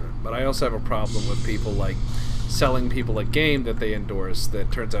matter. But I also have a problem with people like selling people a game that they endorse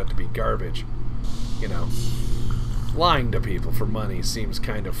that turns out to be garbage. You know, lying to people for money seems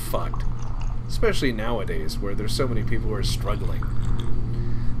kind of fucked. Especially nowadays, where there's so many people who are struggling.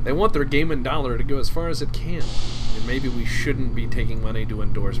 They want their game and dollar to go as far as it can. And maybe we shouldn't be taking money to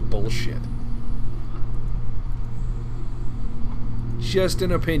endorse bullshit. just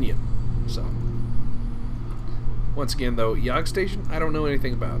an opinion. So, once again, though, Yogg Station, I don't know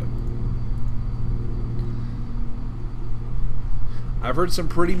anything about it. I've heard some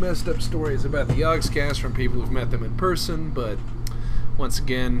pretty messed up stories about the Yogscast from people who've met them in person, but once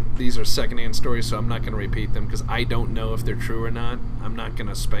again, these are secondhand stories, so I'm not going to repeat them because I don't know if they're true or not. I'm not going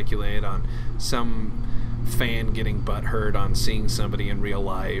to speculate on some fan getting butthurt on seeing somebody in real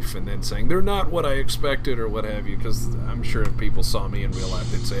life and then saying they're not what I expected or what have you, because I'm sure if people saw me in real life,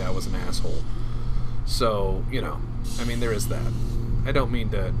 they'd say I was an asshole. So, you know, I mean, there is that. I don't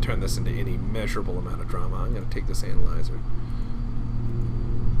mean to turn this into any measurable amount of drama. I'm going to take this analyzer.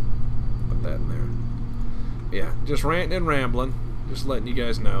 Put that in there. Yeah, just ranting and rambling. Just letting you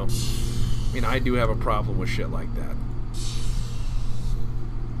guys know. I mean, I do have a problem with shit like that.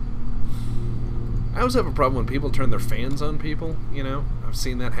 I always have a problem when people turn their fans on people, you know? I've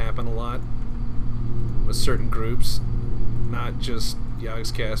seen that happen a lot with certain groups. Not just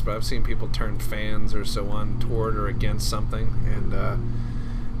Yogscast, but I've seen people turn fans or so on toward or against something, and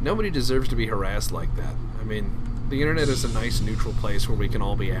nobody deserves to be harassed like that. I mean, the internet is a nice neutral place where we can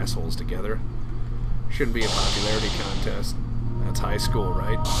all be assholes together. Shouldn't be a popularity contest. That's high school,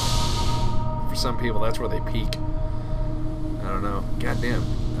 right? For some people, that's where they peak. I don't know. Goddamn.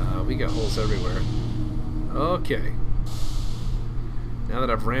 We got holes everywhere. Okay. Now that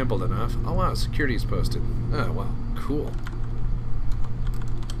I've rambled enough. Oh wow, security's posted. Oh wow, cool.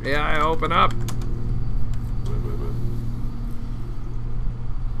 Yeah, I open up.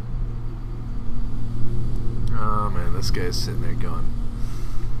 Oh man, this guy's sitting there going,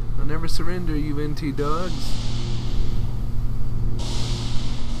 I'll never surrender, you NT dogs.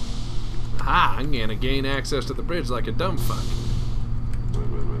 Aha, I'm gonna gain access to the bridge like a dumb fuck.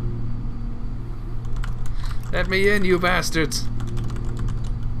 Let me in, you bastards!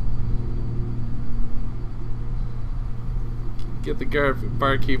 Get the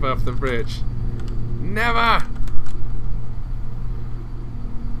barkeep off the bridge. Never! I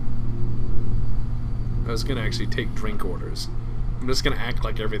was gonna actually take drink orders. I'm just gonna act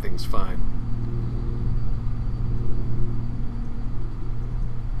like everything's fine.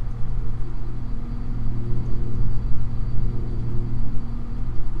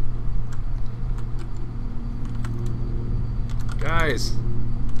 Guys,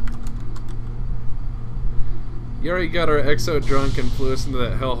 you already got our exo drunk and flew us into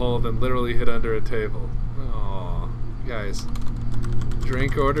that hellhole, then literally hid under a table. Aw, guys,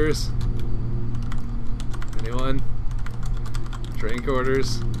 drink orders? Anyone? Drink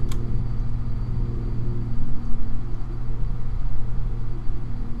orders?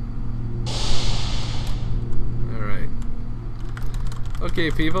 Alright. Okay,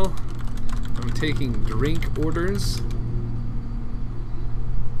 people. I'm taking drink orders.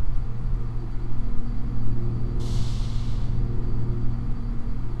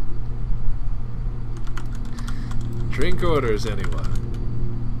 Drink orders, anyone?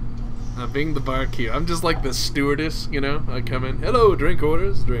 I'm being the barkeep. I'm just like the stewardess, you know? I come in. Hello, drink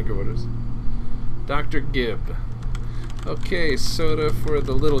orders. Drink orders. Dr. Gibb. Okay, soda for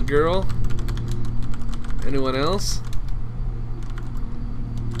the little girl. Anyone else?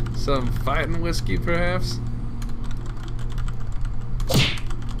 Some fighting whiskey, perhaps?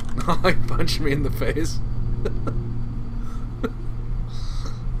 Oh, he punched me in the face.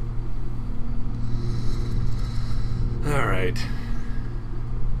 Alright.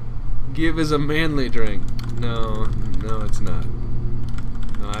 Give is a manly drink. No, no it's not.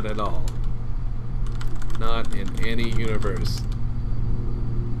 Not at all. Not in any universe.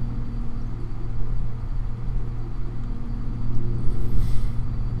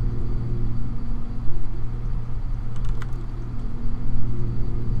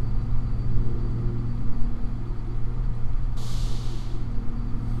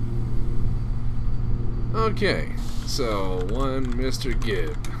 Okay, so one Mr.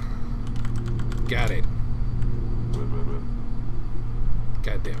 Gibb. Got it.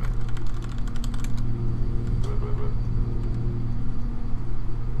 God damn it.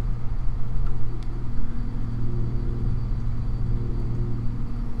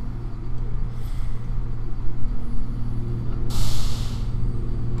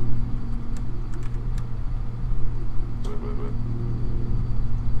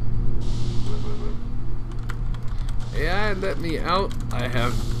 Yeah, let me out. I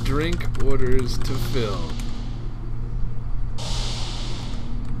have drink orders to fill.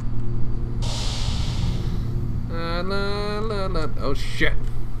 La la la. Oh shit.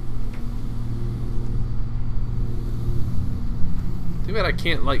 Too bad I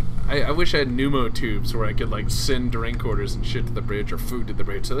can't, like, I wish I had pneumo tubes where I could, like, send drink orders and shit to the bridge or food to the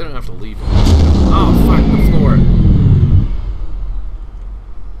bridge so they don't have to leave it. Oh fuck, the floor.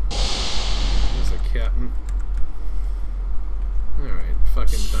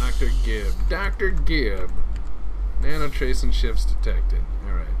 Dr. Gibb. Dr. Gibb. Nano tracing shifts detected.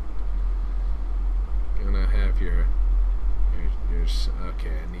 Alright. Gonna have your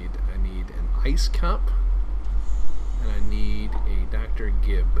okay, I need an ice cup. And I need a Dr.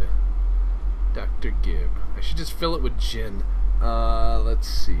 Gibb. Dr. Gibb. I should just fill it with gin. Let's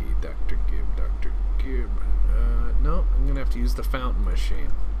see. Dr. Gibb, Dr. Gibb. No, I'm gonna have to use the fountain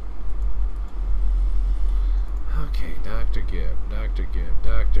machine. Okay, Dr. Gibb, Dr. Gibb,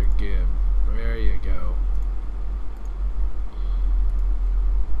 Dr. Gibb. There you go.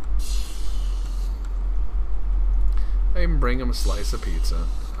 I even bring him a slice of pizza.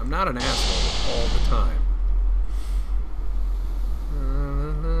 I'm not an asshole all the time.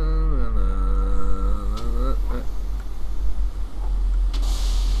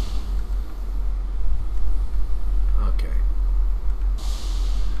 Okay.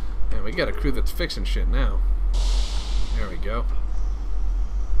 And we got a crew that's fixing shit now. There we go.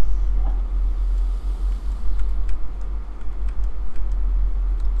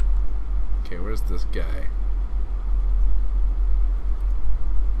 Okay, where's this guy?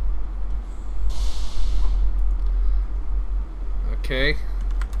 Okay.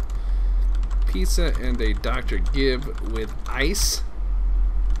 Pizza and a Dr. Gibb with ice.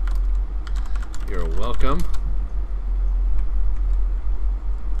 You're welcome.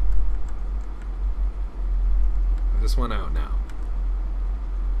 This one out now.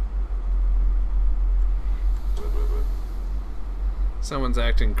 Someone's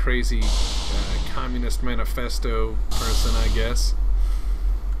acting crazy, communist manifesto person, I guess.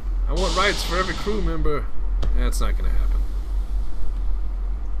 I want rights for every crew member. That's not gonna happen.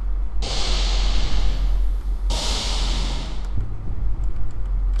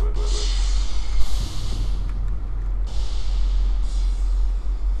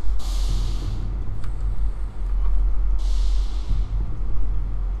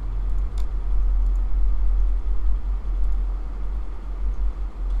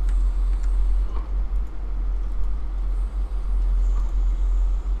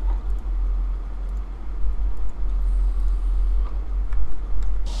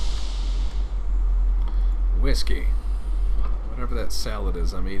 Whiskey. Whatever that salad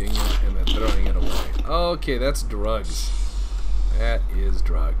is, I'm eating it and then throwing it away. Okay, that's drugs. That is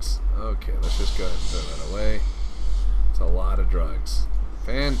drugs. Okay, let's just go ahead and throw that away. It's a lot of drugs.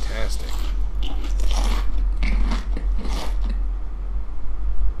 Fantastic.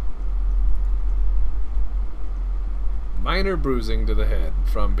 Minor bruising to the head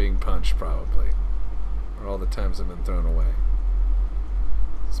from being punched, probably. Or all the times I've been thrown away.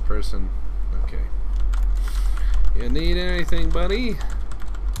 This person... Okay. You need anything, buddy?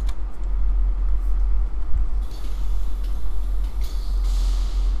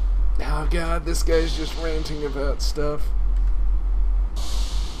 Oh god, this guy's just ranting about stuff.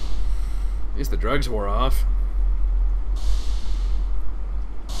 At least the drugs wore off.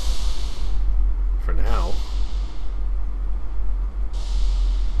 For now.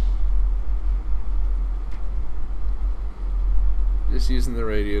 Just using the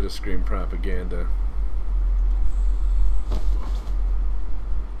radio to scream propaganda.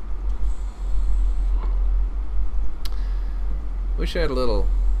 Wish I had a little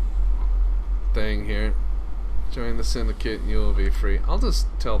thing here. Join the syndicate and you will be free. I'll just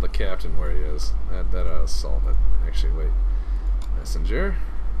tell the captain where he is. That ought to solve it. Actually, wait. Messenger.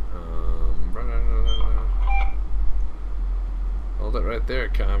 Hold it right there,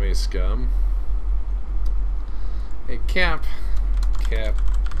 commie scum. Hey, Cap. Cap.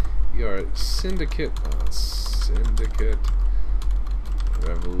 Your syndicate. Syndicate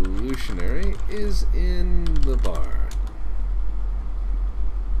revolutionary is in the bar.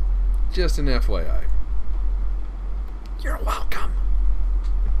 Just an FYI. You're welcome.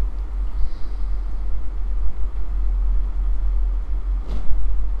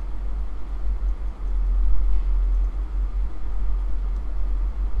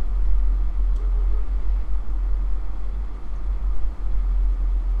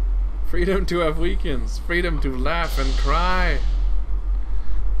 Freedom to have weekends. Freedom to laugh and cry.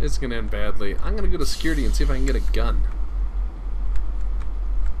 It's gonna end badly. I'm gonna go to security and see if I can get a gun.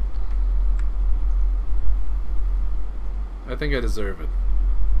 I think I deserve it.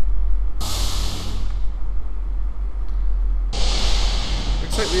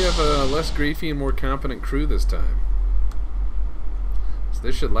 Looks like we have a less griefy and more competent crew this time. So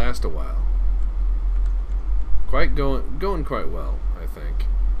this should last a while. Going quite well, I think.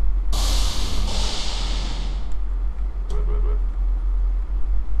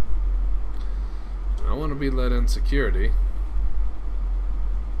 I want to be let in security.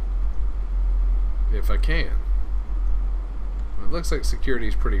 If I can. looks like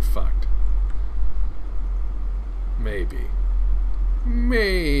security's pretty fucked. Maybe.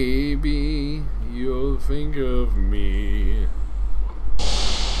 Maybe you'll think of me.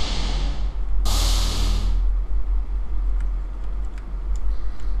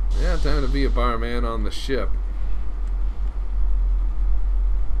 Yeah, time to be a barman on the ship.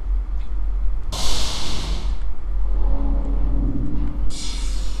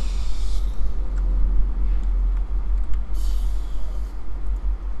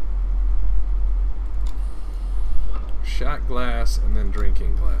 Shot glass and then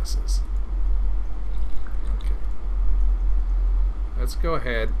drinking glasses. Okay. Let's go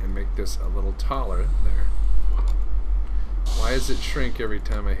ahead and make this a little taller there. Why does it shrink every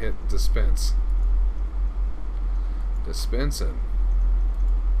time I hit dispense? Dispensing.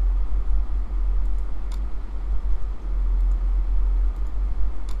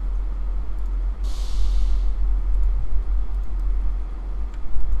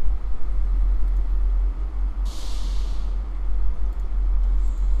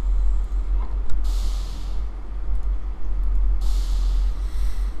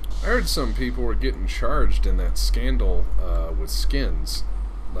 I heard some people were getting charged in that scandal with skins,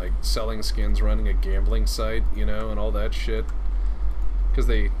 like selling skins, running a gambling site, you know, and all that shit, because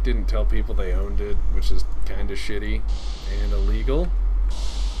they didn't tell people they owned it, which is kind of shitty and illegal,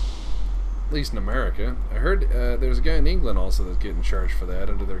 at least in America. I heard there's a guy in England also that's getting charged for that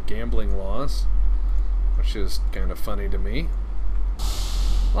under their gambling laws, which is kind of funny to me.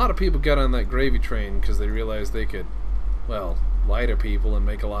 A lot of people got on that gravy train because they realized they could, well, lie to people and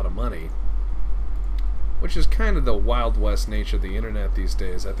make a lot of money, which is kind of the Wild West nature of the internet these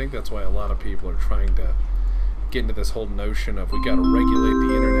days. I think that's why a lot of people are trying to get into this whole notion of we got to regulate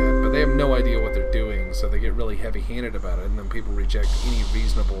the internet, but they have no idea what they're doing, so they get really heavy-handed about it, and then people reject any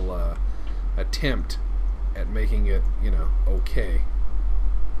reasonable attempt at making it, you know, okay.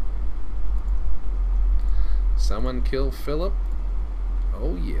 Someone kill Philip?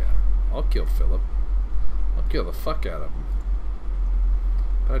 Oh yeah, I'll kill Philip. I'll kill the fuck out of him.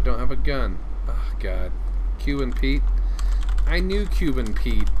 But I don't have a gun. Oh god. Cuban Pete. I knew Cuban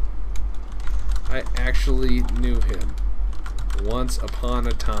Pete. I actually knew him. Once upon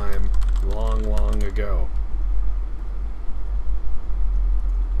a time, long, long ago.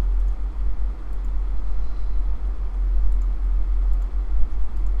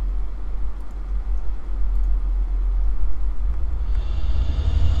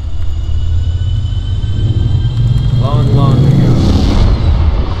 Long, long ago.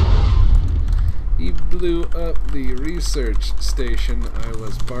 He blew up the research station I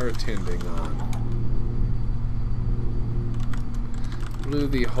was bartending on. Blew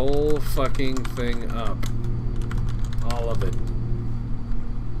the whole fucking thing up. All of it.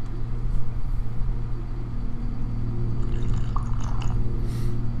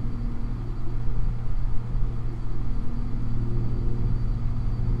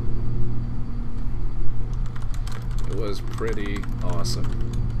 It was pretty awesome.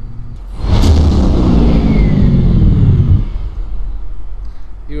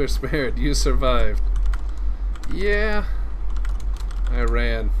 You were spared. You survived. Yeah. I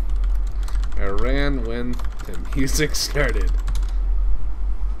ran. I ran when the music started.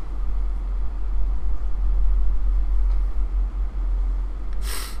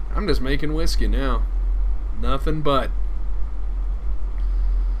 I'm just making whiskey now. Nothing but.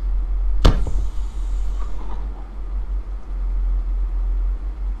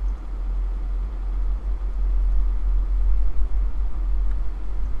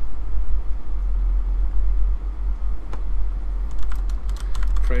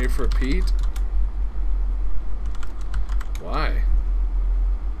 Pray for Pete? Why?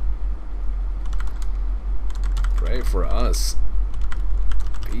 Pray for us.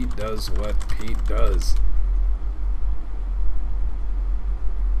 Pete does what Pete does.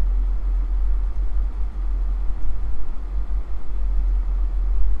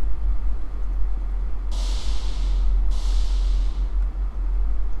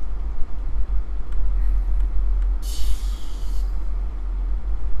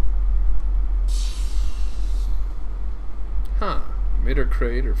 Huh. Emitter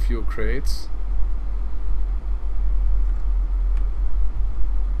crate or fuel crates.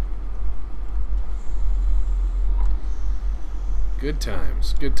 Good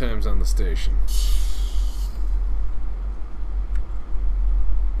times. Good times on the station.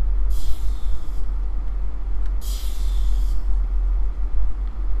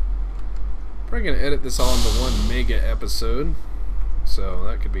 Probably gonna edit this all into one mega episode, so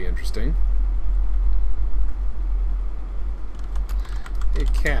that could be interesting. Hey,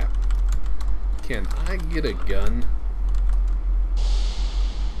 Cap. Can I get a gun?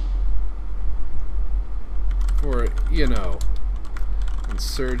 for, you know,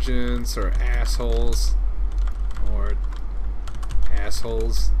 insurgents or assholes. Or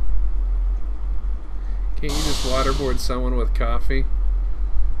assholes. Can't you just waterboard someone with coffee?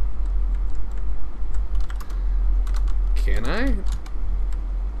 Can I?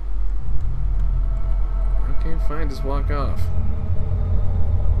 Okay, fine, just walk off.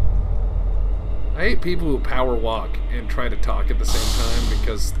 I hate people who power walk and try to talk at the same time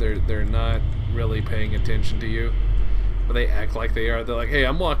because they're not really paying attention to you. But they act like they are. They're like, hey,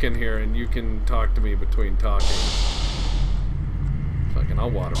 I'm walking here and you can talk to me between talking. Fucking,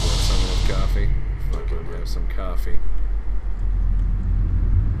 I'll waterboard someone with coffee. Fucking have some coffee.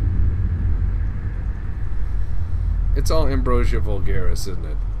 It's all Ambrosia vulgaris, isn't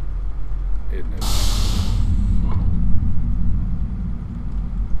it? Isn't it?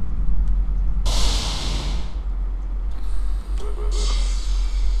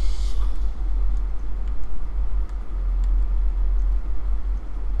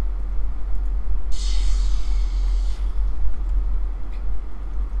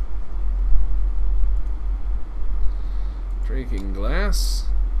 Drinking glass.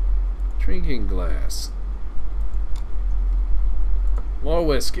 Drinking glass. More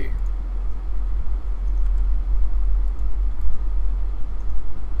whiskey.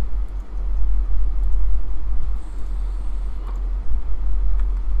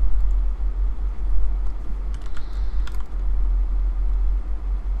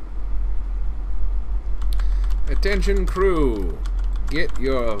 Attention crew, get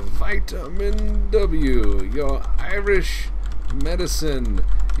your vitamin W, your Irish medicine,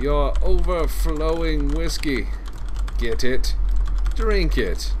 your overflowing whiskey. Get it, drink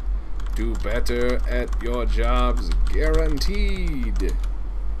it. Do better at your jobs, guaranteed.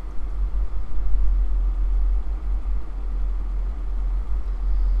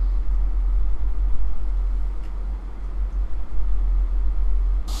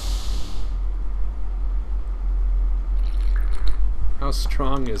 How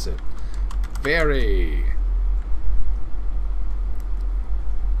strong is it? Very.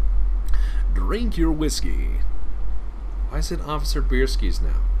 Drink your whiskey. Why is it Officer Bierski's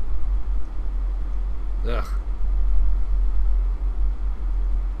now? Ugh.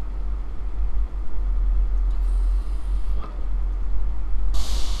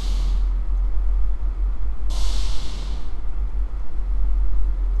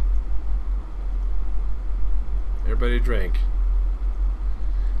 Everybody drink.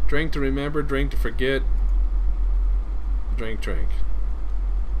 Drink to remember, drink to forget. Drink, drink.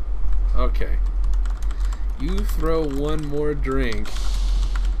 Okay. You throw one more drink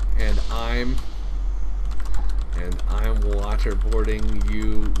and I'm waterboarding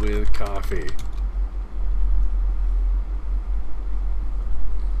you with coffee.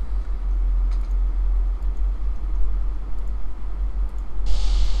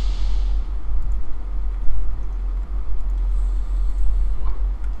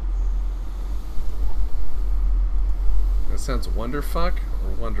 That sounds wonderfuck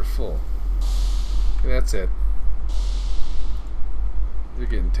or wonderful? Okay, that's it. You're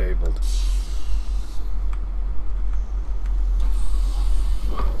getting tabled.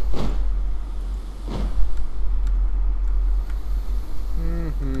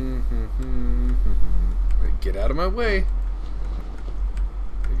 Get out of my way.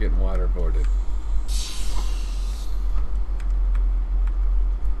 You're getting waterboarded.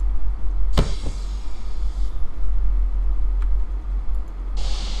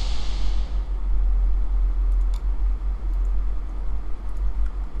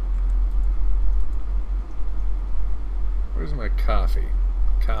 Where's my coffee?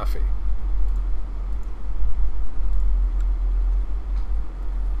 Coffee.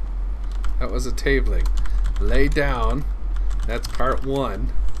 That was a tabling. Lay down. That's part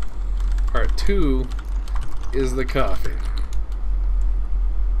one. Part two is the coffee.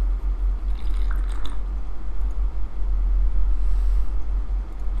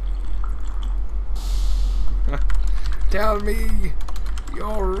 Tell me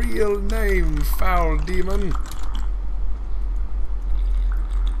your real name, foul demon.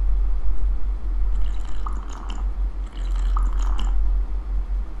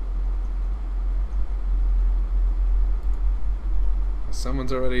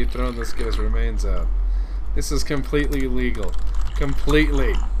 Someone's already thrown this guy's remains out. This is completely illegal.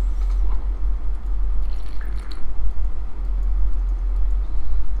 Completely.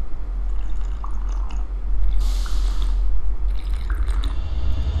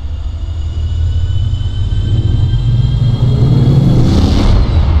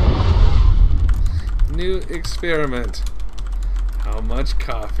 New experiment. How much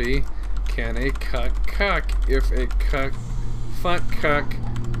coffee Can a cuck if a cuck fuck cuck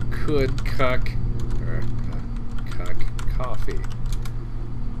could cuck or cuck coffee?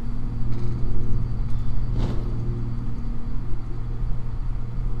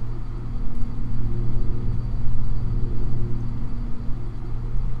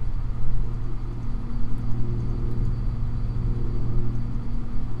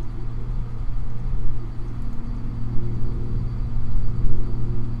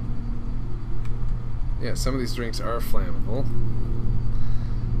 Yeah, some of these drinks are flammable.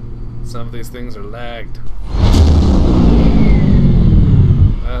 Some of these things are lagged.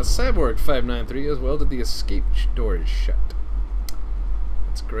 Cyborg 593 as well. Did the escape doors shut?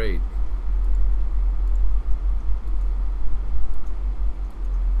 That's great.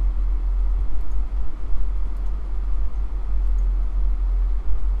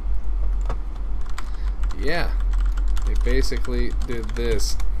 Yeah, they basically did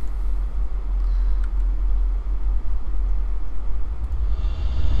this.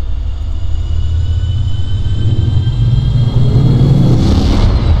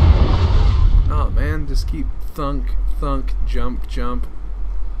 Just keep thunk, thunk, jump, jump,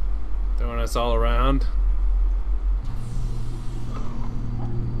 throwing us all around.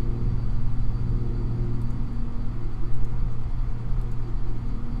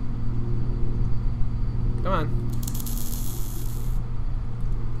 Come on.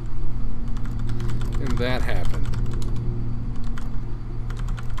 And that happened.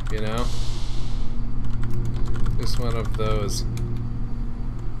 You know? Just one of those.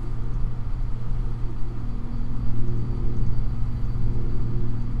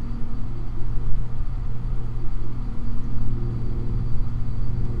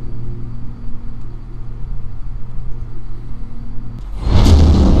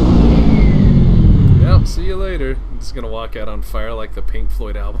 See you later. I'm just gonna walk out on fire like the Pink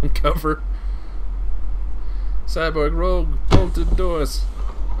Floyd album cover. Cyborg rogue bolted doors.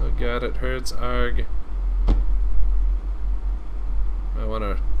 Oh god, it hurts. Arg. Might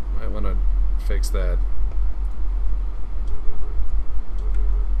wanna fix that.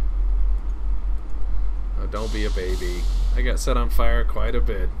 Oh, don't be a baby. I got set on fire quite a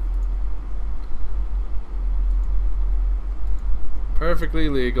bit. Perfectly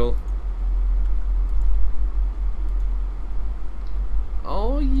legal.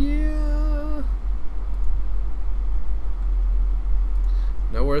 Oh yeah.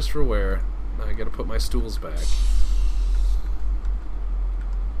 No worse for wear. Now I gotta put my stools back.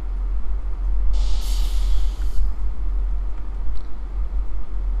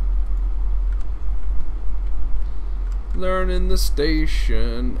 Learning the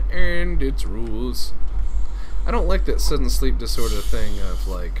station and its rules. I don't like that sudden sleep disorder thing of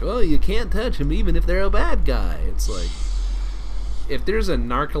like, oh, you can't touch him even if they're a bad guy. It's like, if there's a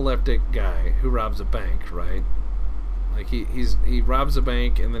narcoleptic guy who robs a bank, right? Like he robs a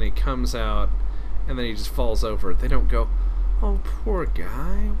bank and then he comes out and then he just falls over. They don't go, oh, poor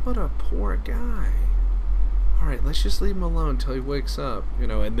guy, what a poor guy. All right, let's just leave him alone until he wakes up, you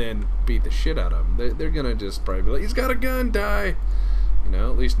know, and then beat the shit out of him. They're gonna just probably be like, he's got a gun, die. You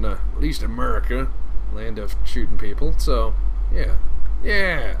know, at least America, land of shooting people. So yeah.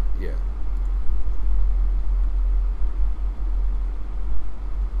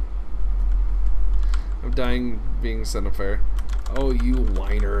 I'm dying being set on fire. Oh, you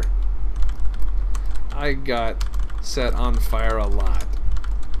whiner. I got set on fire a lot.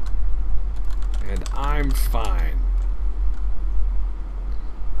 And I'm fine.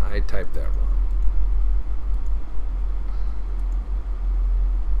 I typed that wrong.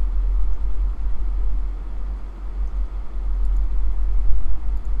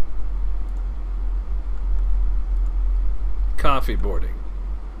 Coffee boarding.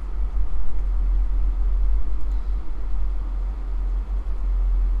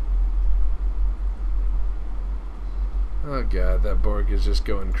 Oh god, that Borg is just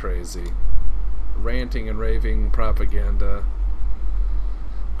going crazy. Ranting and raving propaganda.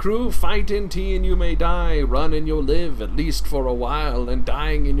 Crew, fight in tea and you may die, run and you'll live, at least for a while, and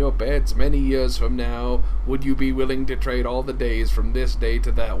dying in your beds many years from now. Would you be willing to trade all the days from this day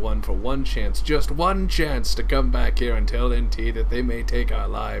to that one for one chance, just one chance to come back here and tell NT that they may take our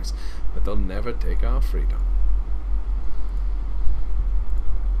lives, but they'll never take our freedom?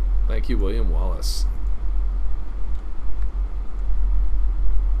 Thank you, William Wallace.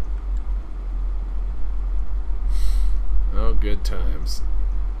 Oh, good times.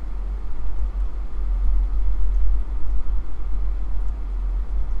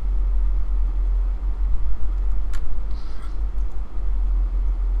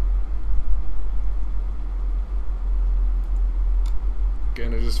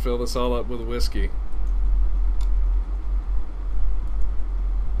 Gonna just fill this all up with whiskey.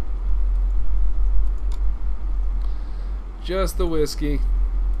 Just the whiskey.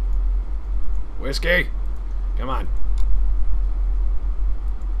 Whiskey! Come on.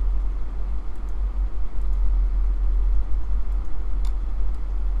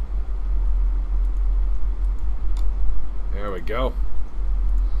 There we go.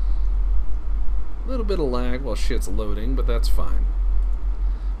 A little bit of lag while shit's loading, but that's fine.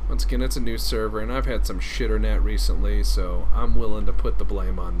 Once again, it's a new server, and I've had some shitternet recently, so I'm willing to put the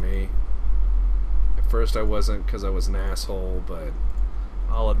blame on me. At first I wasn't because I was an asshole, but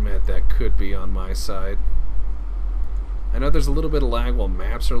I'll admit that could be on my side. I know there's a little bit of lag while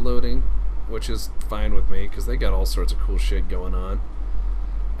maps are loading, which is fine with me because they got all sorts of cool shit going on.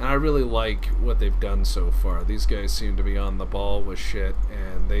 And I really like what they've done so far. These guys seem to be on the ball with shit,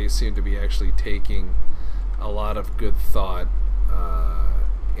 and they seem to be actually taking a lot of good thought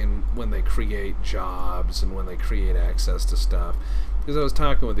in when they create jobs and when they create access to stuff. Because I was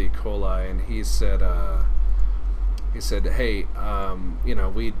talking with E-colli, and he said, hey, you know,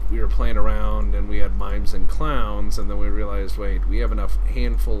 we were playing around and we had mimes and clowns, and then we realized, wait, we have enough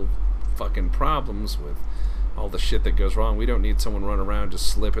handful fucking problems with all the shit that goes wrong. We don't need someone running around just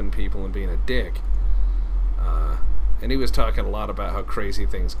slipping people and being a dick. And he was talking a lot about how crazy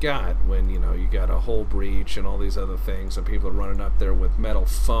things got when, you know, you got a hull breach and all these other things, and people are running up there with metal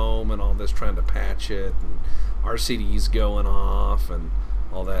foam and all this trying to patch it, and RCDs going off and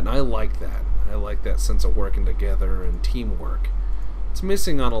all that. And I like that. I like that sense of working together and teamwork. It's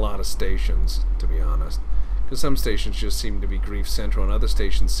missing on a lot of stations, to be honest. Because some stations just seem to be grief central, and other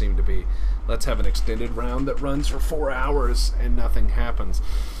stations seem to be, let's have an extended round that runs for 4 hours and nothing happens.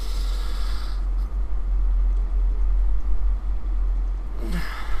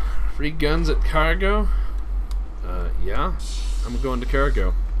 Free guns at cargo? Yeah, I'm going to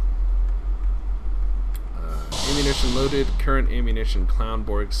cargo. Ammunition loaded, current ammunition,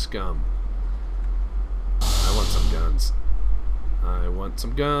 Clownborg scum. I want some guns. I want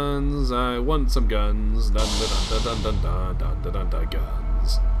some guns. I want some guns. Dun dun dun dun dun dun dun dun dun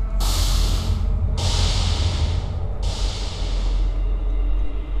guns.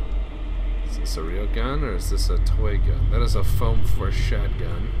 Is this a real gun or is this a toy gun? That is a foam force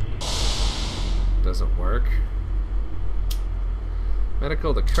shotgun. Doesn't work.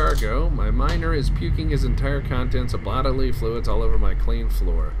 Medical to cargo. My miner is puking his entire contents of bodily fluids all over my clean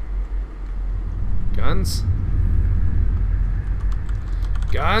floor. Guns?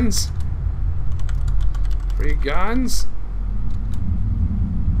 Guns? Free guns?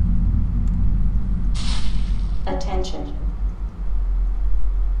 Attention.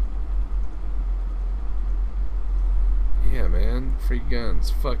 Yeah, man. Free guns.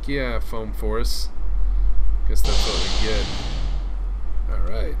 Fuck yeah, Foam Force. Guess that's what we get.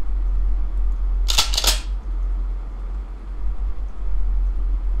 Alright.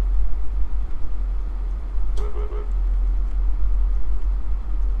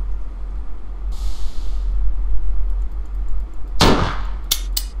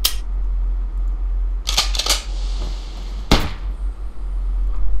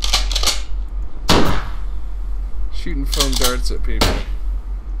 Shooting foam darts at people.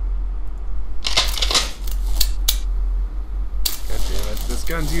 God damn it, this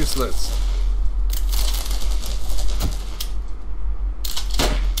gun's useless.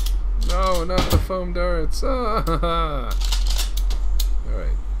 No, not the foam darts. Ah,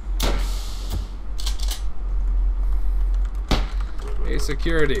 alright. Hey,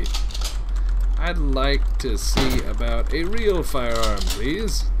 security. I'd like to see about a real firearm,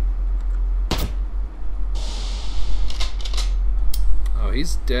 please. Oh,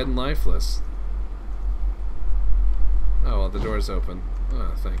 he's dead and lifeless. Oh, well, the door's open.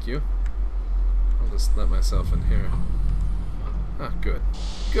 Oh, thank you. I'll just let myself in here. Ah, good.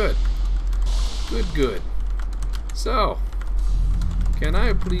 Good. Good, good. So, can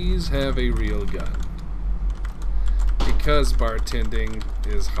I please have a real gun? Because bartending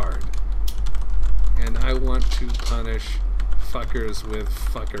is hard. And I want to punish fuckers with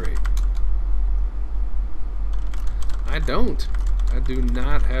fuckery. I don't. I do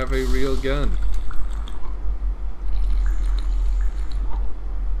not have a real gun.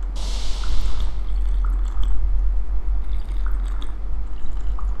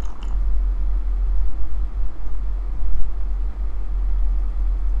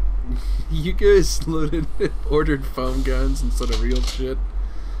 You guys ordered foam guns instead of real shit?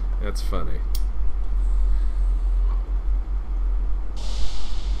 That's funny.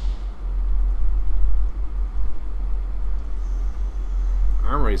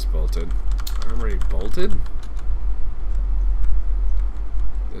 Armory's bolted. Armory bolted?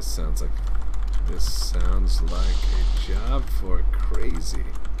 This sounds like a job for crazy.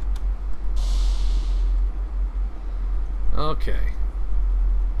 Okay.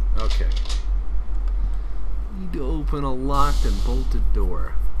 Need to open a locked and bolted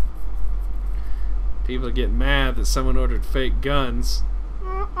door. People get mad that someone ordered fake guns.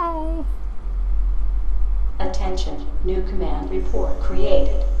 Uh-oh. Attention, new command report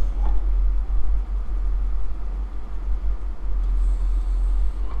created.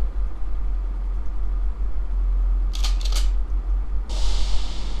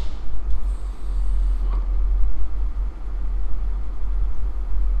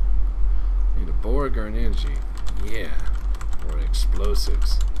 Need a Borg or an Engie. Yeah. Or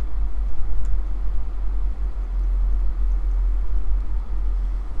explosives.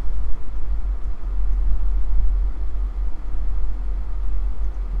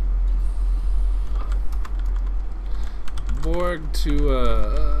 Borg to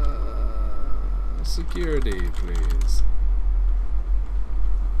security, please.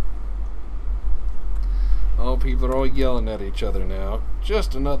 Oh, people are all yelling at each other now.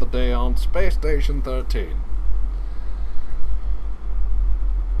 Just another day on Space Station 13.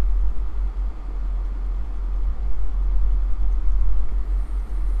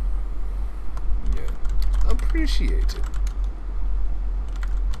 Yeah. Appreciated.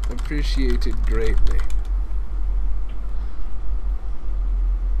 Appreciated greatly.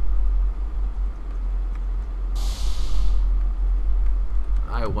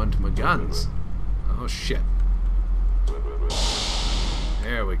 I want my guns. Oh shit.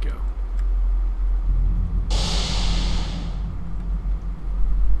 There we go.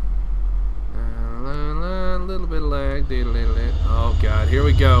 A little bit of lag. Oh god, here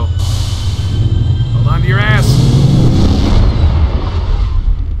we go. Hold on to your ass.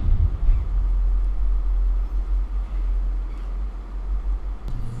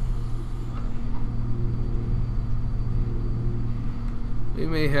 We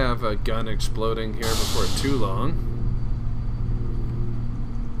may have a gun exploding here before too long.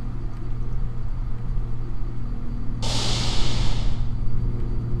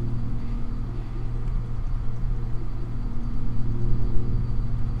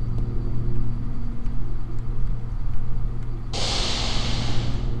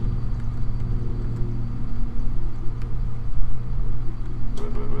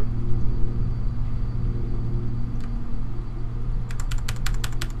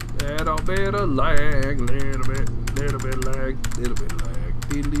 Little bit of lag, little bit lag,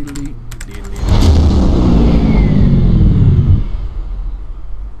 diddly.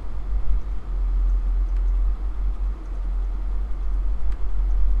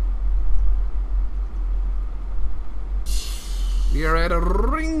 We are at a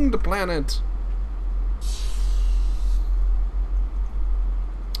ringed planet.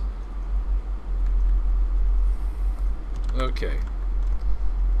 Okay.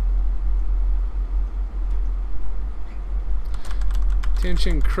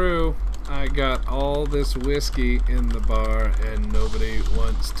 Attention crew, I got all this whiskey in the bar and nobody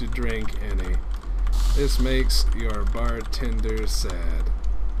wants to drink any. This makes your bartender sad.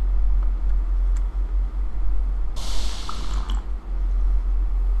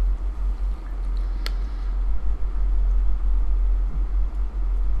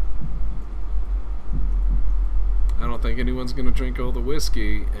 I don't think anyone's gonna drink all the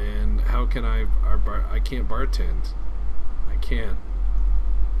whiskey, and how can I can't bartend. I can't.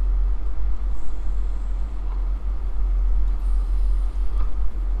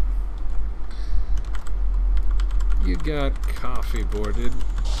 You got coffee boarded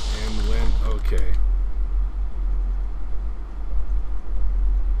and went okay.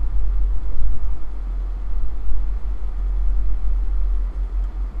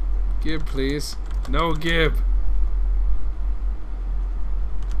 Gib, please. No gib.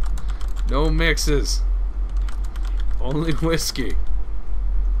 No mixes. Only whiskey.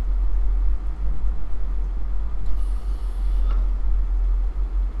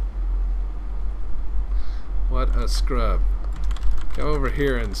 What a scrub. Come over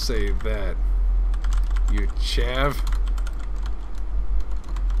here and save that, you chav.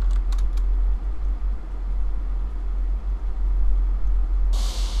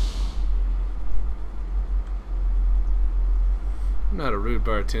 I'm not a rude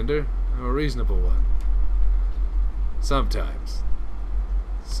bartender. I'm a reasonable one. Sometimes.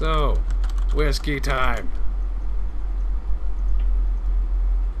 So, whiskey time.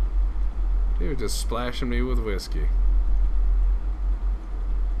 They were just splashing me with whiskey.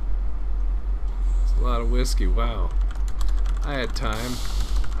 It's a lot of whiskey, wow. I had time.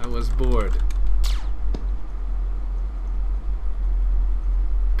 I was bored.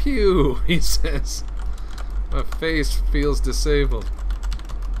 Pew, he says. My face feels disabled.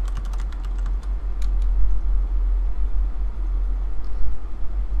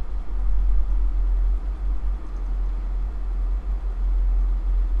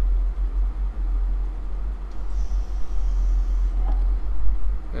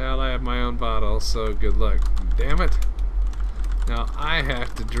 Well, I have my own bottle, so good luck. Damn it. Now I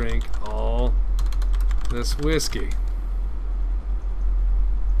have to drink all this whiskey.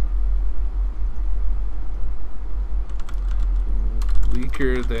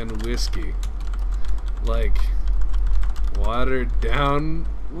 Weaker than whiskey. Like watered down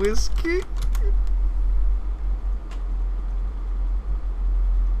whiskey?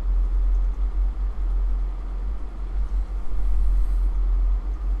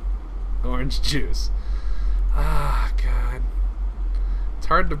 Orange juice. Ah, God. It's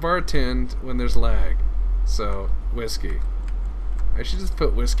hard to bartend when there's lag. So, whiskey. I should just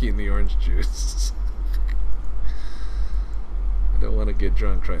put whiskey in the orange juice. I don't want to get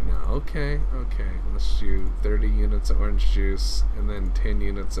drunk right now. Okay. Let's do 30 units of orange juice, and then 10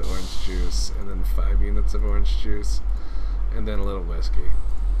 units of orange juice, and then 5 units of orange juice, and then a little whiskey.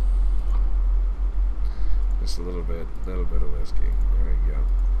 Just a little bit of whiskey. There we go.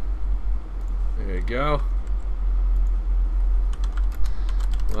 There you go.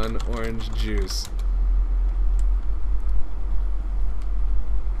 1 orange juice.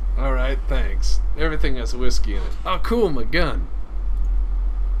 Alright, thanks. Everything has whiskey in it. Oh, cool, my gun.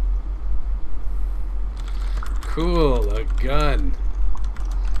 Cool, a gun.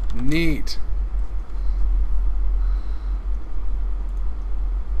 Neat.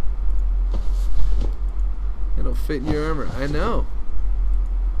 It'll fit in your armor. I know.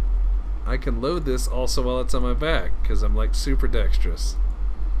 I can load this also while it's on my back, because I'm like super dexterous.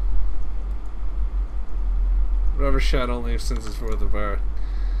 Rubber shot only since it's for the bar.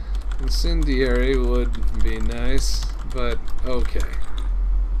 Incendiary would be nice, but okay.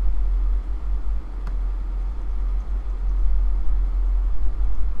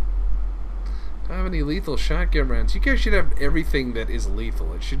 I don't have any lethal shotgun rounds. You guys should have everything that is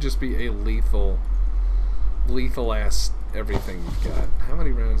lethal. It should just be a lethal ass everything you've got. How many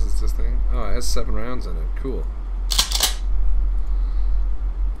rounds is this thing? Oh, it has 7 rounds in it. Cool.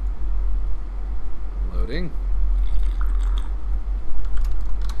 Loading.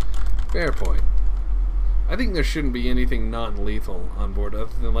 Fair point. I think there shouldn't be anything non-lethal on board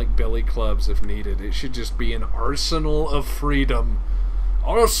other than like billy clubs if needed. It should just be an arsenal of freedom.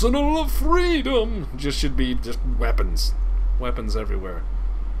 Arsenal of freedom! Just should be just weapons. Weapons everywhere.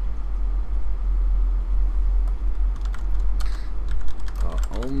 I'll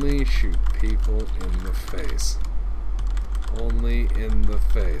only shoot people in the face. Only in the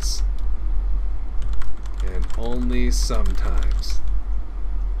face. And only sometimes.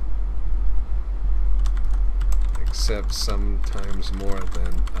 Except sometimes more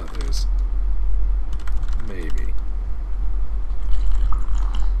than others. Maybe.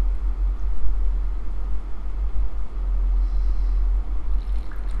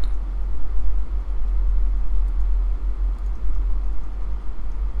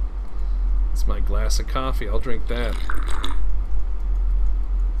 It's my glass of coffee. I'll drink that.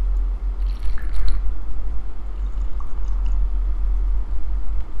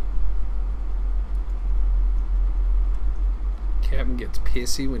 Captain gets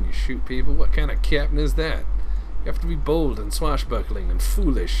pissy when you shoot people. What kind of captain is that? You have to be bold and swashbuckling and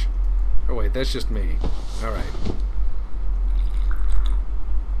foolish. Oh wait, that's just me. Alright.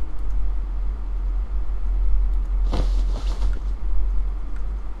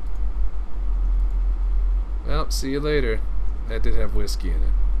 Well, see you later. That did have whiskey in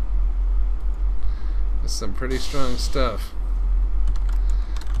it. That's some pretty strong stuff.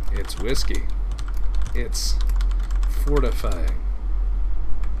 It's whiskey. It's fortifying.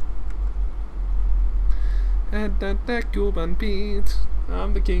 And that Cuban beat.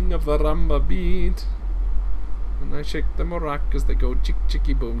 I'm the king of the rumba beat. And I shake the maracas, they go chick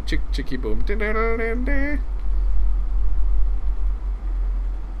chicky boom, chick chicky boom.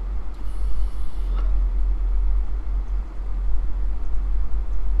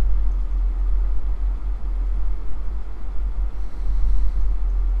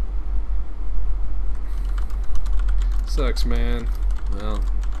 Sucks, man. Well,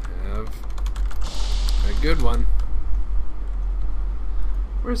 have a good one.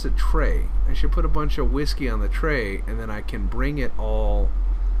 Where's the tray? I should put a bunch of whiskey on the tray, and then I can bring it all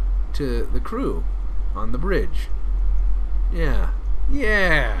to the crew on the bridge. Yeah.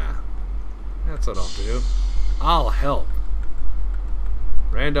 That's what I'll do. I'll help.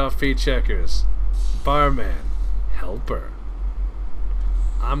 Randolph Feet Checkers. Barman. Helper.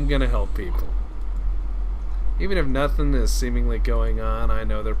 I'm gonna help people. Even if nothing is seemingly going on, I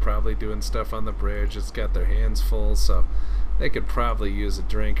know they're probably doing stuff on the bridge. It's got their hands full, so they could probably use a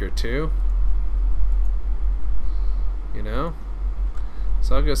drink or two. You know?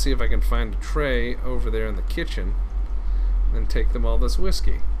 So I'll go see if I can find a tray over there in the kitchen and take them all this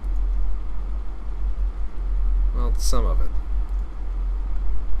whiskey. Well, some of it.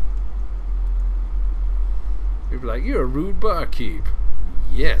 You'd be like, "You're a rude barkeep."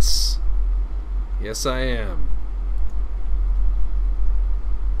 Yes. Yes, I am.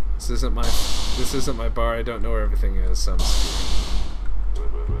 This isn't my bar. I don't know where everything is, so I'm screwed.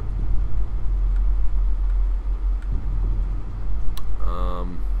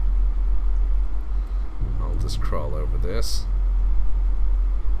 I'll just crawl over this.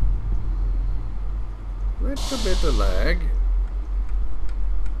 Little bit of lag.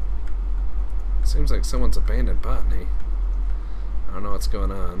 Seems like someone's abandoned botany. I don't know what's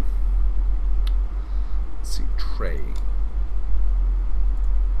going on. Let's see, tray.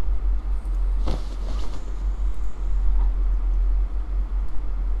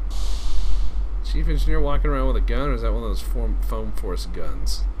 Chief engineer walking around with a gun, or is that one of those foam force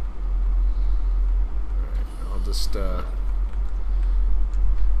guns? Alright, I'll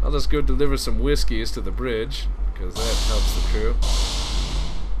just go deliver some whiskeys to the bridge, because that helps the crew.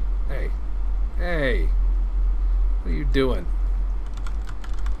 Hey. Hey! What are you doing?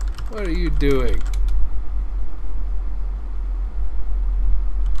 What are you doing?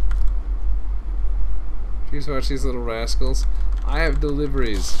 Please watch these little rascals. I have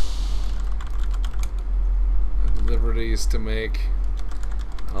deliveries. I have deliveries to make.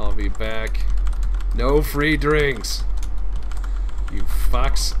 I'll be back. No free drinks! You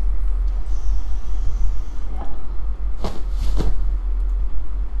fucks.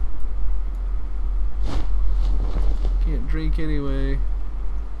 Can't drink anyway.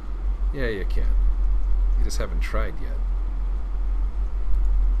 Yeah, you can. You just haven't tried yet.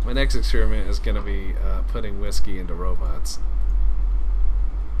 My next experiment is going to be putting whiskey into robots.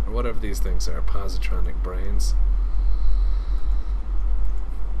 Or whatever these things are, positronic brains.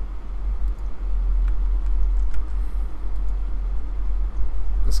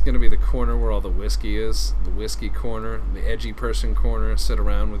 This is going to be the corner where all the whiskey is. The whiskey corner, the edgy person corner. Sit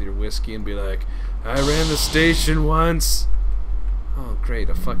around with your whiskey and be like, "I ran the station once." Oh, great,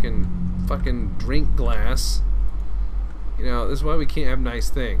 a fucking drink glass. You know, this is why we can't have nice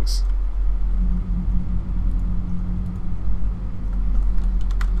things.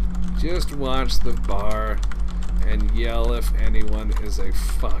 Just watch the bar and yell if anyone is a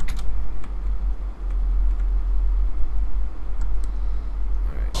fuck.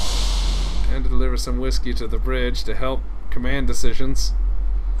 Alright. And to deliver some whiskey to the bridge to help command decisions.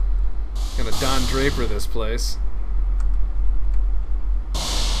 Gonna Don Draper this place.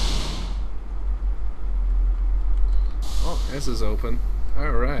 Oh, this is open.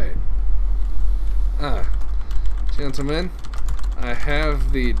 Alright. Gentlemen, I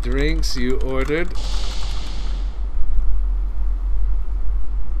have the drinks you ordered.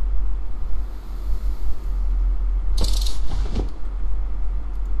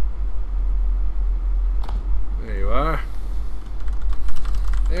 There you are.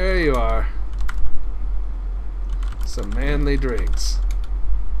 There you are. Some manly drinks.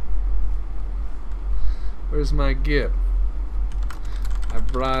 Where's my gip? I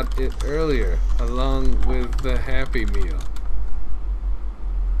brought it earlier, along with the Happy Meal.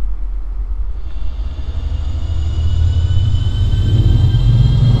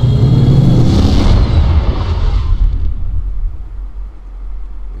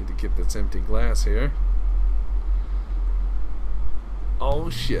 Need to get this empty glass here. Oh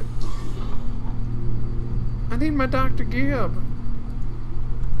shit. I need my Dr. Gibb.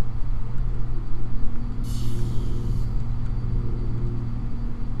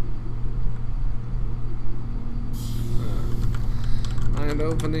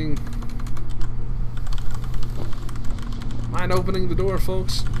 Mind opening the door,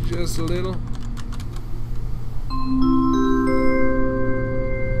 folks, just a little.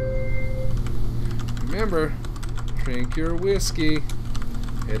 Remember, drink your whiskey.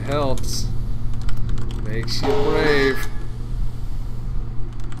 It helps. Makes you brave.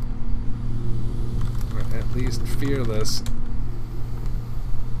 Or at least fearless.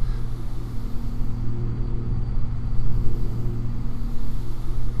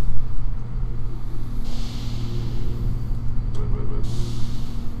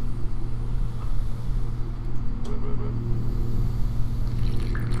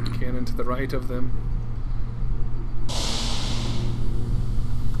 Cannon to the right of them.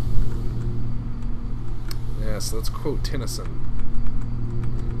 Yes, let's quote Tennyson.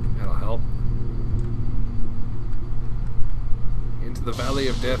 to the Valley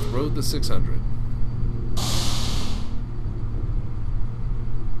of Death, rode the 600.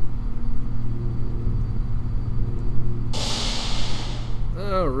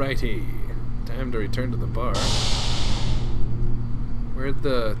 Alrighty. Time to return to the bar. Where'd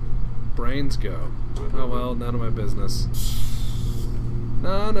the brains go? Oh well, none of my business.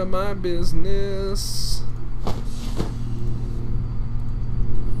 None of my business.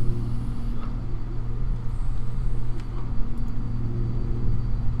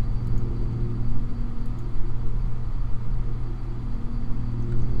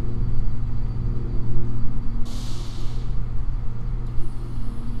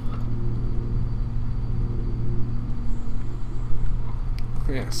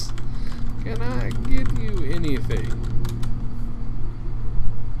 Yes. Can I get you anything?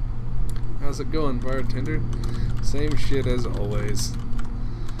 How's it going, bartender? Same shit as always.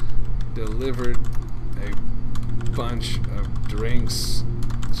 Delivered a bunch of drinks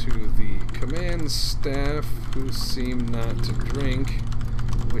to the command staff who seem not to drink,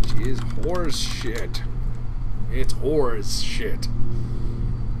 which is horse shit. It's horse shit.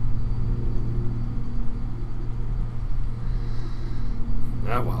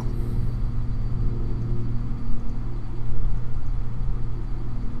 Ah, well.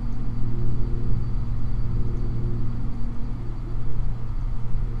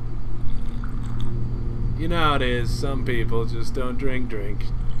 You know how it is, some people just don't drink.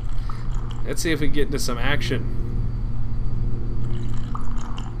 Let's see if we get into some action.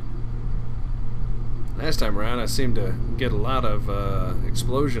 Last time around I seemed to get a lot of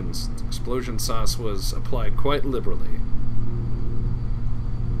explosions. Explosion sauce was applied quite liberally.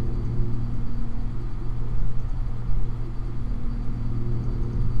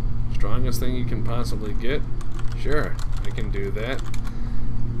 Strongest thing you can possibly get? Sure, I can do that.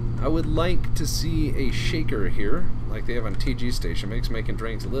 I would like to see a shaker here, like they have on TG Station. Makes making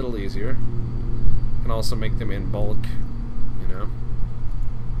drinks a little easier. Can also make them in bulk, you know.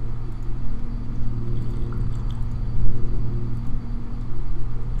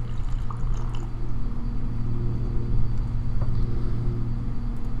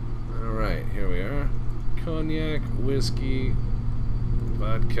 Alright, here we are. Cognac, whiskey,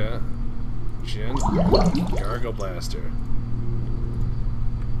 vodka, gin, Gargle Blaster.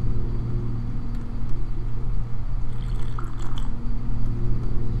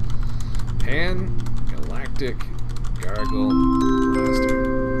 Pan Galactic Gargle Blaster.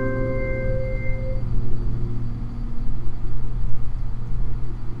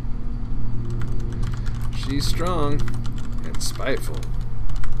 She's strong and spiteful,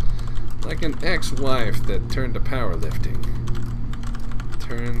 like an ex-wife that turned to powerlifting.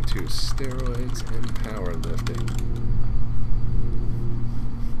 Turned to steroids and powerlifting.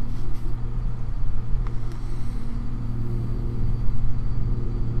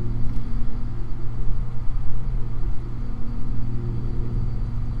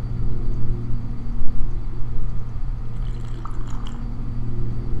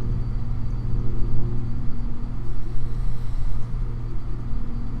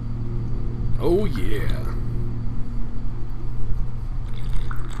 Oh yeah.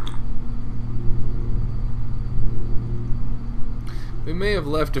 We may have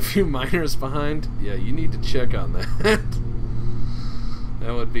left a few miners behind. Yeah, you need to check on that.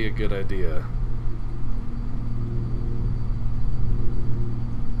 That would be a good idea.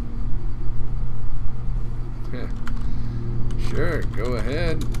 Sure, go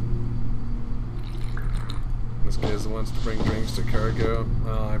ahead. This guy's the one to bring drinks to cargo.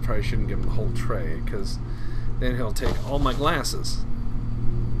 Well, I probably shouldn't give him the whole tray, because then he'll take all my glasses.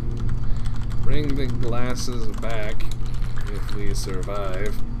 Bring the glasses back if we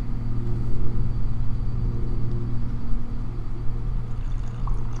survive.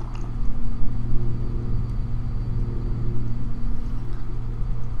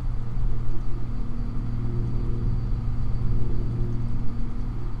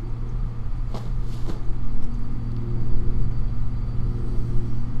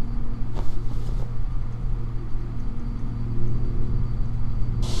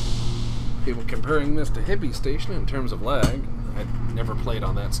 People comparing this to Hippie Station in terms of lag. I never played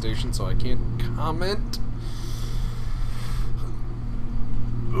on that station, so I can't comment.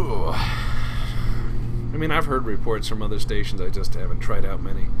 Ugh. I mean, I've heard reports from other stations, I just haven't tried out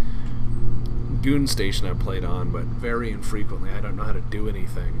many. Goon Station I played on, but very infrequently. I don't know how to do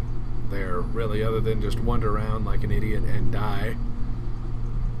anything there, really, other than just wander around like an idiot and die.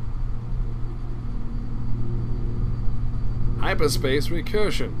 Hyperspace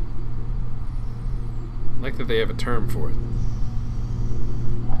recursion. I like that they have a term for it.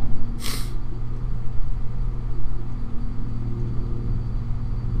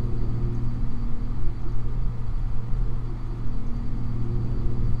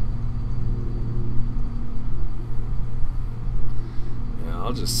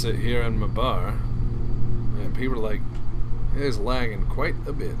 just sit here in my bar. And people are like, it is lagging quite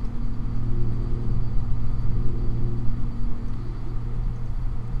a bit.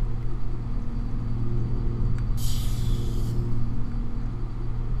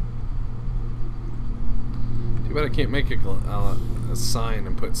 Too bad I can't make a sign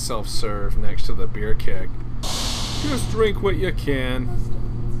and put self-serve next to the beer keg. Just drink what you can.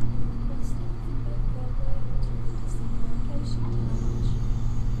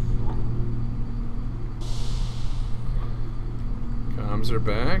 Comms are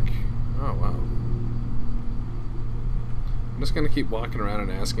back. Oh wow. I'm just gonna keep walking around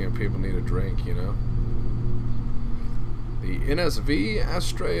and asking if people need a drink, you know? The NSV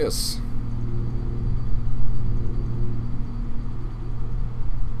Astreus.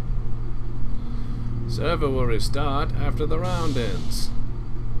 Server will restart after the round ends.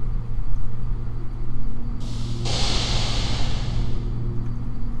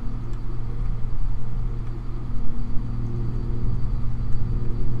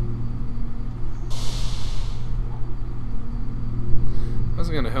 I was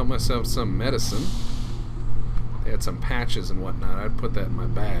gonna help myself some medicine. They had some patches and whatnot. I'd put that in my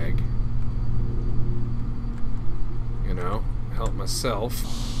bag. You know, help myself.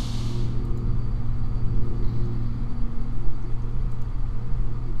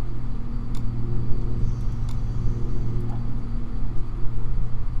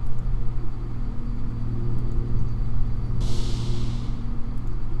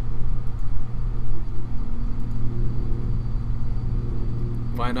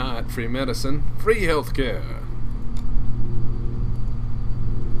 Why not? Free medicine, free healthcare.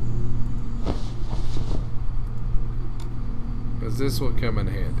 Because this will come in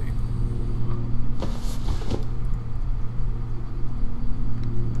handy.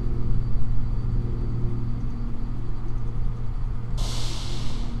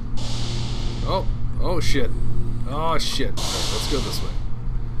 Oh shit. Oh shit. Right, let's go this way.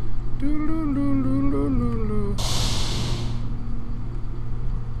 Doo-doo-doo-doo-doo-doo-doo.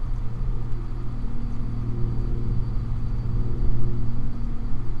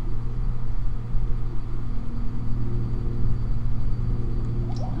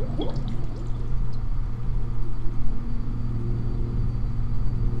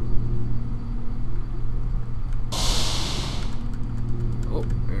 Oh,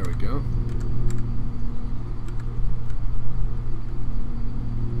 there we go.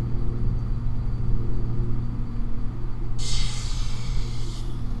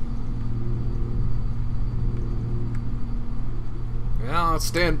 Well, I'll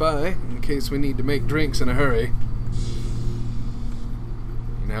stand by in case we need to make drinks in a hurry.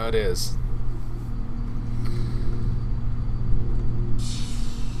 You know how it is.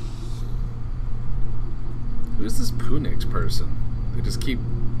 Who's this Punix person? They just keep,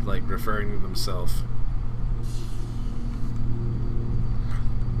 like, referring to themselves.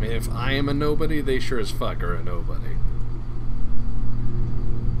 I mean, if I am a nobody, they sure as fuck are a nobody.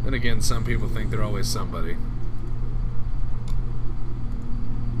 Then again, some people think they're always somebody.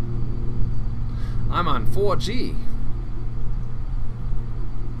 I'm on 4G.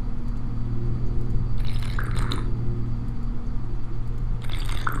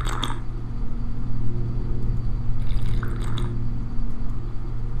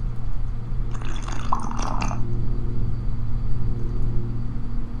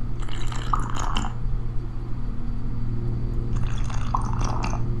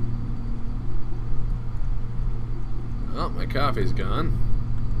 Oh, my coffee's gone.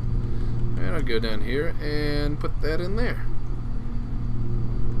 And I'll go down here and put that in there.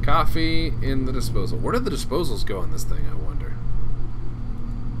 Coffee in the disposal. Where do the disposals go on this thing, I wonder?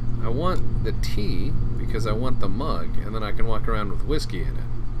 I want the tea because I want the mug, and then I can walk around with whiskey in it.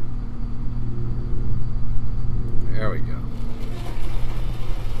 There we go.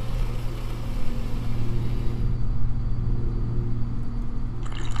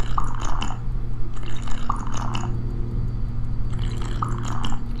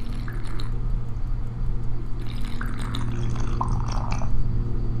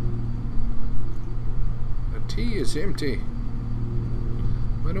 Tea is empty.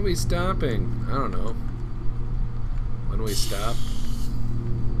 When are we stopping? I don't know. When do we stop?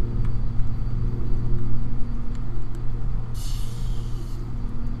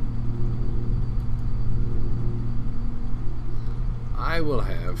 I will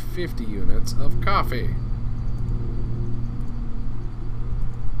have 50 units of coffee.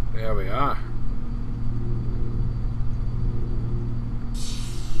 There we are.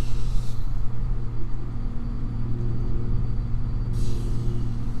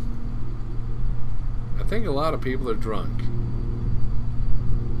 I think a lot of people are drunk.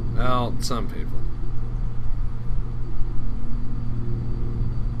 Well, some people.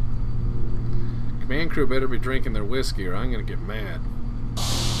 Command crew better be drinking their whiskey or I'm gonna get mad.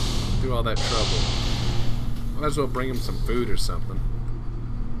 Do all that trouble. Might as well bring them some food or something.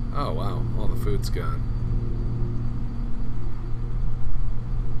 Oh wow, all the food's gone.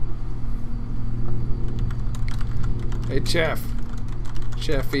 Hey chef.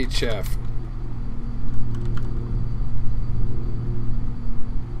 Chef eat chef.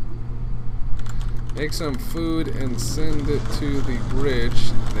 Make some food and send it to the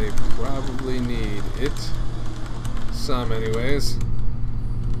bridge. They probably need it. Some anyways.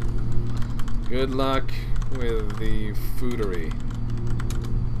 Good luck with the foodery.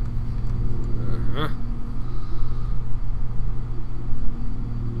 Uh-huh.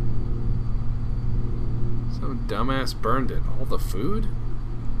 Some dumbass burned it. All the food?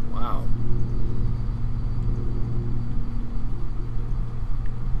 Wow.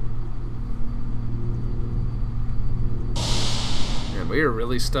 We are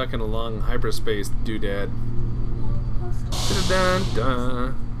really stuck in a long hyperspace doodad.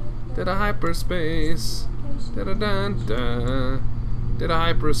 Da-da-dun-dun. Did-a hyperspace. Da-da-dun-dun. Did-a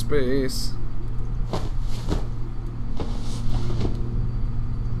hyperspace.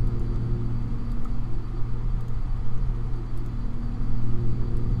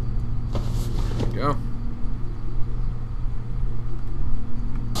 There we go.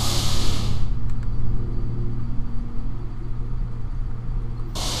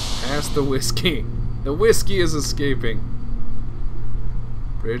 The whiskey. The whiskey is escaping.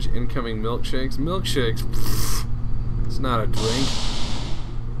 Bridge incoming milkshakes. Milkshakes. Pfft. It's not a drink.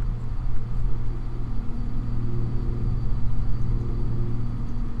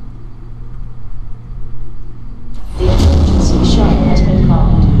 The emergency shuttle has been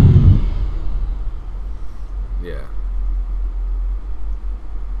called. Yeah.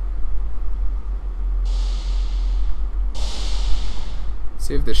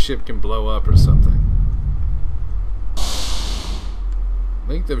 See if the ship can blow up or something.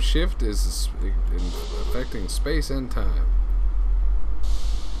 Length of shift is affecting space and time.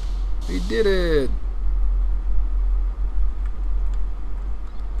 We did it!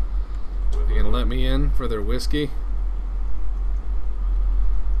 You gonna let me in for their whiskey?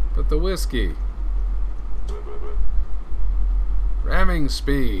 But the whiskey. Ramming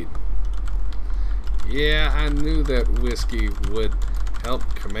speed. Yeah, I knew that whiskey would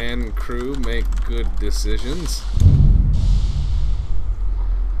help command crew make good decisions.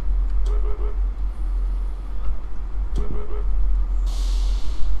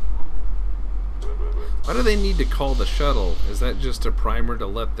 Why do they need to call the shuttle? Is that just a primer to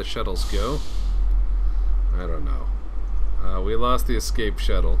let the shuttles go? I don't know. We lost the escape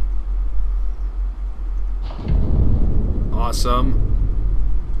shuttle. Awesome.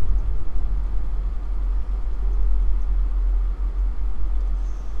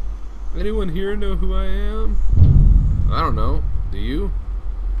 Anyone here know who I am? I don't know. Do you?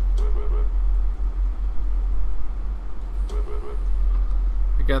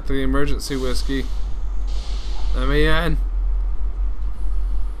 I got the emergency whiskey. Let me in.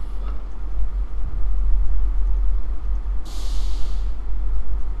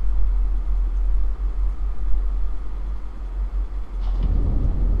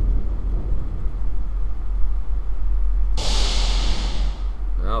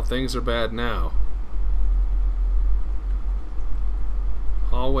 Well, things are bad now.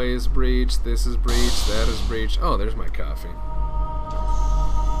 Hallway is breached, this is breached, that is breached. Oh, there's my coffee.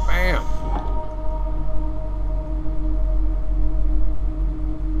 Bam!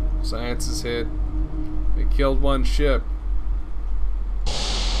 Science is hit. We killed one ship.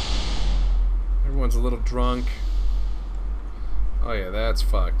 Everyone's a little drunk. Oh yeah, that's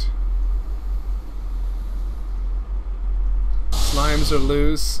fucked. Slimes are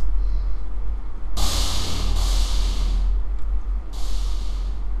loose.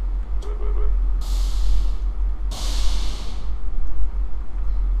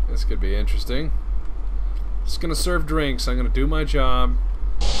 This could be interesting. Just gonna serve drinks. I'm gonna do my job.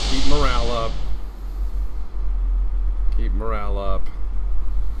 Keep morale up. Keep morale up.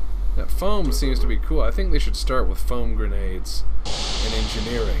 That foam seems to be cool. I think they should start with foam grenades in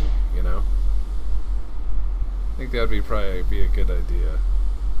engineering, you know? I think that would probably be a good idea.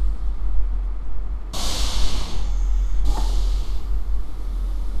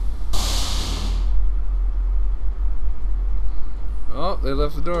 Oh, they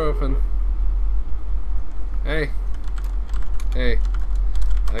left the door open. Hey. Hey.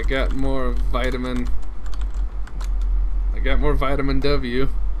 I got more vitamin. I got more vitamin W.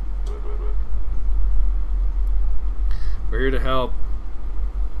 We're here to help.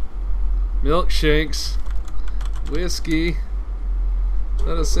 Milkshakes. Whiskey.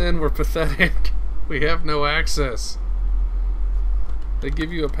 Let us in, we're pathetic. We have no access. They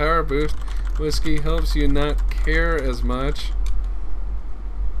give you a power boost. Whiskey helps you not care as much.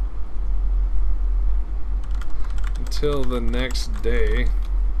 Until the next day.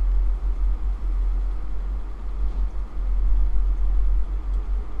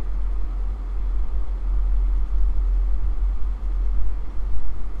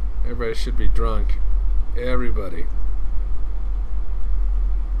 Everybody should be drunk. Everybody.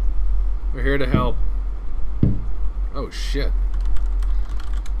 We're here to help. Oh shit.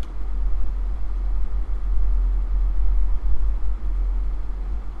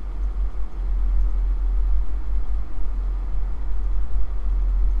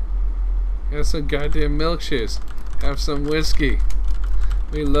 Have some goddamn milkshakes. Have some whiskey.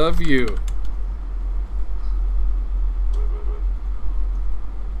 We love you.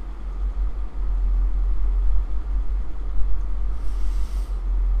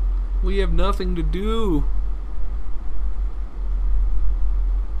 We have nothing to do.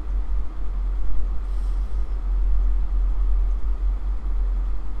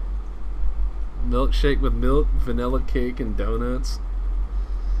 Milkshake with milk, vanilla cake, and donuts.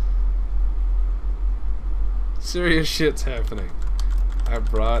 Serious shit's happening. I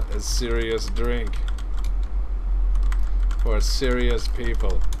brought a serious drink for serious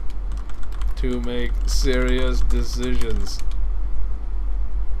people to make serious decisions.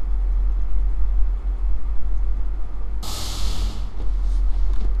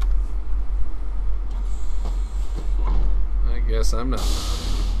 I guess I'm not.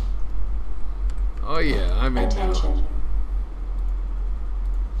 Oh yeah, I'm in now. Attention.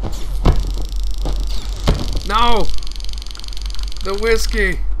 No! The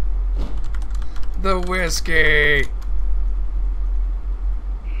whiskey! The whiskey!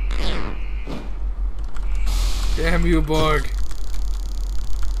 Damn you, Borg!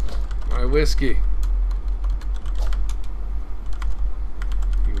 My whiskey.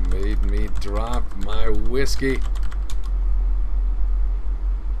 You made me drop my whiskey.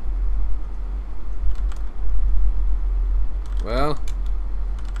 Well,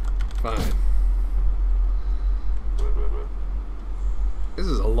 fine. This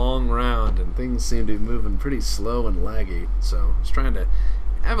is a long round and things seem to be moving pretty slow and laggy, so I was trying to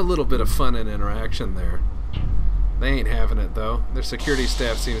have a little bit of fun and interaction there. They ain't having it though. Their security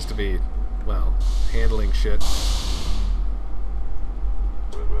staff seems to be, well, handling shit.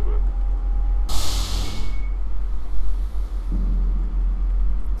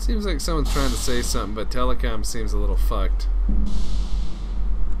 Seems like someone's trying to say something, but telecom seems a little fucked.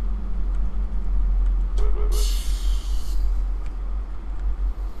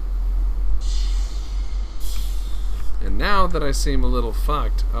 And now that I seem a little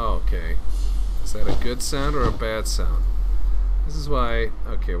fucked, oh, okay. Is that a good sound or a bad sound? This is why,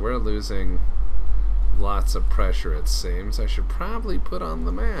 okay, we're losing lots of pressure, it seems. I should probably put on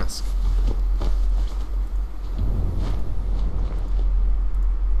the mask.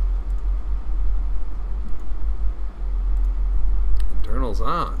 Internals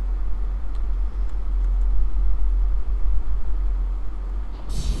on.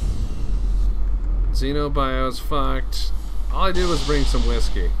 Xenobio's fucked. All I did was bring some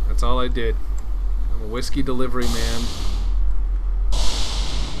whiskey. That's all I did. I'm a whiskey delivery man.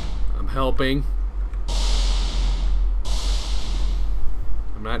 I'm helping.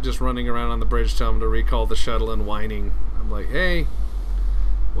 I'm not just running around on the bridge telling them to recall the shuttle and whining. I'm like, hey,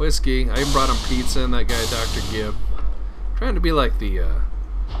 whiskey. I even brought him pizza and that guy, Dr. Gibb. Trying to be like the,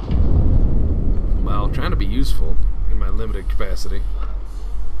 well, trying to be useful in my limited capacity.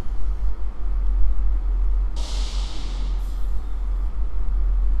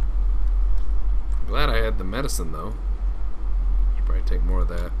 Glad I had the medicine though. Should probably take more of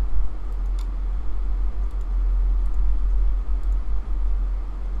that.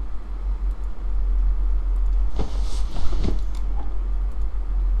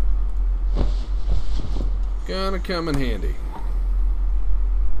 Gonna come in handy.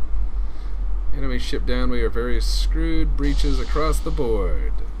 Enemy ship down. We are very screwed. Breaches across the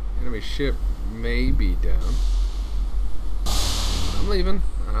board. Enemy ship may be down. I'm leaving.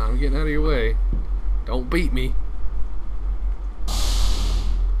 I'm getting out of your way. Don't beat me. It's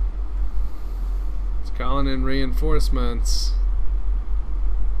calling in reinforcements.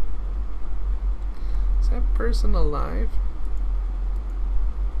 Is that person alive?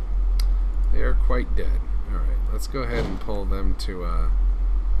 They are quite dead. Alright, let's go ahead and pull them to,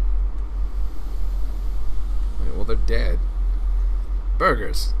 wait, well, they're dead.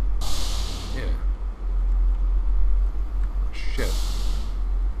 Burgers. Yeah. Shit.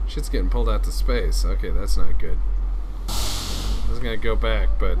 Shit's getting pulled out to space. Okay, that's not good. I was gonna go back,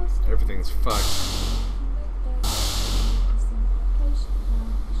 but everything's fucked.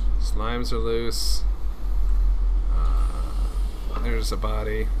 Slimes are loose. There's a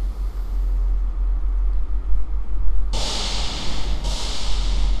body.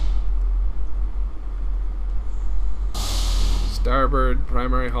 Starboard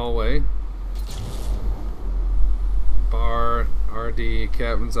primary hallway. Bar, RD,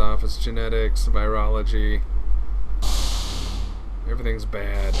 captain's office, genetics, virology. Everything's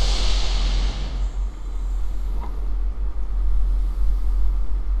bad.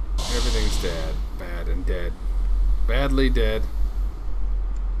 Everything's dead. Bad and dead. Badly dead.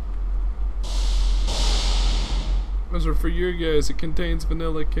 Those are for you guys. It contains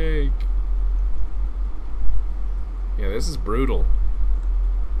vanilla cake. Yeah, this is brutal.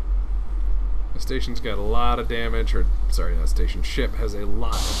 The station's got a lot of damage, or sorry, not station. Ship has a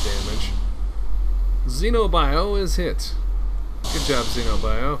lot of damage. Xenobio is hit. Good job,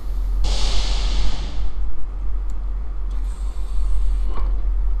 Xenobio.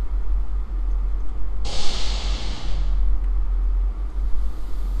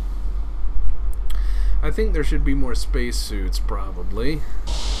 I think there should be more spacesuits, probably.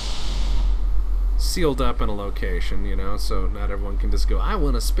 Sealed up in a location, you know, so not everyone can just go, I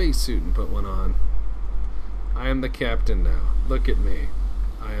want a spacesuit and put one on. I am the captain now. Look at me.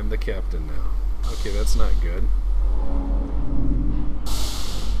 I am the captain now. Okay, that's not good.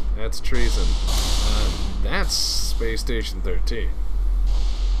 That's treason. That's Space Station 13.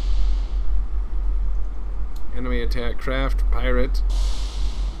 Enemy attack craft, pirate.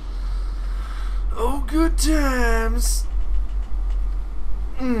 Oh, good times.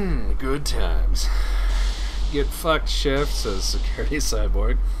 Good times. Get fucked, chef, says Security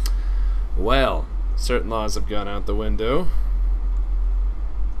Cyborg. Well, certain laws have gone out the window.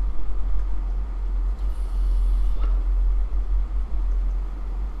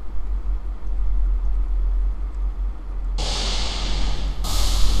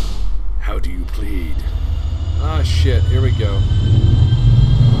 How do you plead? Ah, shit, here we go.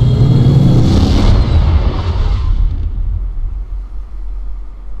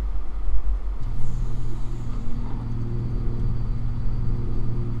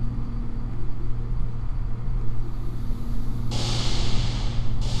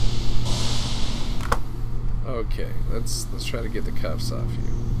 Okay, let's try to get the cuffs off you.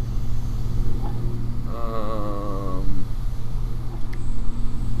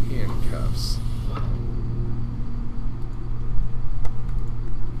 Handcuffs.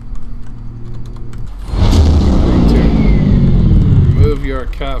 Remove your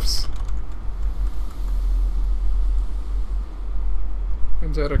cuffs.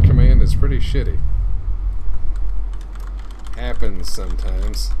 Turns out our command is pretty shitty. Happens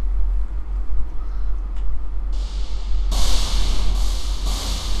sometimes.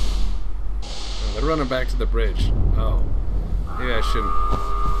 They're running back to the bridge. Oh. Maybe I shouldn't.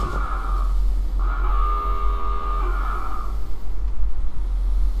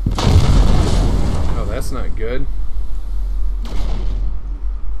 Oh, that's not good.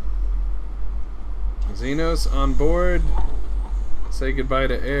 Xenos on board. Say goodbye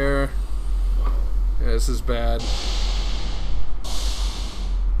to air. Yeah, this is bad.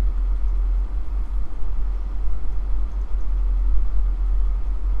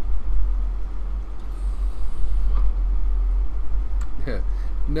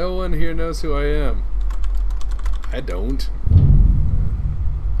 No one here knows who I am. I don't.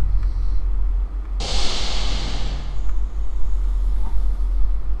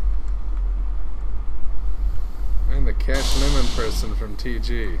 I'm the Cash Lemon person from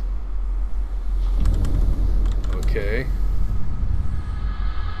TG. Okay.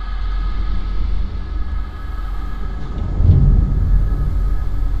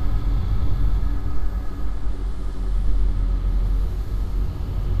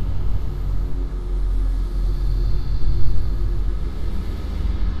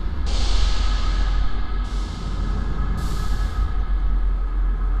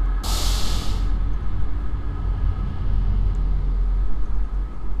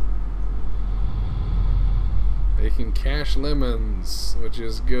 Making cash lemons, which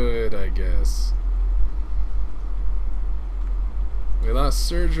is good, I guess. We lost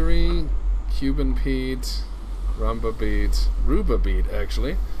surgery, Cuban Pete, Rumba Beat, Ruba Beat,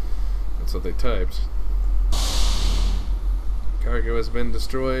 actually. That's what they typed. Cargo has been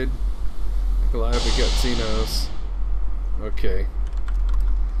destroyed. Alive, we got Xenos. Okay.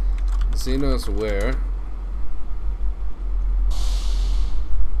 Xenos where?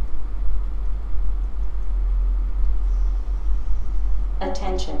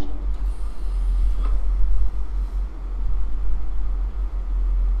 Attention. Attention.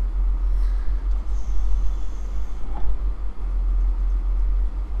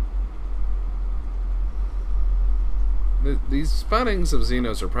 These spawnings of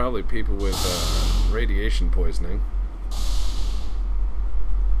Xenos are probably people with radiation poisoning.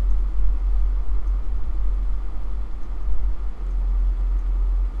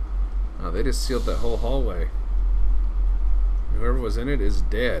 Oh, they just sealed that whole hallway. Whoever was in it is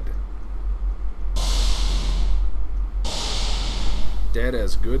dead. Dead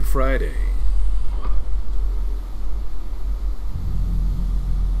as Good Friday.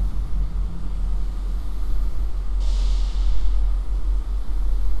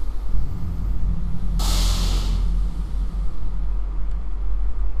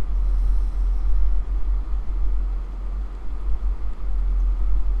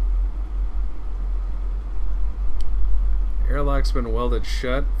 Airlock's been welded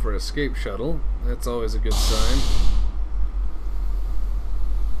shut for escape shuttle. That's always a good sign.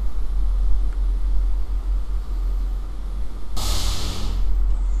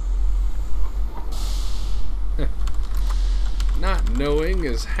 Not knowing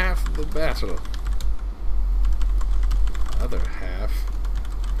is half the battle. The other half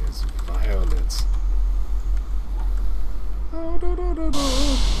is violence. Oh, do, do, do,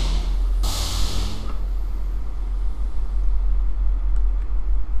 do.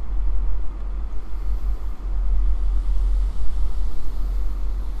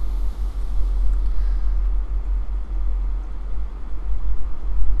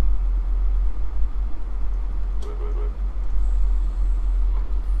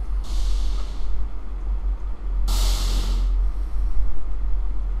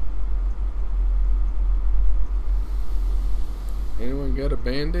 Anyone got a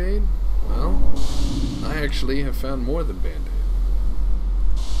Band-Aid? Well, I actually have found more than Band-Aid.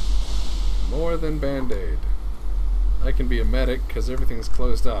 More than Band-Aid. I can be a medic because everything's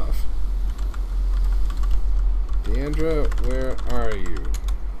closed off. Deandra, where are you?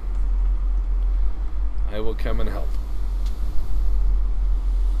 I will come and help.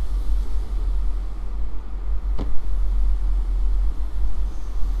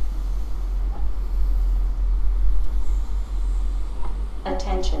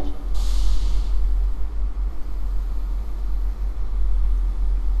 Attention.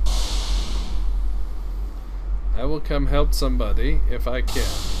 I will come help somebody if I can.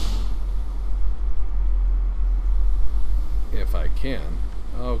 If I can.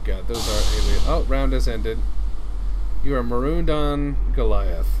 Oh god, those are alien. Oh, round has ended. You are marooned on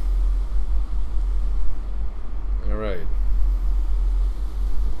Goliath. Alright.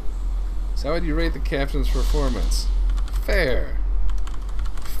 So how would you rate the captain's performance? Fair.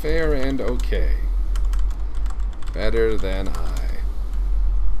 Fair and okay. Better than I.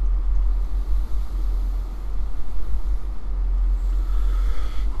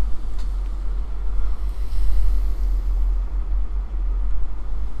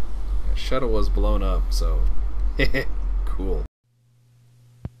 The shuttle was blown up, so cool.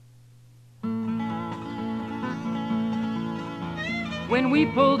 When we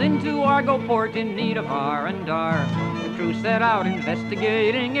pulled into Argo Port in need of R&R, the crew set out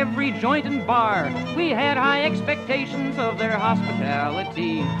investigating every joint and bar. We had high expectations of their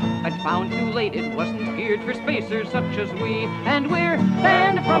hospitality. I'd found too late it wasn't geared for spacers such as we. And we're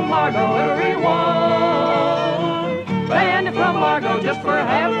banned from Argo, everyone. Banned from Argo just for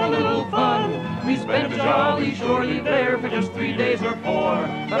having a little fun. We spent a jolly shore leave there for just 3 days or 4,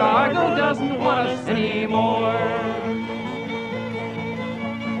 but Argo doesn't want us anymore.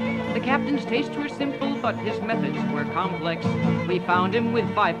 The captain's tastes were simple, but his methods were complex. We found him with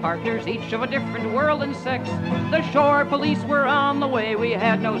 5 partners, each of a different world and sex. The shore police were on the way, we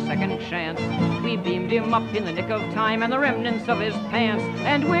had no second chance. We beamed him up in the nick of time and the remnants of his pants.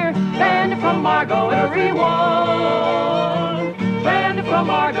 And we're banned from Argo, everyone. Banned from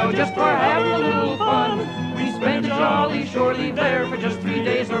Argo just for having a little fun. We spent a jolly shore leave there for just 3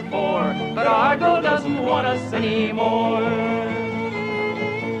 days or 4, but Argo doesn't want us anymore.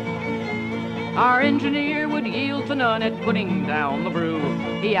 Our engineer would yield to none at putting down the brew.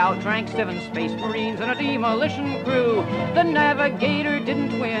 He outdrank 7 space marines and a demolition crew. The navigator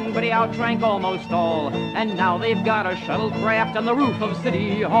didn't win, but he outdrank almost all. And now they've got a shuttlecraft on the roof of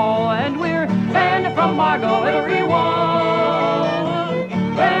City Hall. And we're banned from Argo, everyone.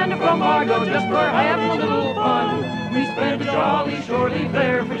 Banned from Argo just for having a little fun. We spent a jolly shore leave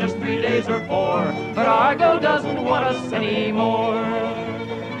there for just 3 days or 4, but Argo doesn't want us anymore.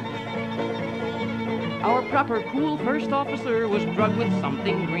 Our proper cool first officer was drugged with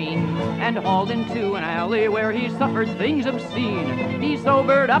something green and hauled into an alley where he suffered things obscene. He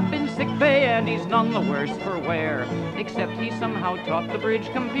sobered up in sick bay and he's none the worse for wear, except he somehow taught the bridge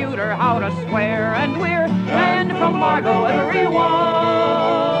computer how to swear. And we're banned from Margot, everyone.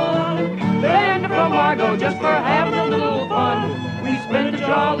 Banned from Margot just for having a little fun. We spend a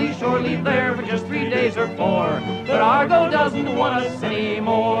jolly shore leave there for just 3 days or 4, but Argo doesn't want us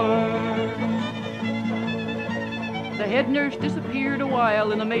anymore. The head nurse disappeared a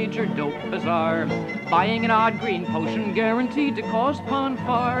while in the major dope bazaar, buying an odd green potion guaranteed to cause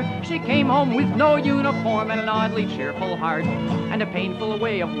Ponfar. She came home with no uniform and an oddly cheerful heart, and a painful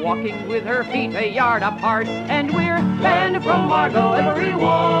way of walking with her feet a yard apart. And we're banned from Margot,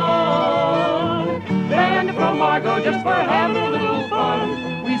 everyone. Banned from Margot just for having a little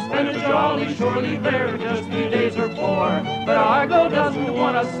fun. We spent a jolly shore leave there for just 3 days or 4, but Argo doesn't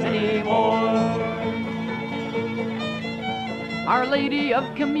want us anymore. Our Lady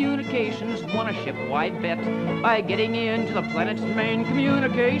of Communications won a ship-wide bet by getting into the planet's main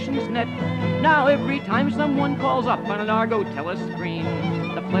communications net. Now every time someone calls up on an Argo telescreen,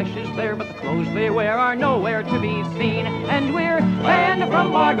 the flesh is there, but the clothes they wear are nowhere to be seen. And we're banned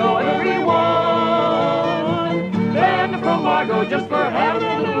from Margot, everyone. Banned from Margot just for having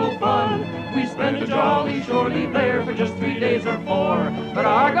a little fun. We spent a jolly shore leave there for just 3 days or 4, but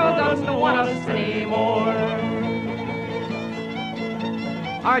Argo doesn't want us anymore.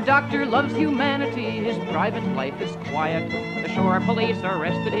 Our doctor loves humanity, his private life is quiet. The shore police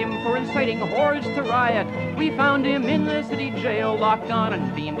arrested him for inciting hordes to riot. We found him in the city jail, locked on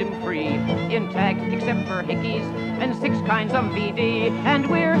and beamed him free, intact except for hickeys and 6 kinds of VD. And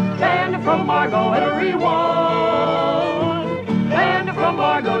we're banned from Margot, everyone. Banned from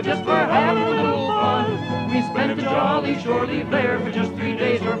Margot just for having a little fun. We spent a jolly shore leave there for just 3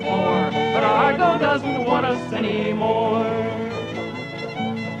 days or 4, but Argo doesn't want us anymore.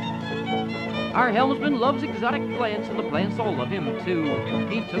 Our helmsman loves exotic plants, and the plants all love him too.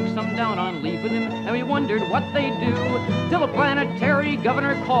 He took some down on leave with him, and we wondered what they'd do, till a planetary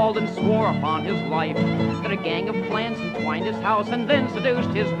governor called and swore upon his life that a gang of plants entwined his house and then seduced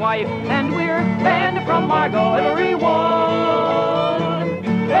his wife. And we're banned from Margot, everyone.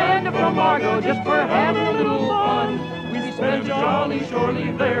 Banned from Margot just for having a little fun. We spent a jolly shore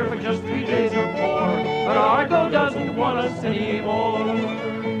leave there for just 3 days or 4, but Argo doesn't want us anymore.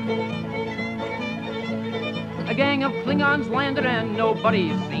 A gang of Klingons landed and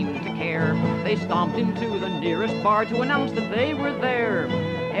nobody seemed to care. They stomped into the nearest bar to announce that they were there.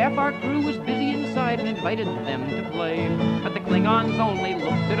 Half our crew was busy inside and invited them to play, but the Klingons only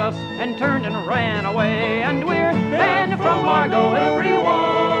looked at us and turned and ran away. And we're banned from Margot, everyone.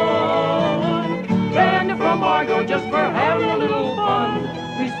 Banned from Margot just for having a little fun.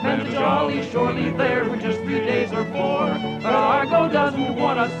 We spent a jolly shore leave there for just 3 days or 4, but Argo doesn't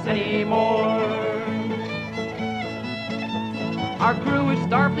want us anymore. Our crew is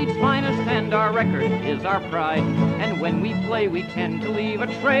Starfleet's finest, and our record is our pride. And when we play, we tend to leave a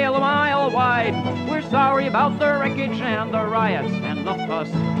trail a mile wide. We're sorry about the wreckage and the riots and the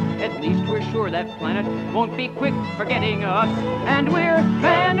fuss. At least we're sure that planet won't be quick forgetting us. And we're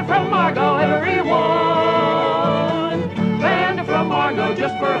banned from Margot, everyone. Banned from Margot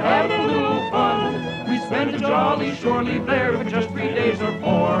just for having a little fun. We spent a jolly shore leave there for just 3 days or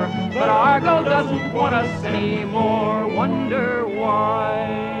 4, but Argo doesn't want us anymore. Wonder why.